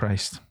freedom in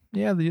Christ.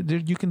 Yeah,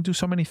 you can do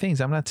so many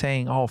things. I'm not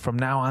saying, oh, from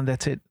now on,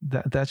 that's it.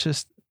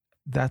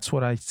 That's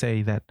what I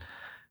say, that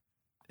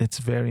it's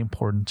very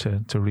important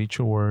to read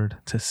your word,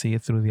 to see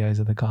it through the eyes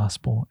of the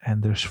gospel,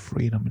 and there's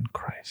freedom in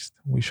Christ.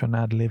 We should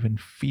not live in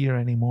fear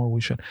anymore.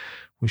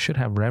 We should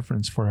have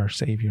reverence for our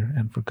Savior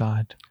and for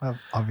God.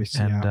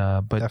 Obviously, and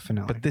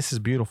definitely. But this is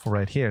beautiful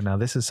right here. Now,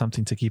 this is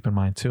something to keep in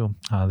mind too.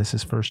 This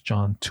is 1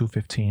 John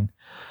 2:15.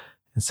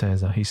 It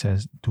says, he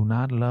says, do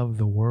not love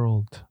the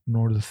world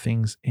nor the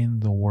things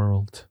in the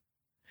world.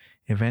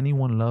 If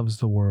anyone loves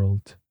the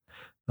world,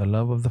 the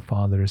love of the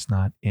Father is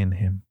not in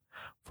him.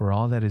 For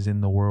all that is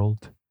in the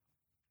world,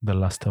 the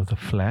lust of the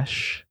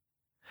flesh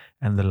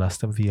and the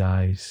lust of the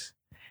eyes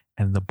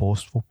and the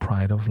boastful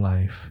pride of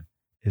life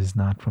is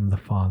not from the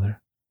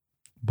Father,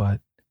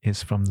 but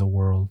is from the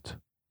world.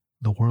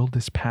 The world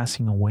is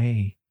passing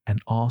away and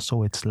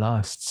also its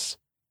lusts,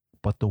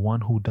 but the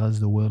one who does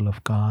the will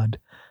of God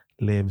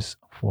lives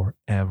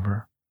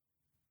forever.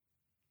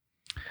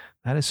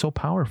 That is so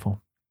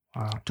powerful.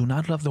 Wow. Do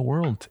not love the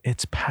world.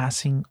 It's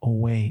passing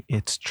away.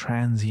 It's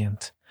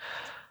transient.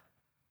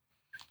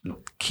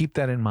 Keep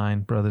that in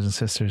mind, brothers and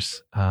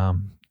sisters.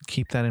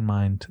 Keep that in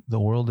mind. The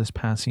world is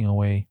passing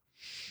away.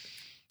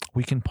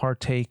 We can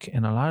partake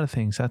in a lot of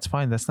things. That's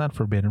fine. That's not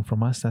forbidden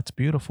from us. That's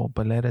beautiful.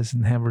 But let us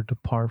never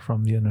depart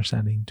from the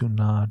understanding. Do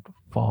not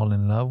fall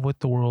in love with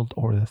the world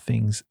or the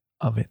things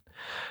of it,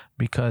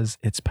 because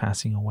it's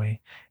passing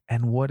away.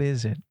 And what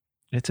is it?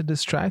 It's a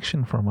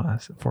distraction for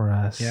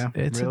us. Yeah,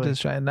 it's really. a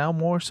distraction now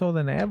more so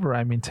than ever.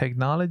 I mean,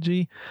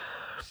 technology.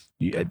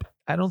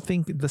 I don't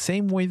think the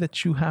same way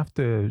that you have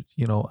to,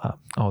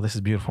 this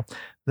is beautiful.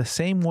 The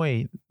same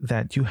way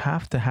that you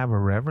have to have a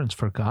reverence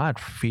for God,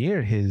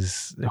 fear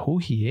who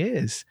he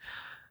is,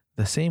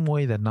 the same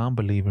way that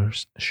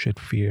non-believers should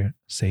fear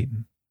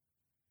Satan.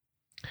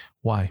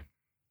 Why?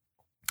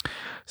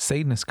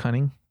 Satan is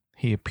cunning.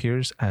 He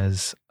appears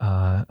as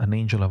an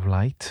angel of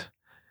light.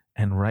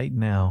 And right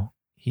now,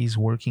 he's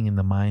working in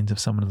the minds of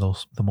some of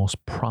the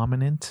most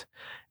prominent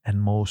and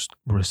most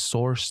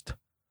resourceful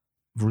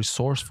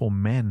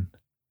men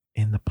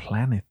in the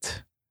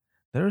planet.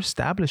 They're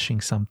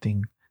establishing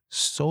something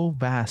so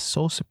vast,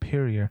 so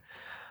superior,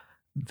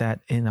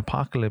 that in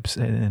Apocalypse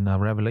and in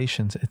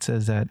Revelations, it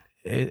says that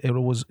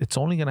it's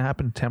only going to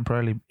happen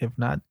temporarily. If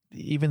not,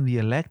 even the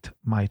elect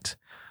might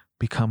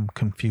become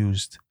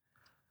confused.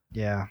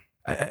 Yeah.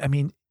 I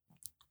mean,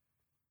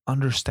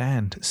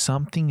 understand,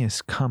 something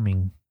is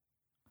coming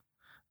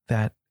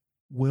that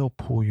will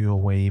pull you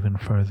away even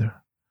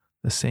further.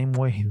 The same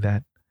way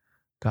that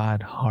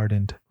God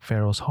hardened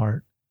Pharaoh's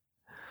heart,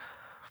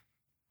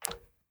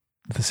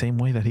 the same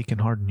way that he can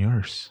harden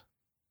yours.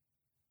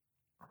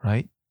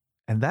 Right?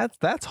 And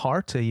that's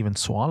hard to even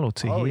swallow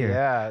to hear.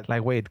 Yeah.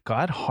 Like, wait,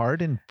 God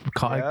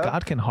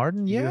God can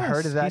harden? Yes, You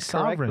heard of that he's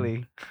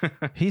sovereign.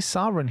 correctly. He's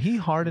sovereign. He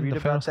hardened Read the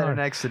about Pharaoh's that heart.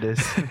 in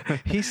Exodus.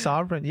 He's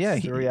sovereign. Yeah.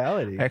 It's the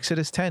reality.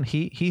 Exodus 10,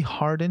 he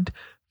hardened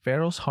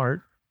Pharaoh's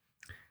heart,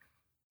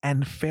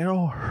 and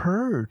Pharaoh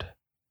heard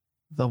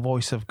the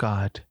voice of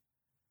God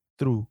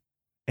through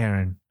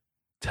Aaron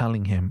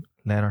telling him,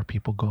 let our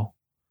people go.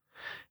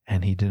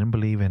 And he didn't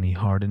believe, and he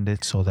hardened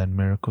it so that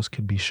miracles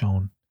could be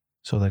shown,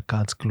 so that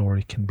God's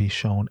glory can be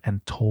shown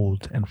and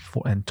told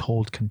and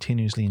told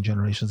continuously in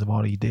generations of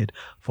all he did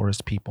for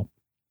his people.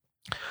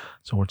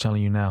 So we're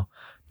telling you now,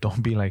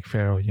 don't be like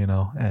Pharaoh,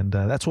 and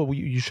that's what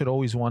you should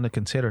always want to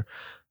consider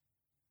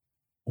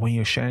when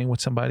you're sharing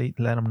with somebody.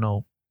 Let them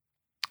know.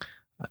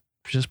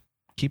 Just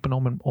keep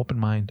an open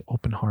mind,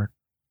 open heart.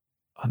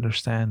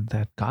 Understand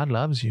that God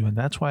loves you, and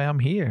that's why I'm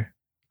here.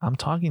 I'm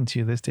talking to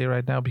you this day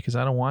right now because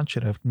I don't want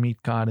you to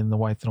meet God in the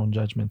white throne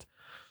judgment.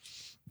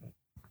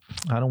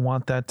 I don't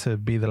want that to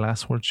be the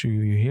last words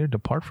you hear.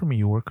 Depart from me,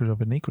 you workers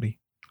of iniquity.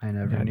 I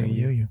never knew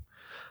you.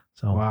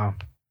 So wow.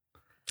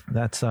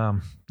 That's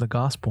the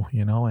gospel,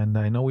 and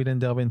I know we didn't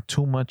delve in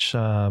too much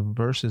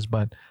verses,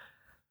 but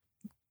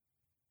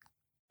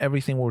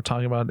everything we're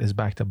talking about is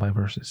backed up by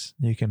verses.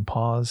 You can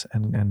pause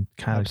and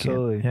kind of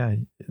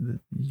absolutely.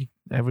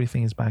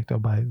 Everything is backed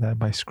up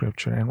by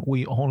scripture, and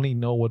we only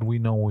know what we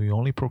know. We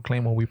only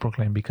proclaim what we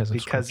proclaim because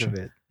of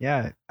it.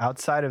 Yeah.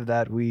 Outside of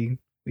that, we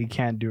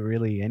can't do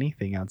really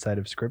anything outside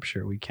of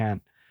scripture. We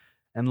can't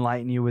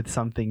enlighten you with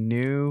something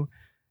new.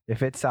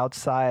 If it's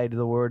outside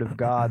the word of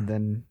God,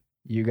 then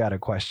you got to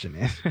question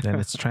it. Then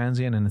it's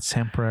transient and it's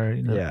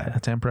temporary. Yeah.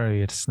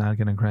 Temporary. It's not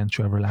going to grant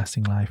you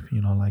everlasting life,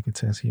 like it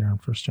says here in 1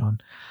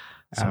 John.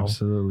 So,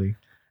 absolutely.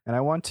 And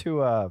I want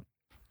to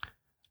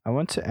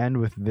end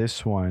with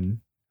this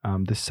one,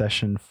 this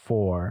session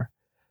 4,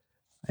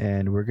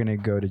 and we're going to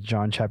go to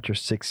John chapter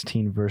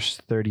 16, verse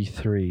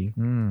 33.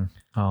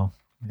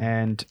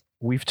 And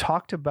we've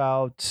talked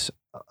about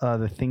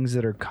the things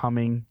that are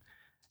coming,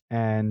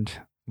 and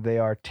they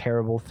are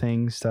terrible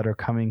things that are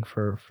coming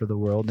for the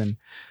world. And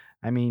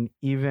I mean,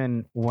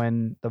 even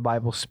when the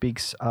Bible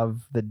speaks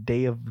of the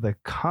day of the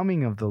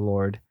coming of the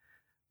Lord,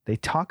 they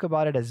talk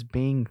about it as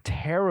being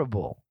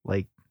terrible,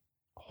 like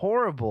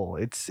horrible.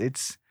 It's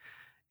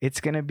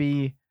going to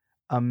be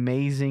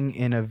amazing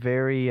in a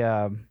very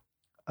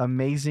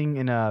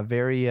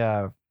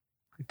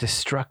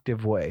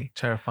destructive way.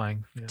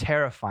 Terrifying. Yeah.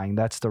 Terrifying.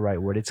 That's the right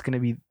word. It's going to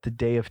be the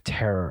day of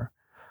terror.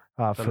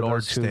 The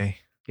Lord's Day.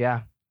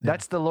 Yeah.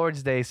 That's the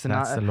Lord's Day.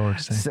 That's the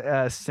Lord's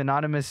Day.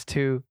 Synonymous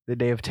to the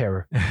day of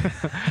terror.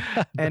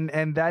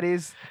 and that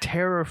is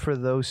terror for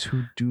those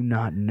who do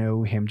not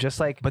know him.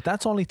 But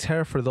that's only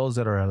terror for those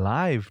that are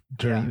alive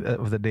during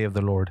the day of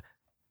the Lord.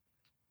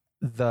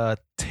 The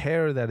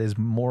terror that is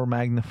more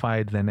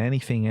magnified than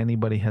anything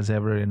anybody has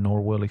ever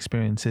nor will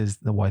experience is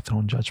the white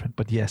throne judgment.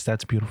 But yes,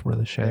 that's beautiful,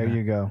 Brother Shea. There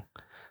you go.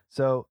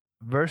 So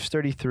verse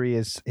 33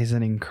 is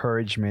an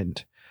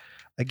encouragement.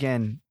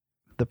 Again,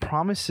 the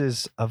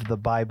promises of the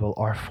Bible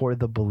are for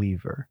the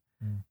believer.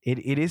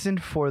 It isn't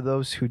for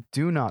those who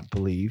do not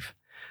believe.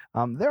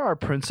 There are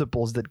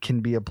principles that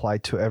can be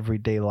applied to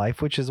everyday life,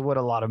 which is what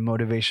a lot of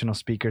motivational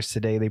speakers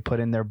today, they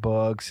put in their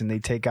books and they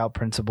take out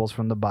principles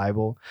from the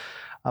Bible.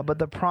 But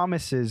the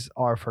promises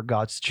are for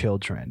God's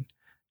children.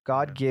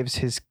 God gives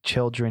his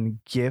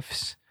children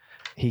gifts.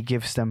 He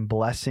gives them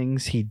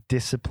blessings. He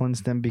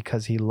disciplines them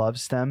because he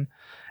loves them.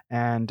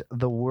 And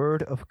the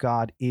word of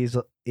God is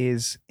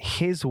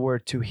his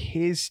word to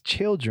his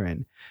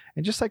children.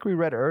 And just like we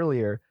read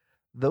earlier,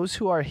 those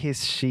who are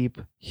his sheep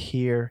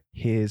hear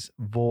his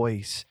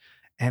voice,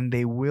 and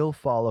they will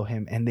follow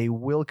him, and they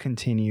will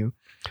continue.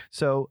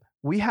 So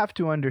we have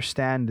to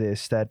understand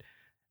this, that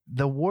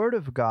the word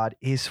of God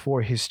is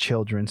for his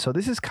children. So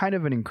this is kind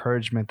of an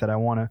encouragement that I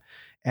want to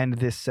end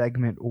this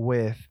segment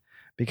with,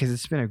 because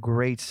it's been a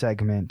great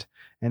segment.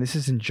 And this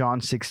is in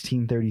John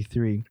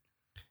 16:33.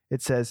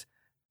 It says,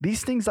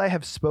 "These things I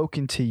have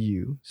spoken to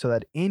you, so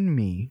that in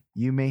me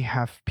you may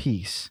have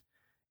peace.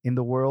 In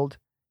the world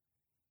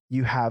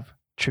you have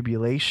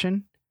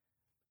tribulation."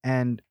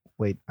 And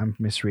wait, I'm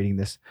misreading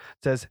this.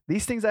 It says,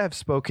 "These things I have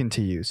spoken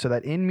to you, so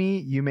that in me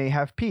you may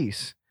have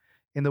peace.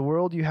 In the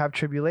world you have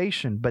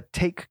tribulation, but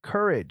take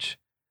courage.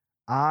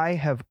 I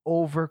have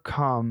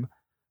overcome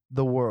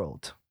the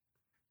world."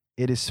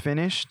 It is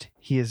finished.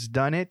 He has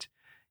done it.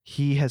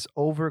 He has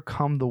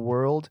overcome the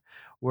world.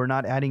 We're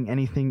not adding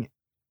anything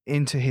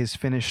into his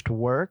finished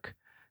work.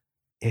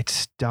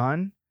 It's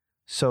done.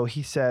 So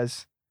he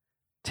says,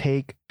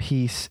 take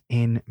peace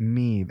in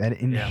me, that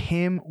in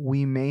him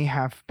we may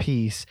have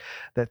peace,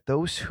 that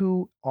those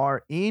who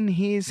are in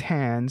his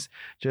hands,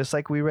 just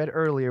like we read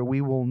earlier,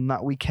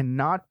 we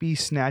cannot be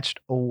snatched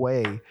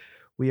away.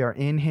 We are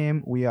in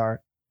him. We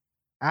are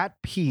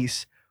at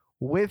peace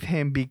with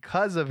him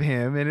because of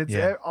him. And it's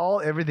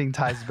everything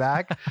ties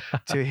back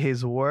to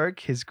his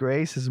work, his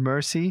grace, his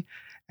mercy,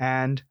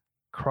 and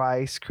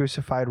Christ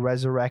crucified,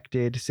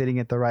 resurrected, sitting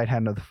at the right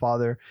hand of the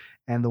Father,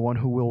 and the one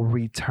who will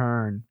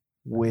return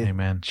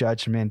with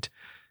judgment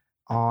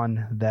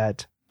on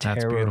that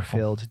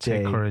terror-filled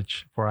day. Take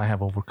courage, for I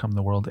have overcome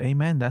the world.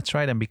 Amen. That's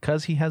right. And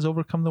because he has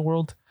overcome the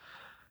world,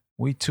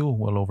 we too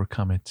will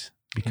overcome it,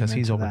 because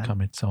he's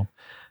overcome it. So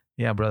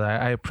Yeah, brother,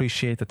 I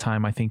appreciate the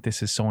time. I think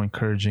this is so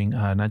encouraging,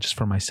 not just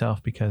for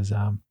myself, because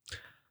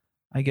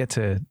I get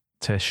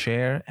to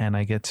share and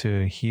I get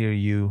to hear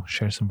you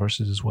share some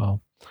verses as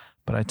well.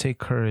 But I take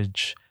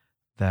courage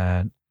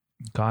that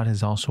God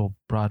has also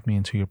brought me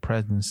into your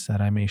presence that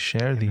I may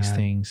share these Amen.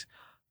 things,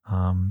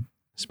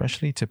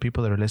 especially to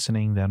people that are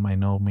listening that might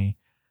know me.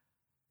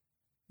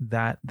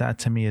 That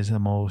to me is the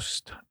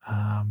most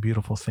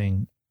beautiful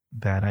thing,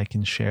 that I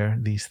can share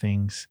these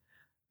things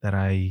that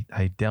I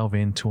delve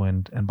into,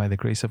 and by the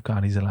grace of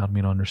God, He's allowed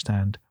me to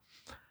understand.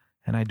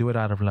 And I do it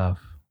out of love.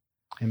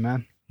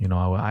 Amen. You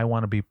know, I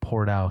want to be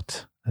poured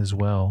out as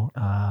well.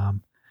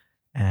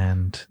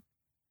 And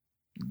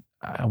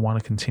I want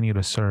to continue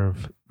to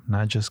serve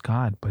not just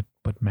God, but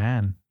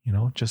man, you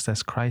know, just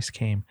as Christ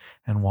came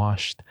and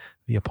washed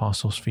the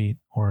apostles' feet,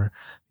 or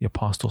the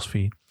apostles'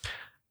 feet.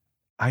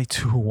 I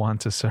too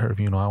want to serve.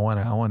 You know, I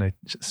want to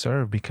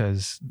serve,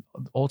 because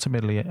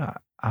ultimately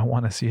I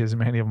want to see as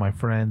many of my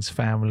friends,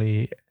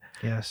 family,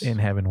 Yes, in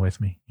heaven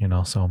with me. You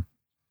know, so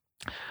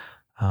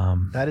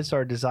that is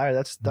our desire.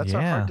 That's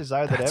our heart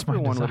desire, that that's my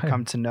everyone would desire.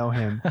 come to know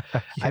Him.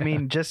 I Yeah.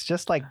 mean,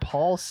 just like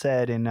Paul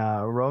said in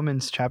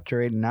Romans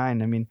chapter 8 and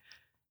 9. I mean,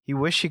 he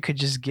wished he could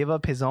just give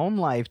up his own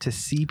life to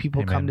see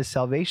people come Amen. to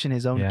salvation.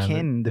 His own Yeah,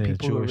 kin, the the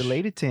people who are Jewish-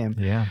 related to him.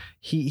 Yeah,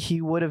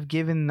 He would have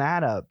given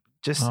that up.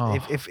 Just Oh.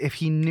 if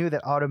he knew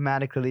that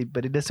automatically,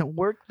 but it doesn't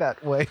work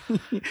that way.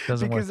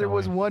 Doesn't work because there that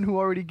was way. one who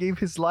already gave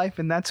his life,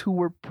 and that's who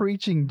we're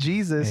preaching,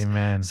 Jesus.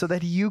 amen. So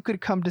that you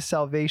could come to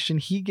salvation.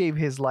 He gave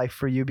his life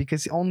for you,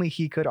 because only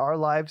he could. Our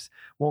lives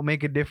won't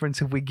make a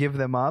difference if we give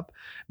them up.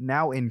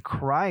 Now in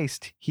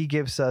Christ, he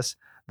gives us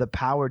the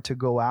power to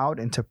go out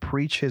and to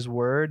preach his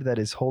word that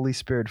is Holy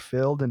Spirit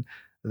filled. And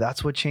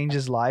that's what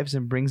changes lives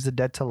and brings the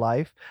dead to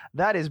life.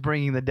 That is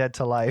bringing the dead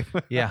to life.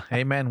 Yeah,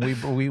 amen.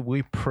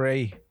 We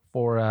pray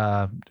for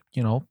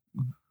you know,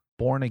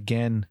 born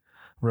again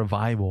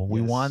revival. We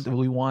Yes.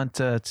 want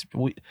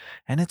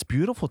and it's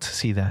beautiful to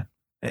see that.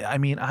 I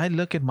mean, I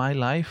look at my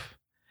life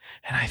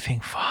and I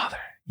think, Father,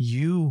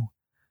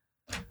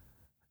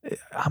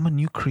 I'm a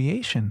new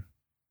creation.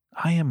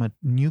 I am a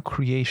new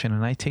creation,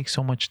 and I take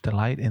so much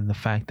delight in the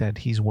fact that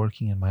He's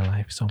working in my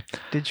life. So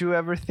Did you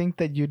ever think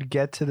that you'd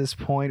get to this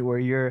point where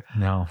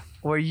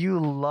you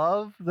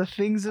love the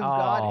things of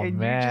God, and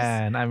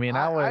man, I mean,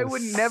 I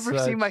would never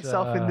see such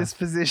myself in this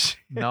position.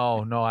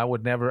 No, I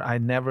would never. I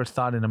never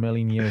thought in a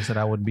million years that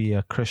I would be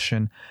a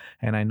Christian.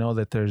 And I know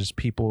that there's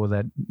people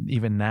that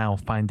even now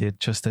find it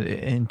just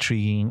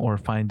intriguing, or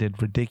find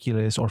it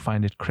ridiculous, or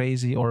find it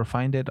crazy, or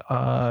find it,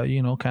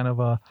 you know, kind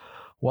of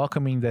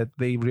welcoming, that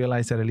they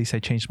realize that at least I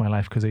changed my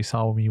life, because they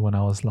saw me when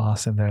I was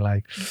lost, and they're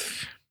like,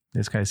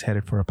 this guy's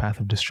headed for a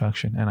path of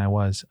destruction. And I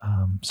was.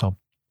 So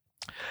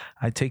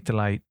I take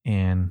delight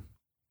in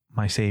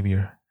my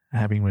Savior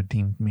having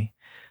redeemed me.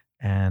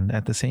 And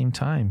at the same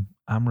time,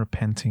 I'm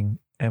repenting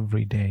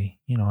every day.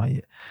 You know,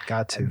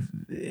 Got to.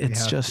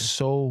 it's have just to.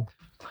 so,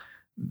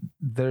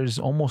 there's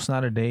almost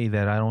not a day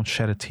that I don't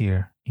shed a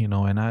tear, you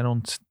know, and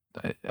I'm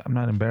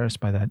not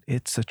embarrassed by that.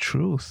 It's the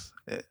truth.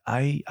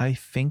 I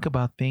think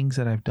about things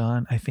that I've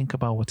done. I think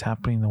about what's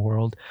happening in the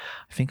world.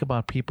 I think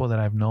about people that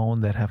I've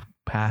known that have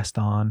passed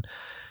on.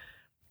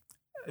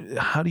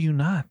 How do you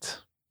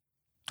not?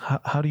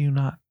 How do you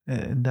not?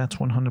 And that's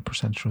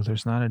 100% true.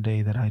 There's not a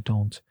day that I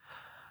don't,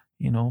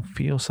 you know,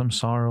 feel some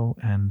sorrow,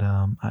 and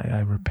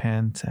I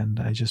repent, and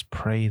I just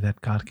pray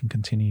that God can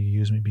continue to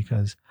use me,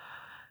 because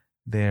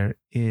there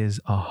is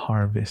a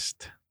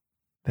harvest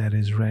that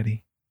is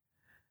ready.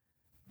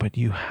 But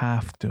you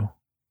have to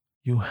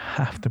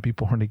be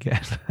born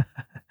again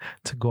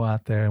to go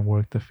out there and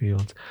work the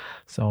fields.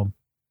 So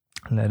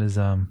let us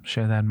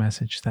share that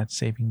message, that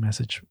saving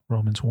message,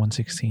 Romans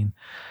 1:16.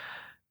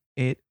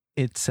 It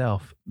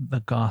itself,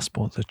 the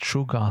gospel, the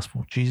true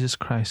gospel, Jesus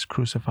Christ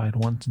crucified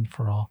once and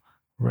for all,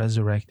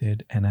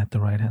 resurrected, and at the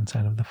right hand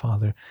side of the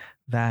Father.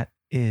 That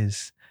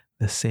is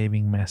the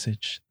saving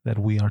message that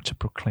we are to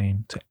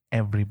proclaim to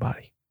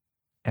everybody,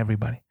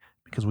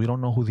 because we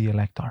don't know who the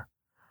elect are.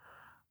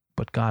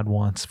 But God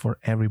wants for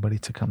everybody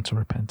to come to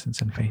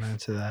repentance and faith. Amen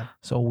to that.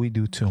 So we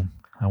do too.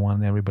 I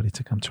want everybody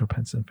to come to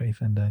repentance and faith.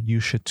 And you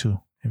should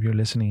too. If you're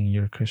listening and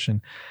you're a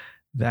Christian,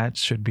 that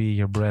should be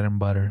your bread and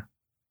butter.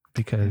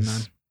 Because,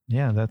 Amen.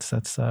 yeah, that's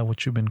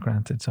what you've been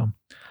granted. So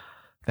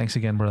thanks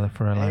again, brother,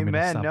 for allowing me to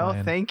Amen. stop No, by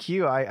and- thank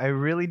you. I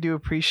really do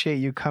appreciate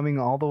you coming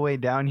all the way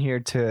down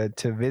here to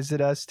visit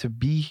us, to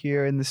be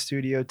here in the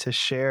studio, to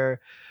share.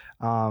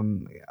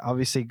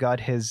 Obviously,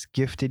 God has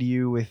gifted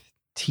you with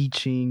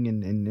teaching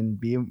and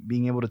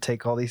being able to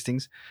take all these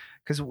things,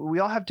 because we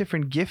all have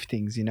different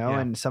giftings, you know, Yeah.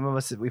 and some of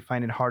us, we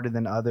find it harder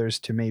than others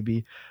to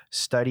maybe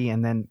study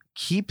and then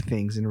keep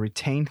things and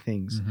retain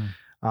things.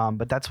 Mhm.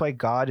 But that's why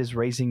God is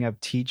raising up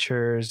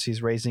teachers.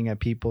 He's raising up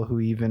people who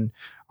even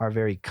are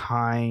very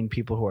kind,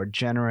 people who are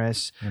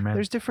generous. Amen.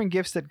 There's different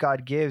gifts that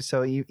God gives.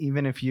 So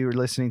even if you're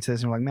listening to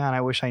this and you're like, man,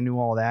 I wish I knew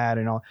all that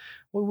and all,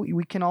 well,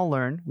 we can all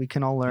learn. We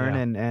can all learn,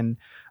 Yeah.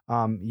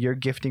 and your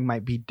gifting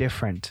might be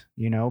different,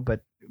 you know,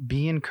 but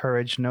be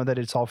encouraged. Know that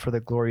it's all for the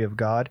glory of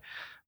God.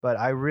 But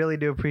I really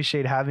do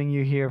appreciate having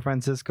you here,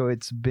 Francisco.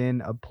 It's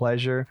been a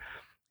pleasure.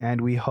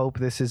 And we hope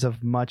this is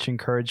of much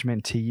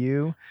encouragement to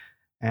you,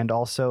 and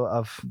also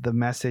of the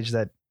message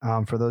that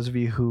for those of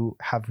you who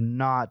have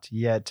not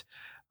yet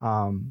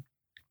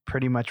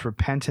pretty much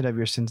repented of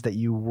your sins, that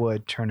you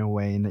would turn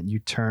away and that you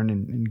turn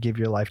and give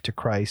your life to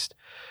Christ.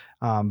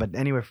 But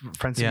anyway,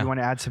 Francisco, you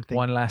want to add something?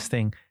 One last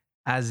thing.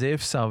 As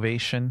if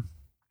salvation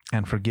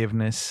and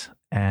forgiveness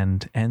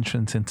and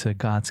entrance into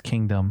God's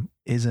kingdom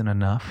isn't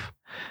enough,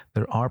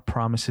 there are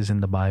promises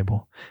in the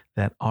Bible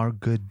that our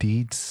good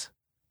deeds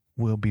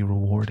will be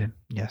rewarded.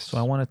 Yes. So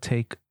I want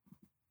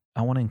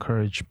to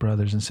encourage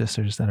brothers and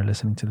sisters that are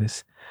listening to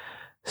this,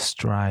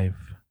 strive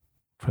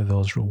for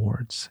those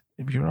rewards.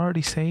 If you're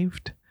already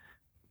saved,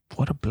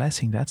 what a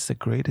blessing. That's the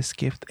greatest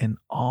gift in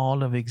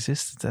all of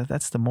existence.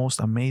 That's the most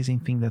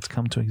amazing thing that's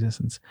come to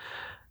existence.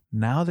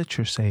 Now that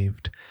you're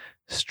saved,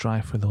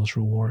 strive for those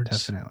rewards.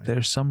 Definitely.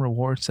 There's some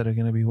rewards that are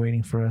going to be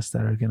waiting for us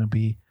that are going to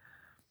be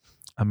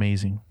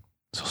amazing.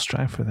 So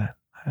strive for that.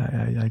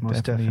 I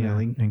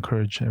definitely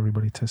encourage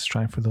everybody to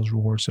strive for those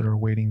rewards that are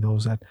awaiting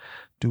those that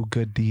do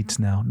good deeds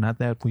now. Not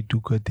that we do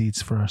good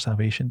deeds for our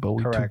salvation, but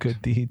we do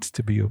good deeds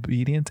to be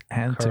obedient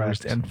and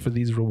and for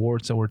these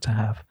rewards that we're to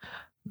have.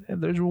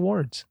 And there's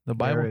rewards. The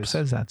Bible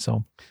says that.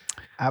 So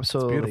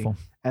absolutely, it's beautiful.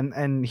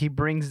 And he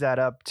brings that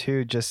up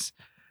too, just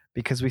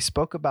because we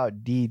spoke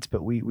about deeds,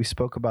 but we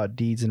spoke about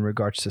deeds in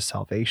regards to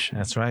salvation.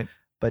 That's right.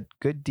 But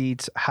good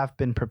deeds have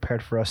been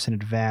prepared for us in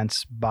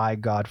advance by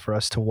God for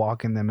us to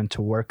walk in them and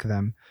to work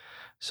them.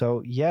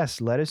 So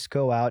yes, let us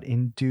go out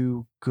and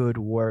do good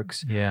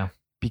works. Yeah.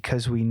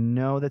 Because we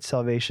know that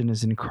salvation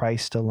is in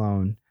Christ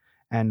alone.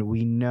 And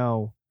we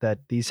know that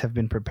these have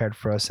been prepared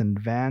for us in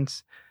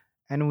advance.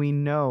 And we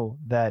know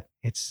that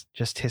it's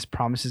just his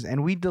promises,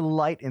 and we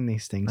delight in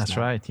these things. That's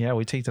right. Yeah,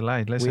 we take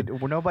delight. Listen,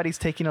 nobody's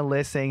taking a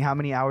list saying how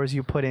many hours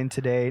you put in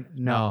today.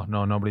 No,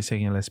 nobody's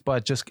taking a list.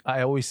 But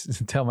I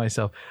always tell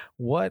myself,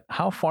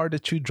 how far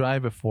did you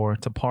drive before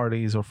to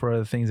parties or for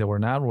other things that were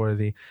not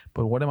worthy?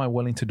 But what am I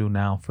willing to do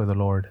now for the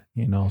Lord?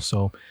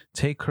 So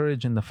take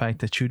courage in the fact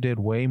that you did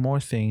way more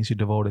things. You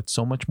devoted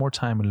so much more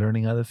time in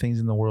learning other things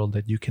in the world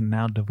that you can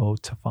now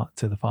devote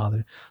to the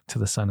Father, to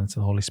the Son, and to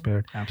the Holy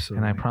Spirit.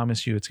 Absolutely. And I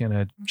promise you, it's going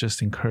to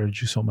just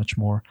encourage you so much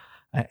more.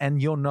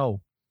 And you'll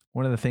know,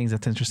 one of the things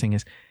that's interesting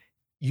is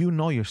you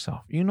know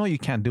yourself. You know you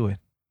can't do it.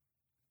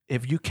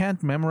 If you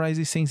can't memorize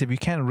these things, if you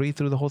can't read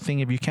through the whole thing,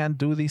 if you can't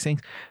do these things,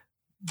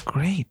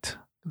 great.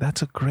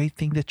 That's a great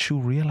thing that you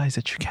realize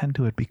that you can't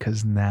do it,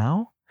 because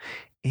now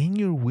in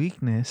your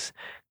weakness,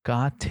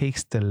 God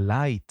takes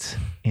delight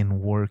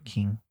in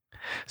working.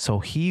 So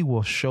he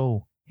will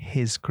show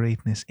his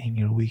greatness in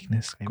your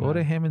weakness. Amen. Go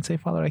to him and say,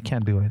 Father, I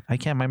can't do it. I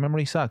can't. My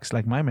memory sucks.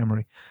 Like my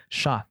memory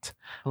shot.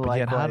 But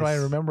yet, how do I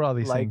remember all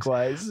these things?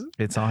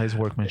 It's all his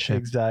workmanship.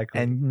 Exactly.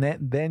 And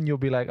then you'll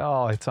be like,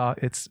 oh,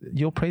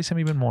 you'll praise him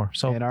even more.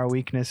 So in our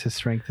weakness, his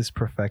strength is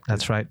perfected.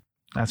 That's right.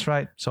 That's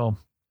right. So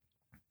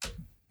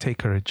take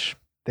courage.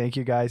 Thank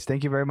you, guys.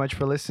 Thank you very much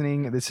for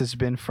listening. This has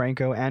been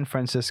Franco and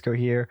Francisco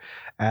here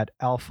at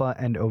Alpha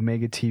and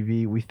Omega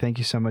TV. We thank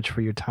you so much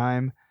for your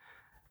time.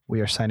 We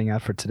are signing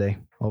out for today.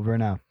 Over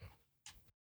and out.